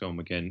watch this film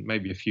again,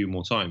 maybe a few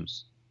more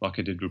times, like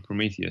I did with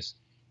Prometheus,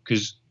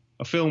 because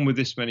a film with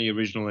this many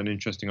original and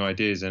interesting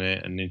ideas in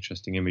it and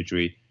interesting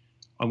imagery,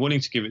 I'm willing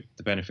to give it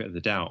the benefit of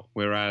the doubt.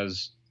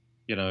 Whereas,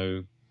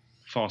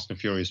 Fast and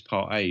Furious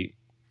Part 8,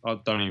 I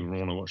don't even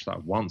want to watch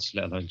that once,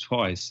 let alone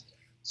twice.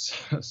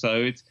 So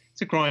it's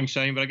a crying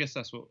shame, but I guess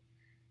that's what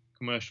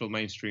commercial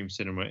mainstream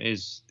cinema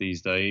is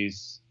these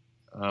days.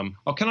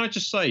 Can I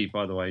just say,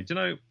 by the way,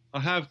 I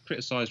have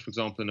criticised, for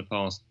example, in the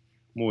past,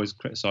 I'm always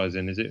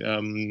criticising, is it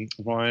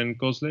Ryan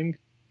Gosling?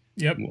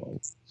 Yep.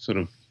 Sort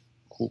of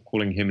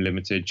calling him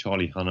limited.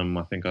 Charlie Hunnam,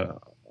 I think I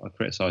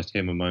criticised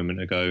him a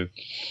moment ago.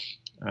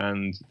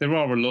 And there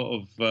are a lot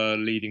of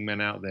leading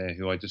men out there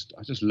who I just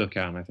look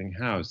at and I think,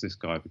 how has this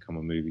guy become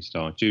a movie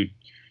star? Jude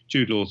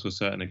Law to a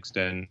certain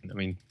extent. I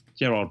mean,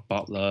 Gerard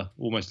Butler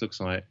almost looks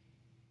like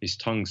his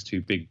tongue's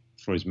too big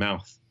for his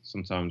mouth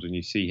sometimes when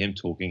you see him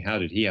talking. How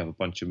did he have a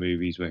bunch of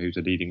movies where he was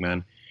a leading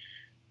man?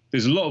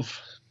 There's a lot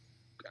of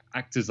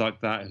actors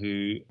like that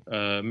who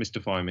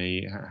mystify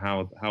me.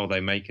 How are they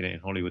making it in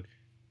Hollywood?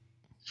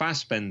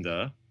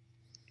 Fassbender,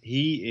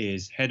 he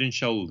is head and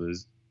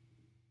shoulders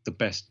the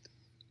best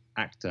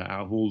actor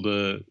out of all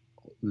the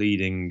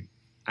leading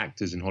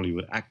actors in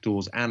Hollywood,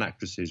 actors and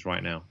actresses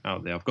right now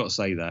out there. I've got to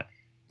say that.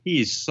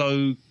 He is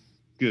so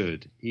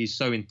good. He's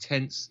so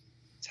intense,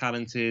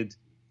 talented,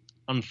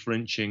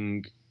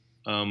 unflinching.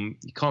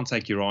 You can't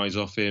take your eyes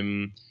off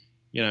him.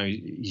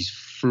 He's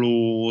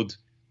flawed.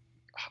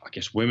 I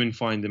guess women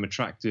find him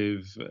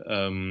attractive.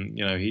 I'm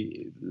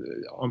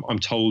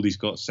told he's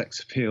got sex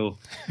appeal.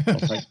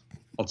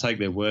 I'll take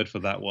their word for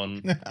that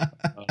one.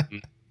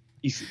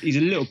 He's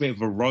a little bit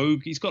of a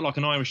rogue. He's got like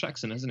an Irish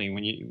accent, hasn't he?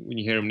 When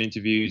you hear him in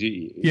interviews,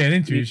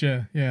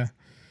 yeah.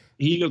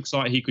 He looks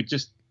like he could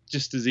just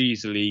as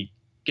easily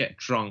get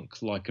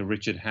drunk like a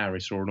Richard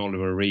Harris or an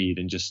Oliver Reed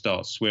and just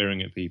start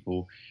swearing at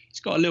people. He's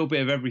got a little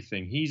bit of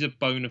everything. He's a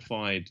bona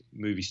fide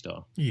movie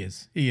star. He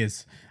is.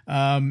 He's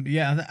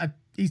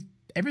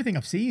everything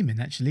I've seen him in.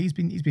 Actually, he's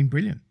been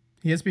brilliant.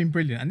 He has been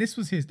brilliant, and this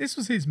was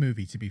his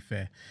movie, to be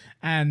fair.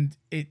 And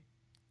the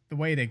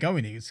way they're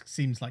going, it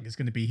seems like it's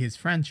going to be his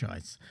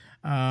franchise.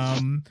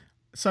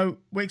 So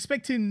we're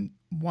expecting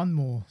one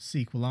more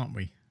sequel, aren't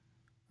we?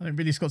 I think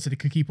Ridley Scott said it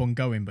could keep on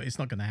going, but it's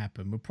not going to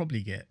happen. We'll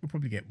probably get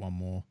one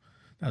more.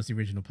 That was the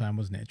original plan,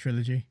 wasn't it? A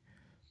trilogy.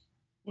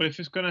 Well, if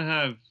it's going to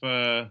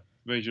have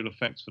visual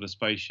effects for the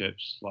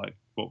spaceships like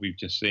what we've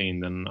just seen,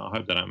 then I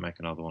hope they don't make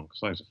another one, because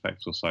those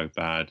effects were so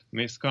bad. I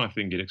mean, it's the kind of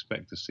thing you'd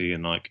expect to see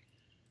in like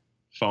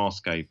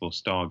Farscape or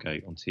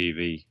Stargate on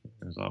TV.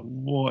 It's like,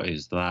 what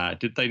is that?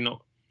 Did they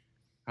not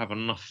have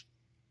enough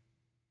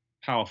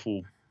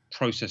powerful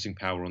processing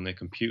power on their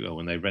computer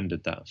when they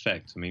rendered that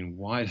effect? I mean,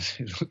 why does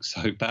it look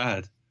so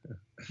bad?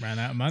 Ran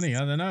out of money. I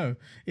don't know.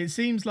 It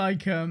seems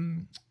like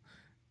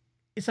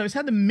so it's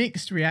had a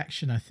mixed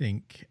reaction, I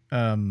think,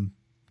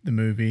 the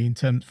movie, in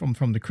terms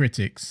from the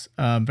critics.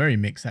 Very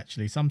mixed,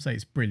 actually. Some say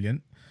it's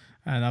brilliant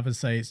and others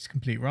say it's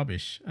complete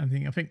rubbish. I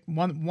think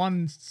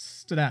one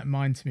stood out in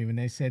mind to me when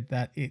they said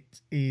that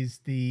it is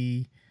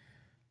the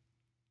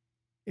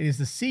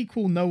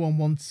sequel no one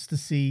wants to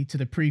see to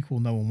the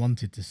prequel no one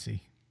wanted to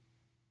see,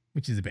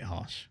 which is a bit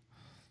harsh.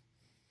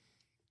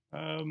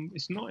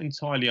 It's not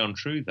entirely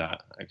untrue,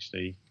 that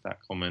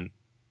comment.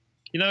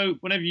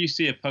 Whenever you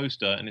see a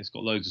poster and it's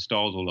got loads of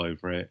stars all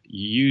over it,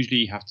 you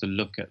usually have to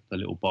look at the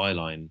little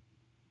byline.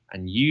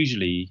 And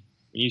usually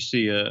when you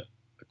see a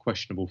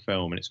questionable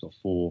film and it's got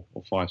 4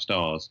 or 5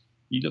 stars,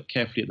 you look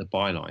carefully at the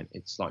byline.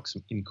 It's like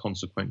some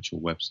inconsequential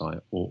website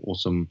or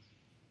some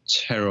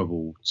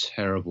terrible,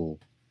 terrible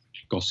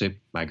gossip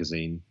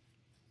magazine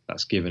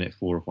that's given it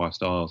 4 or 5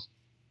 stars.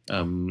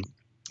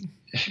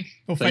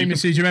 Well,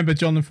 famously, do you remember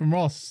Jonathan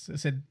Ross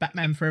said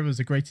Batman Forever was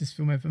the greatest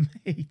film ever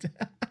made?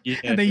 Yeah,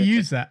 and they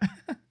use that.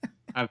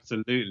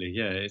 Absolutely,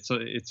 yeah.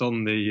 It's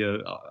on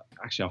the.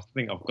 Actually, I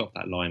think I've got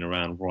that line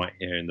around right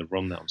here in the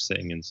room that I'm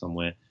sitting in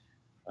somewhere.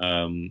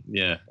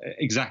 Yeah,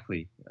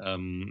 exactly. I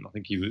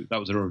think that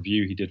was a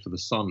review he did for the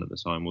Sun at the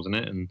time, wasn't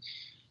it? And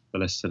the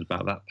less said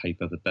about that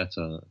paper, the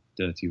better.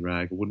 Dirty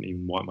rag. I wouldn't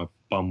even wipe my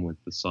bum with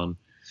the Sun.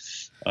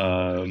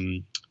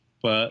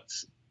 But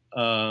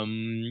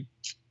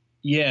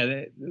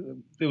yeah,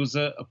 there was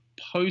a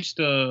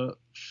poster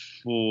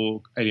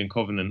for Alien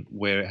Covenant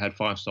where it had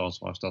 5 stars,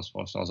 5 stars,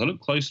 5 stars. I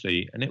looked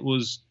closely, and it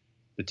was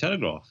the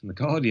Telegraph and the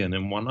Guardian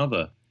and one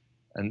other.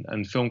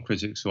 And film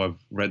critics who I've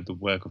read the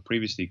work of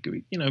previously,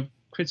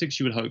 critics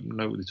you would hope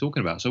know what they're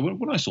talking about. So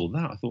when I saw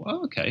that, I thought,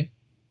 oh, okay,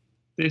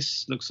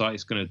 this looks like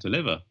it's going to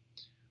deliver.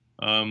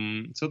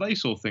 So they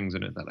saw things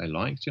in it that they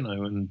liked,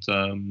 and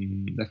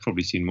they've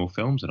probably seen more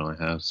films than I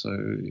have. So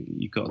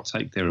you've got to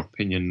take their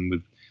opinion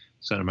with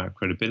a certain amount of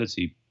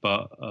credibility.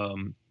 But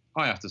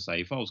I have to say,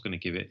 if I was going to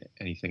give it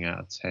anything out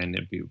of 10,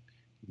 it'd be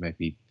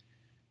maybe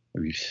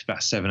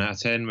about 7 out of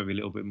 10, maybe a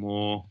little bit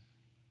more.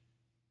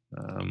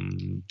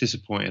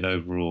 Disappointed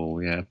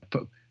overall, yeah.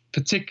 But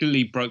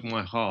particularly broke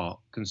my heart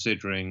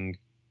considering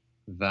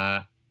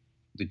that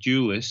the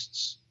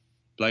duelists,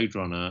 Blade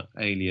Runner,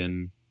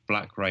 Alien,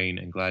 Black Rain,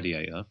 and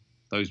Gladiator,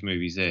 those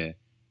movies there,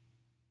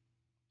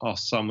 are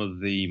some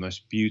of the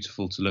most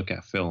beautiful to look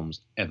at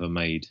films ever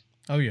made.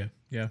 Oh yeah,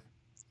 yeah.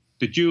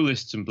 The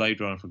duelists and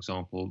Blade Runner, for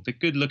example, they're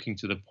good looking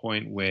to the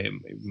point where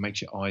it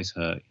makes your eyes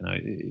hurt.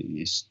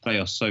 They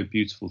are so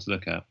beautiful to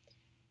look at.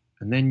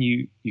 And then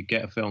you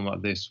get a film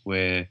like this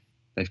where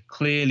they've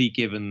clearly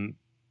given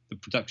the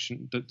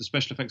production, the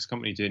special effects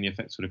company doing the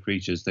effects for the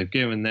creatures, they've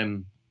given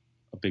them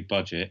a big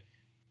budget.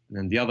 And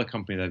then the other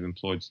company they've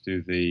employed to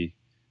do the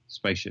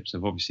spaceships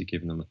have obviously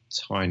given them a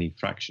tiny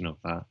fraction of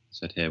that.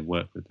 Said, here,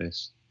 work with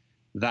this.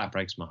 That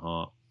breaks my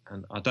heart.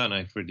 And I don't know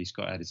if Ridley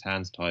Scott had his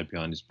hands tied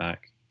behind his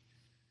back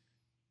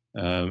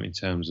in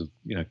terms of,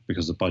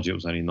 because the budget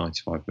was only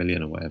 95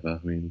 million or whatever.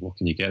 I mean, what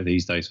can you get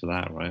these days for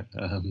that, right?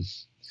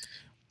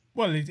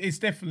 Well, it's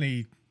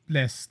definitely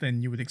less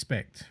than you would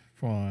expect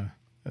for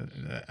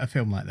a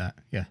film like that.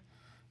 Yeah,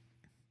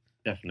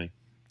 definitely.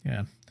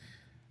 Yeah.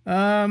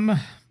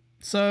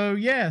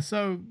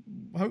 So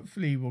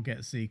hopefully we'll get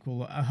a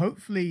sequel.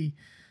 Hopefully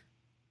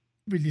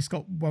Ridley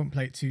Scott won't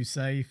play it too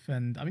safe,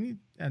 and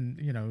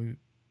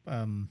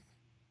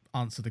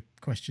answer the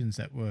questions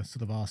that were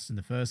sort of asked in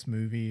the first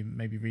movie.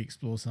 Maybe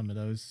re-explore some of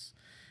those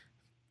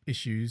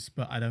issues,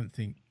 but I don't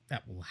think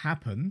that will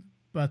happen.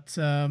 But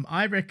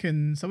I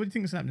reckon. So, what do you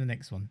think is going to happen in the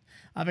next one?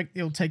 I think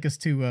it'll take us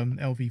to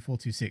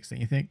LV-426. Don't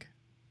you think?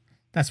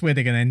 That's where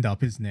they're going to end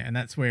up, isn't it? And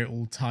that's where it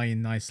will tie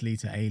in nicely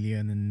to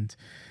Alien and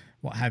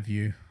what have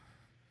you.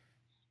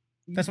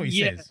 That's what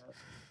he says.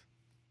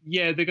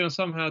 Yeah, they're going to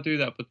somehow do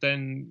that. But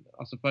then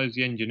I suppose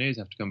the engineers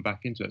have to come back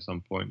into it at some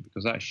point,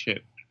 because that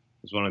ship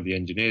was one of the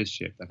engineers'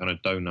 ship. That kind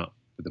of donut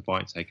with the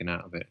bite taken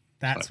out of it.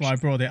 That's why I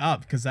brought it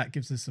up, because that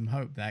gives us some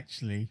hope that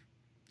actually.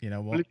 You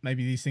know what?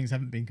 Maybe these things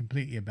haven't been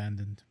completely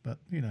abandoned, but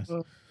who knows?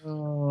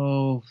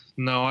 Oh,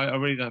 no, I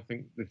really don't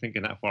think they're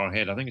thinking that far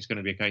ahead. I think it's going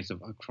to be a case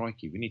of, oh,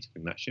 crikey, we need to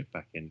bring that ship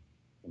back in.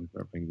 We've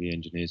got to bring the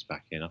engineers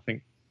back in. I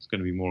think it's going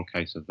to be more a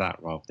case of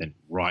that rather than,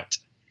 right,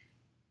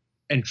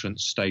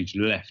 entrance stage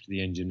left,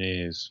 the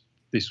engineers.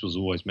 This was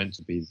always meant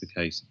to be the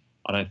case.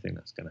 I don't think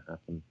that's going to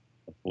happen,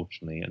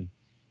 unfortunately. And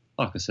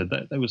like I said,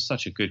 they was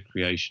such a good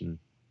creation.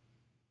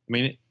 I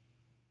mean,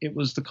 it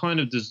was the kind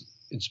of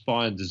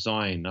inspired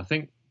design. I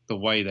think the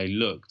way they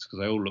looked, because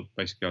they all looked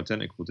basically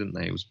identical, didn't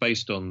they? It was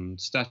based on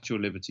Statue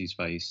of Liberty's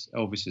face,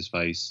 Elvis's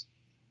face.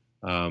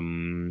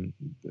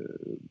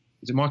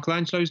 Is it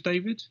Michelangelo's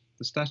David,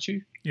 the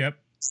statue? Yep.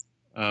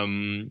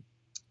 And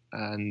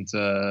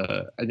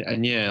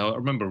yeah, I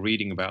remember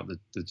reading about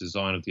the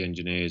design of the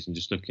engineers and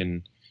just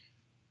looking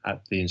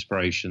at the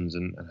inspirations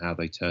and how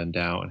they turned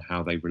out and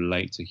how they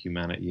relate to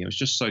humanity. It was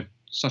just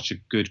such a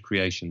good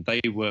creation.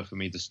 They were, for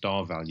me, the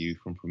star value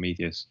from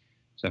Prometheus.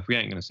 So if we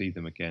ain't going to see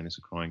them again, it's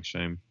a crying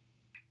shame.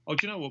 Oh,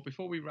 do you know what?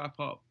 Before we wrap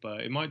up,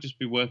 it might just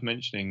be worth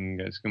mentioning,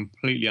 it's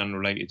completely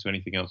unrelated to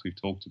anything else we've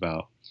talked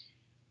about.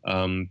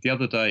 The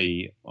other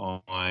day,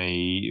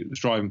 I was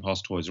driving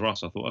past Toys R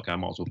Us. I thought, okay, I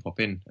might as well pop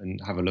in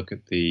and have a look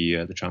at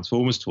the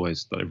Transformers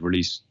toys that they've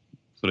released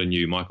for the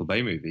new Michael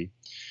Bay movie.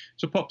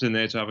 So I popped in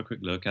there to have a quick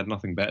look. Had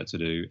nothing better to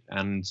do.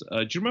 And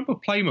do you remember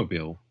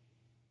Playmobil?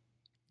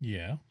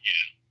 Yeah.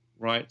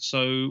 Right.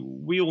 So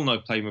we all know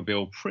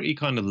Playmobil, pretty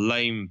kind of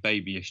lame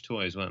babyish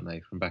toys, weren't they,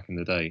 from back in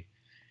the day?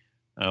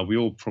 We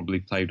all probably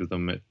played with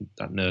them at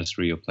that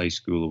nursery or play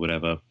school or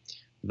whatever.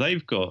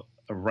 They've got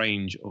a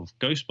range of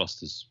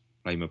Ghostbusters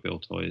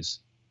Playmobil toys.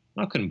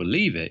 I couldn't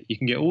believe it. You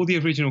can get all the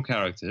original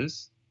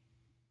characters.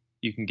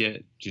 You can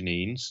get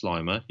Janine,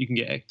 Slimer. You can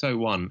get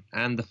Ecto-1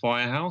 and the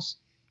Firehouse.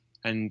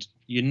 And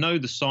you know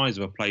the size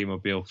of a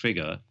Playmobil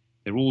figure.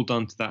 They're all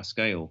done to that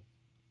scale.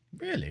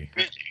 Really?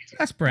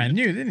 That's brand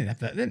new. They didn't have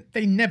that.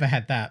 They never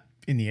had that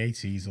in the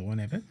 80s or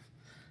whenever.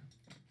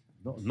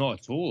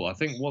 Not at all. I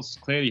think what's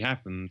clearly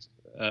happened,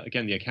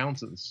 again, the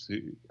accountants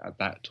at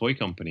that toy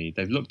company,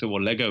 they've looked at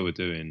what Lego were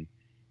doing,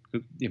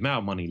 the amount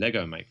of money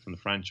Lego make from the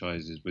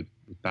franchises with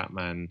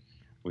Batman,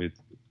 with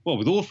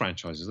all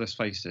franchises. Let's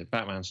face it,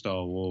 Batman,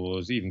 Star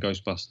Wars, even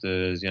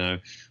Ghostbusters.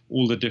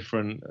 All the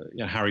different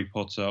Harry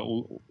Potter.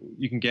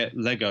 You can get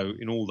Lego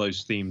in all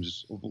those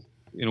themes,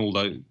 in all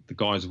the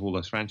guise of all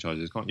those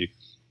franchises, can't you?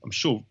 I'm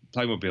sure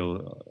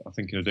Playmobil are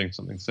thinking of doing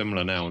something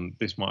similar now, and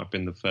this might have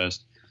been the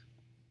first,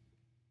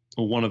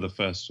 or one of the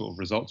first sort of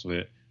results of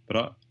it.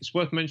 But it's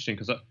worth mentioning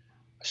because I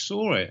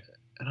saw it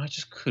and I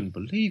just couldn't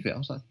believe it. I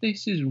was like,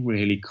 this is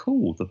really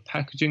cool. The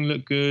packaging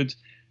looked good,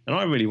 and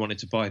I really wanted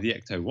to buy the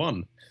Ecto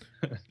One.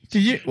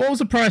 What was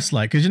the price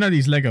like? Because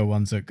these Lego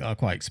ones are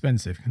quite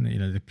expensive.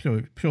 They're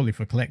purely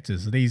for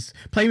collectors. These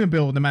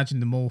Playmobil, I'd imagine,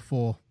 they're more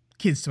for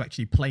kids to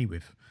actually play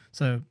with.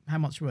 So how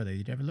much were they?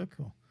 Did you ever look?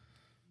 Or?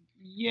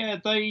 Yeah,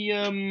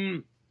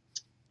 they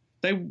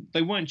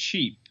weren't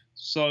cheap.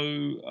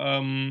 So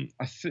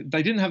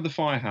they didn't have the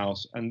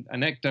Firehouse, and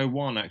Ecto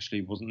One actually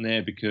wasn't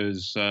there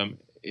because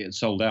it had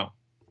sold out.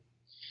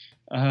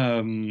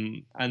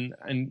 And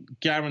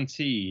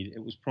guaranteed,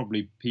 it was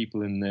probably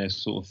people in their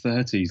sort of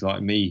 30s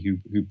like me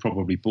who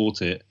probably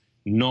bought it,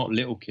 not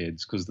little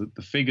kids, because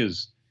the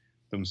figures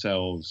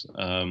themselves,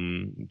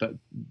 that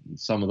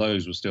some of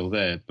those were still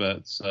there.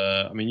 But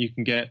you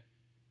can get,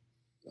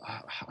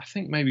 I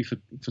think maybe for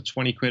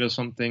 20 quid or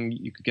something,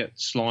 you could get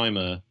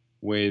Slimer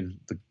with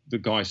the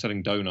guy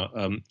selling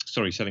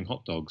selling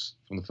hot dogs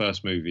from the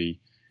first movie.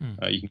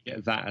 You can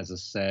get that as a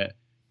set.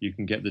 You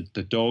can get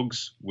the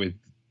dogs with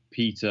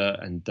Peter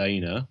and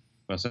Dana.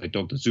 When I say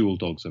dog, the Zool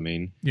dogs, I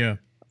mean. Yeah.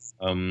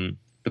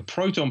 The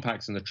proton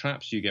packs and the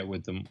traps you get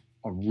with them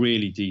are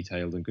really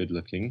detailed and good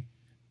looking.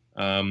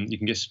 You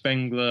can get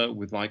Spengler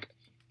with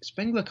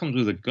Spengler comes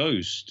with a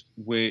ghost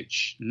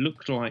which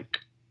looked like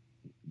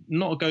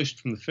not a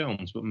ghost from the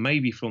films, but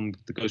maybe from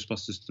the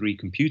Ghostbusters 3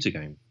 computer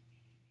game.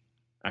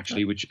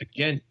 Actually, which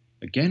again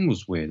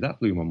was weird.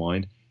 That blew my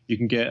mind. You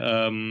can get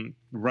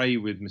Ray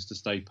with Mr.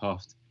 Stay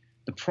Puffed.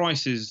 The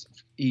prices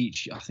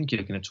each, I think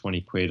you're looking at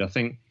 20 quid. I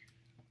think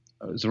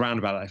it was around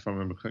about that, if I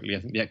remember correctly.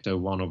 I think the Ecto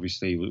One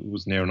obviously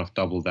was near enough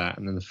double that,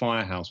 and then the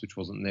Firehouse, which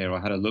wasn't there. I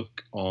had a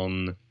look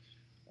on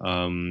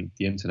the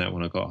internet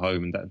when I got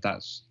home, and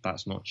that's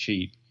not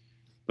cheap.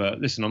 But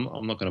listen,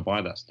 I'm not going to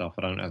buy that stuff.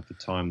 I don't have the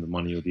time, the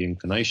money, or the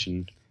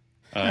inclination,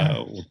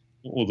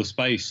 or the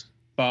space.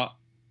 But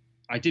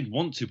I did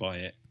want to buy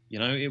it.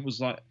 It was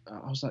like,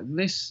 I was like,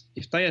 this.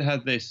 If they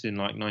had this in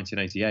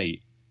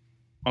 1988,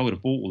 I would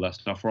have bought all that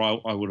stuff, or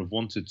I would have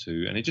wanted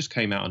to, and it just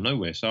came out of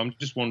nowhere. So I'm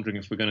just wondering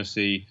if we're going to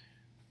see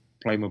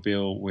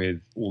Playmobil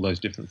with all those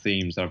different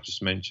themes that I've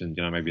just mentioned.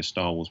 Maybe a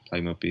Star Wars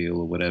Playmobil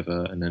or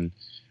whatever, and then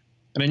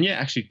yeah,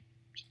 actually,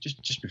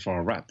 just before I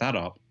wrap that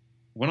up,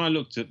 when I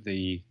looked at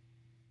the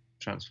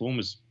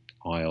Transformers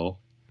aisle,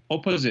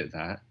 opposite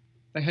that,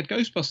 they had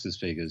Ghostbusters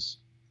figures.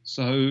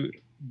 So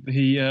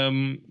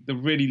the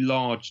really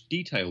large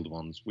detailed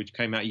ones, which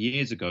came out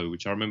years ago,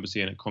 which I remember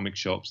seeing at comic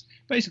shops,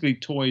 basically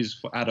toys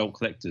for adult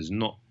collectors,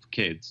 not for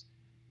kids.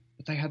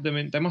 But they had them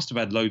in. They must have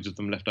had loads of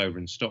them left over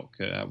in stock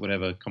at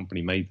whatever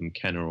company made them,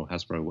 Kenner or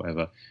Hasbro or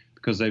whatever,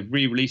 because they've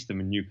re-released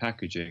them in new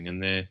packaging,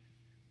 and they're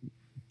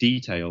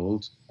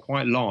detailed,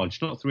 quite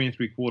large, not 3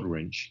 3/4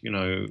 inch.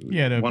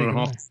 Yeah, they're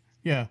 1.5.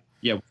 Yeah.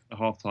 Yeah,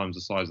 1.5 times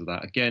the size of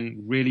that.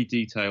 Again, really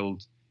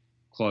detailed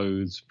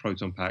clothes,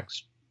 proton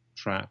packs,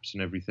 traps,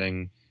 and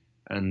everything.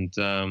 And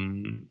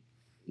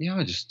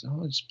it just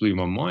blew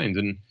my mind.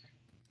 And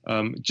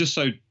just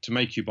so to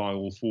make you buy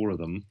all 4 of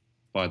them,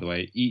 by the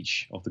way,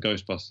 each of the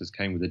Ghostbusters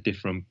came with a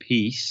different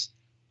piece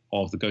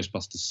of the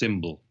Ghostbusters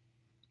symbol.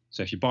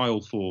 So if you buy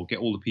all 4, get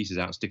all the pieces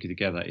out, stick it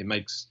together, it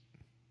makes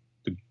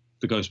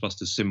the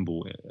Ghostbusters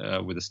symbol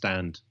with a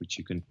stand which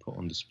you can put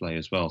on display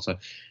as well. So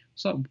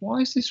it's like,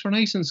 why is this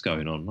renaissance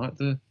going on? Like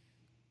the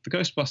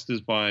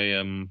Ghostbusters by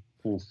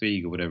Paul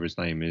Feig or whatever his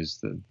name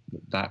is,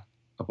 that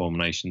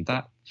abomination,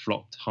 that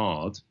flopped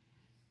hard.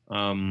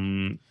 Are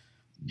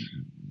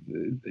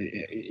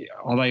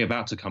they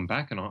about to come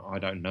back? And I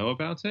don't know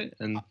about it.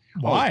 And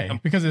why?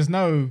 Because there's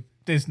no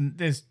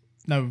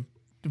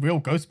the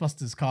real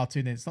Ghostbusters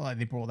cartoon. It's not like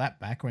they brought that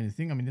back or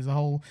anything. I mean,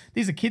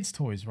 these are kids'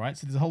 toys, right?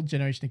 So there's a whole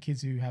generation of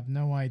kids who have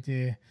no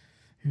idea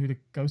who the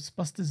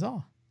Ghostbusters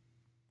are.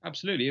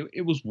 Absolutely.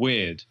 It was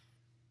weird,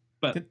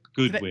 but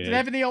weird. Did they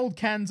have any old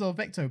cans of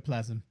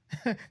ectoplasm?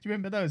 Do you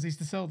remember those? They used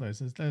to sell those.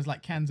 There's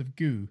like cans of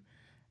goo,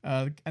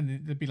 and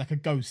there'd be like a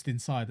ghost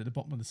inside at the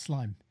bottom of the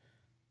slime.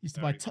 Used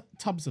to buy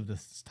tubs of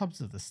this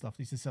stuff.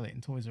 They used to sell it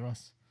in Toys R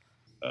Us.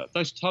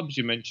 Those tubs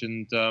you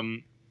mentioned,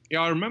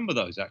 I remember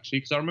those actually,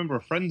 because I remember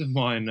a friend of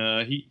mine.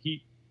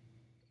 He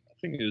I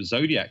think it was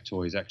Zodiac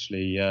Toys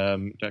actually.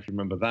 Don't you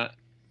remember that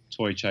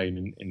toy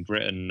chain in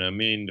Britain?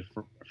 Me and a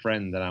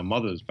friend and our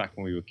mothers back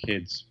when we were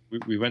kids,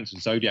 we went to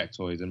Zodiac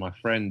Toys, and my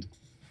friend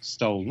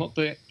stole not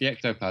the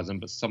ectoplasm,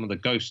 but some of the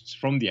ghosts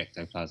from the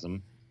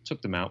ectoplasm,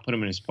 took them out, put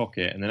them in his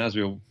pocket, and then as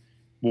we were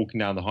walking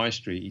down the high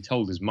street, he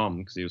told his mum,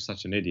 because he was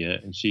such an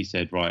idiot, and she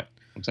said, right,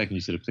 I'm taking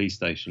you to the police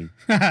station.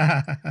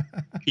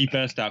 He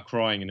burst out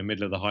crying in the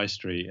middle of the high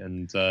street,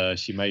 and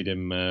she made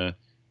him,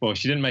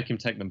 she didn't make him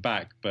take them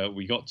back, but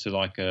we got to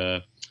like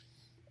a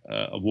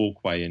a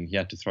walkway and he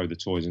had to throw the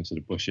toys into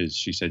the bushes.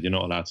 She said, "You're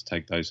not allowed to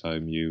take those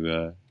home.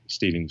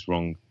 Stealing's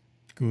wrong."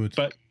 Good.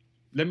 But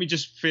let me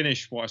just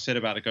finish what I said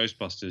about the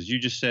Ghostbusters. You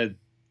just said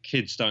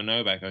kids don't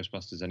know about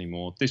Ghostbusters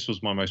anymore. This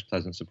was my most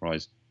pleasant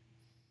surprise.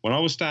 When I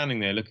was standing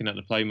there looking at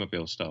the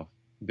Playmobil stuff,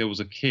 there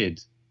was a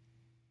kid.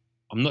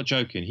 I'm not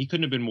joking. He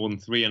couldn't have been more than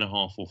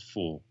 3.5 or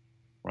 4,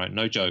 right?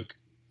 No joke.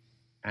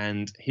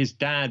 And his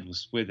dad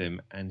was with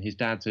him, and his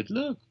dad said,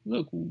 look,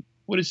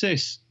 what is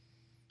this?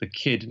 The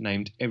kid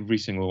named every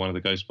single one of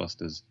the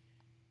Ghostbusters.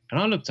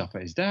 And I looked up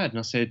at his dad and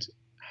I said,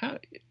 how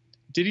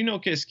did he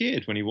not get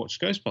scared when he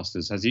watched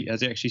Ghostbusters? Has he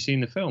actually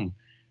seen the film?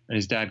 And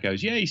his dad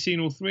goes, yeah, he's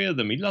seen all 3 of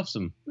them. He loves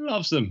them.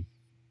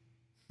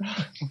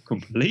 I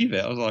couldn't believe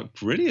it. I was like,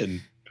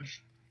 brilliant.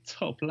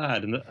 Top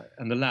lad.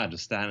 And the lad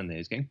was standing there.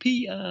 He's going,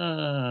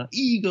 Peter,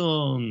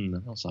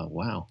 Egon. I was like,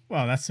 wow.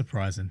 Well, that's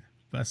surprising.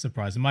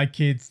 My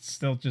kids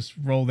still just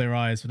roll their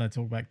eyes when I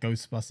talk about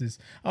Ghostbusters.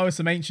 Oh, it's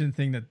some ancient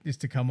thing that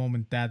used to come on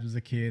when Dad was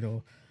a kid,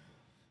 or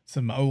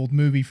some old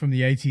movie from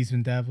the 80s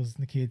when Dad was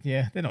a kid.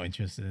 Yeah, they're not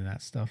interested in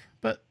that stuff.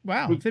 But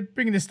wow, if they're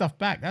bringing this stuff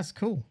back, that's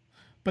cool.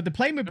 But the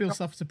Playmobil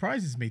stuff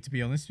surprises me, to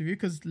be honest with you,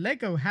 because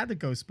Lego had a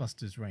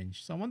Ghostbusters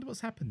range. So I wonder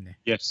what's happened there.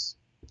 Yes,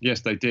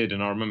 they did.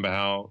 And I remember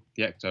how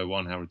the Ecto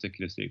one, how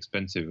ridiculously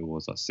expensive it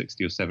was, like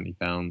 60 or 70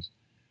 pounds.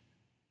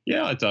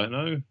 Yeah, I don't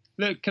know.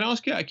 Look, can I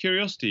ask you out of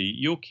curiosity,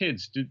 your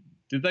kids, did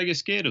they get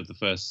scared of the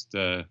first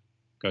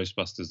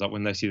Ghostbusters? Like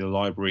when they see the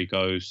library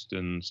ghost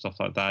and stuff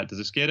like that, does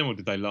it scare them or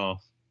did they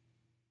laugh?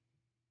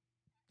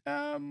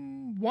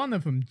 One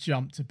of them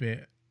jumped a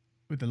bit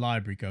with the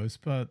library ghost,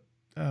 but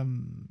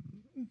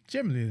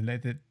generally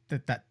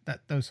that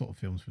those sort of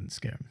films wouldn't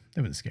scare them.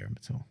 They wouldn't scare them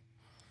at all.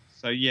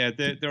 So yeah,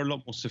 they're a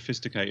lot more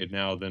sophisticated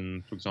now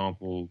than, for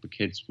example, the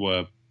kids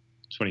were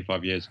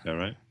 25 years ago,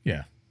 right?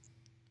 Yeah.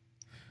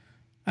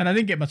 And I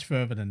didn't get much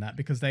further than that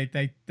because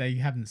they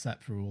haven't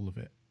sat through all of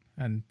it.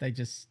 And they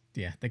just,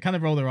 they kind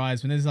of roll their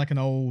eyes when there's like an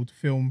old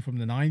film from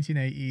the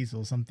 1980s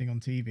or something on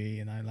TV.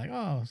 And I'm like,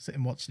 oh, sit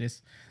and watch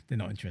this. They're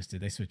not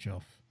interested. They switch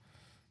off.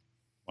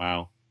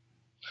 Wow.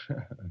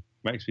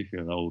 Makes me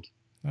feel old.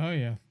 Oh,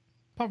 yeah.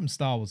 Apart from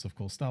Star Wars, of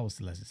course. Star Wars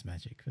still has its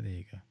magic. But there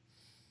you go.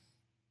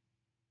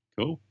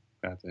 Cool.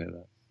 Glad to hear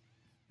that.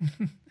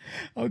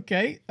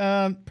 Okay.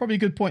 Probably a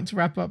good point to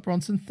wrap up,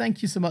 Bronson.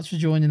 Thank you so much for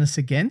joining us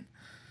again.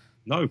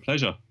 No,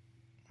 pleasure.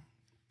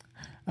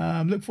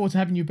 Look forward to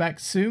having you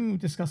back soon. We'll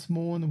discuss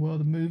more in the world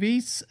of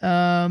movies.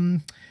 So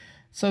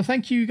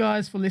thank you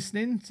guys for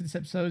listening to this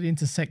episode of The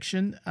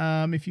Intersection.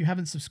 If you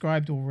haven't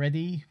subscribed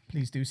already,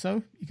 please do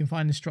so. You can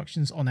find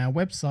instructions on our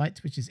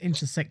website, which is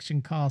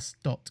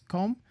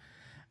intersectioncast.com.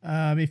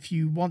 If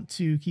you want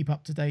to keep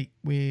up to date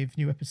with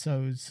new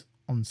episodes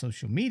on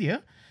social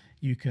media,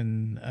 you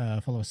can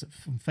follow us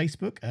from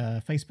Facebook,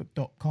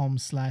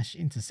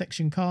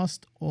 facebook.com/intersectioncast,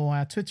 or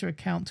our Twitter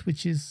account,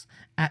 which is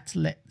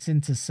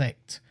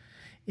 @let'sintersect.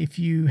 If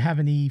you have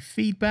any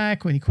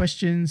feedback or any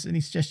questions,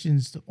 any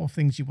suggestions or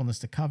things you want us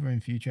to cover in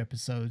future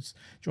episodes,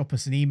 drop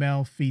us an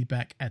email,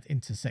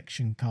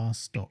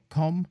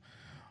 feedback@intersectioncast.com,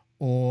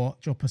 or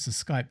drop us a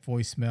Skype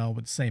voicemail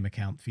with the same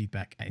account,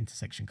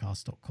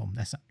 feedback@intersectioncast.com.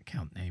 That's that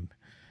account name.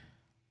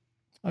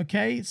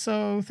 Okay,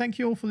 so thank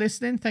you all for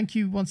listening. Thank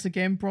you once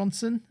again,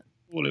 Bronson.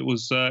 Well, it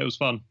was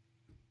fun.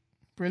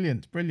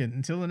 Brilliant.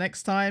 Until the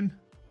next time,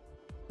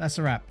 that's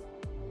a wrap.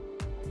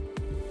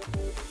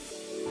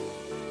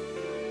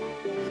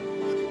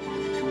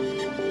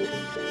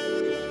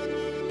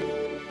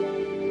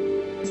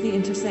 The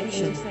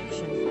Intersection.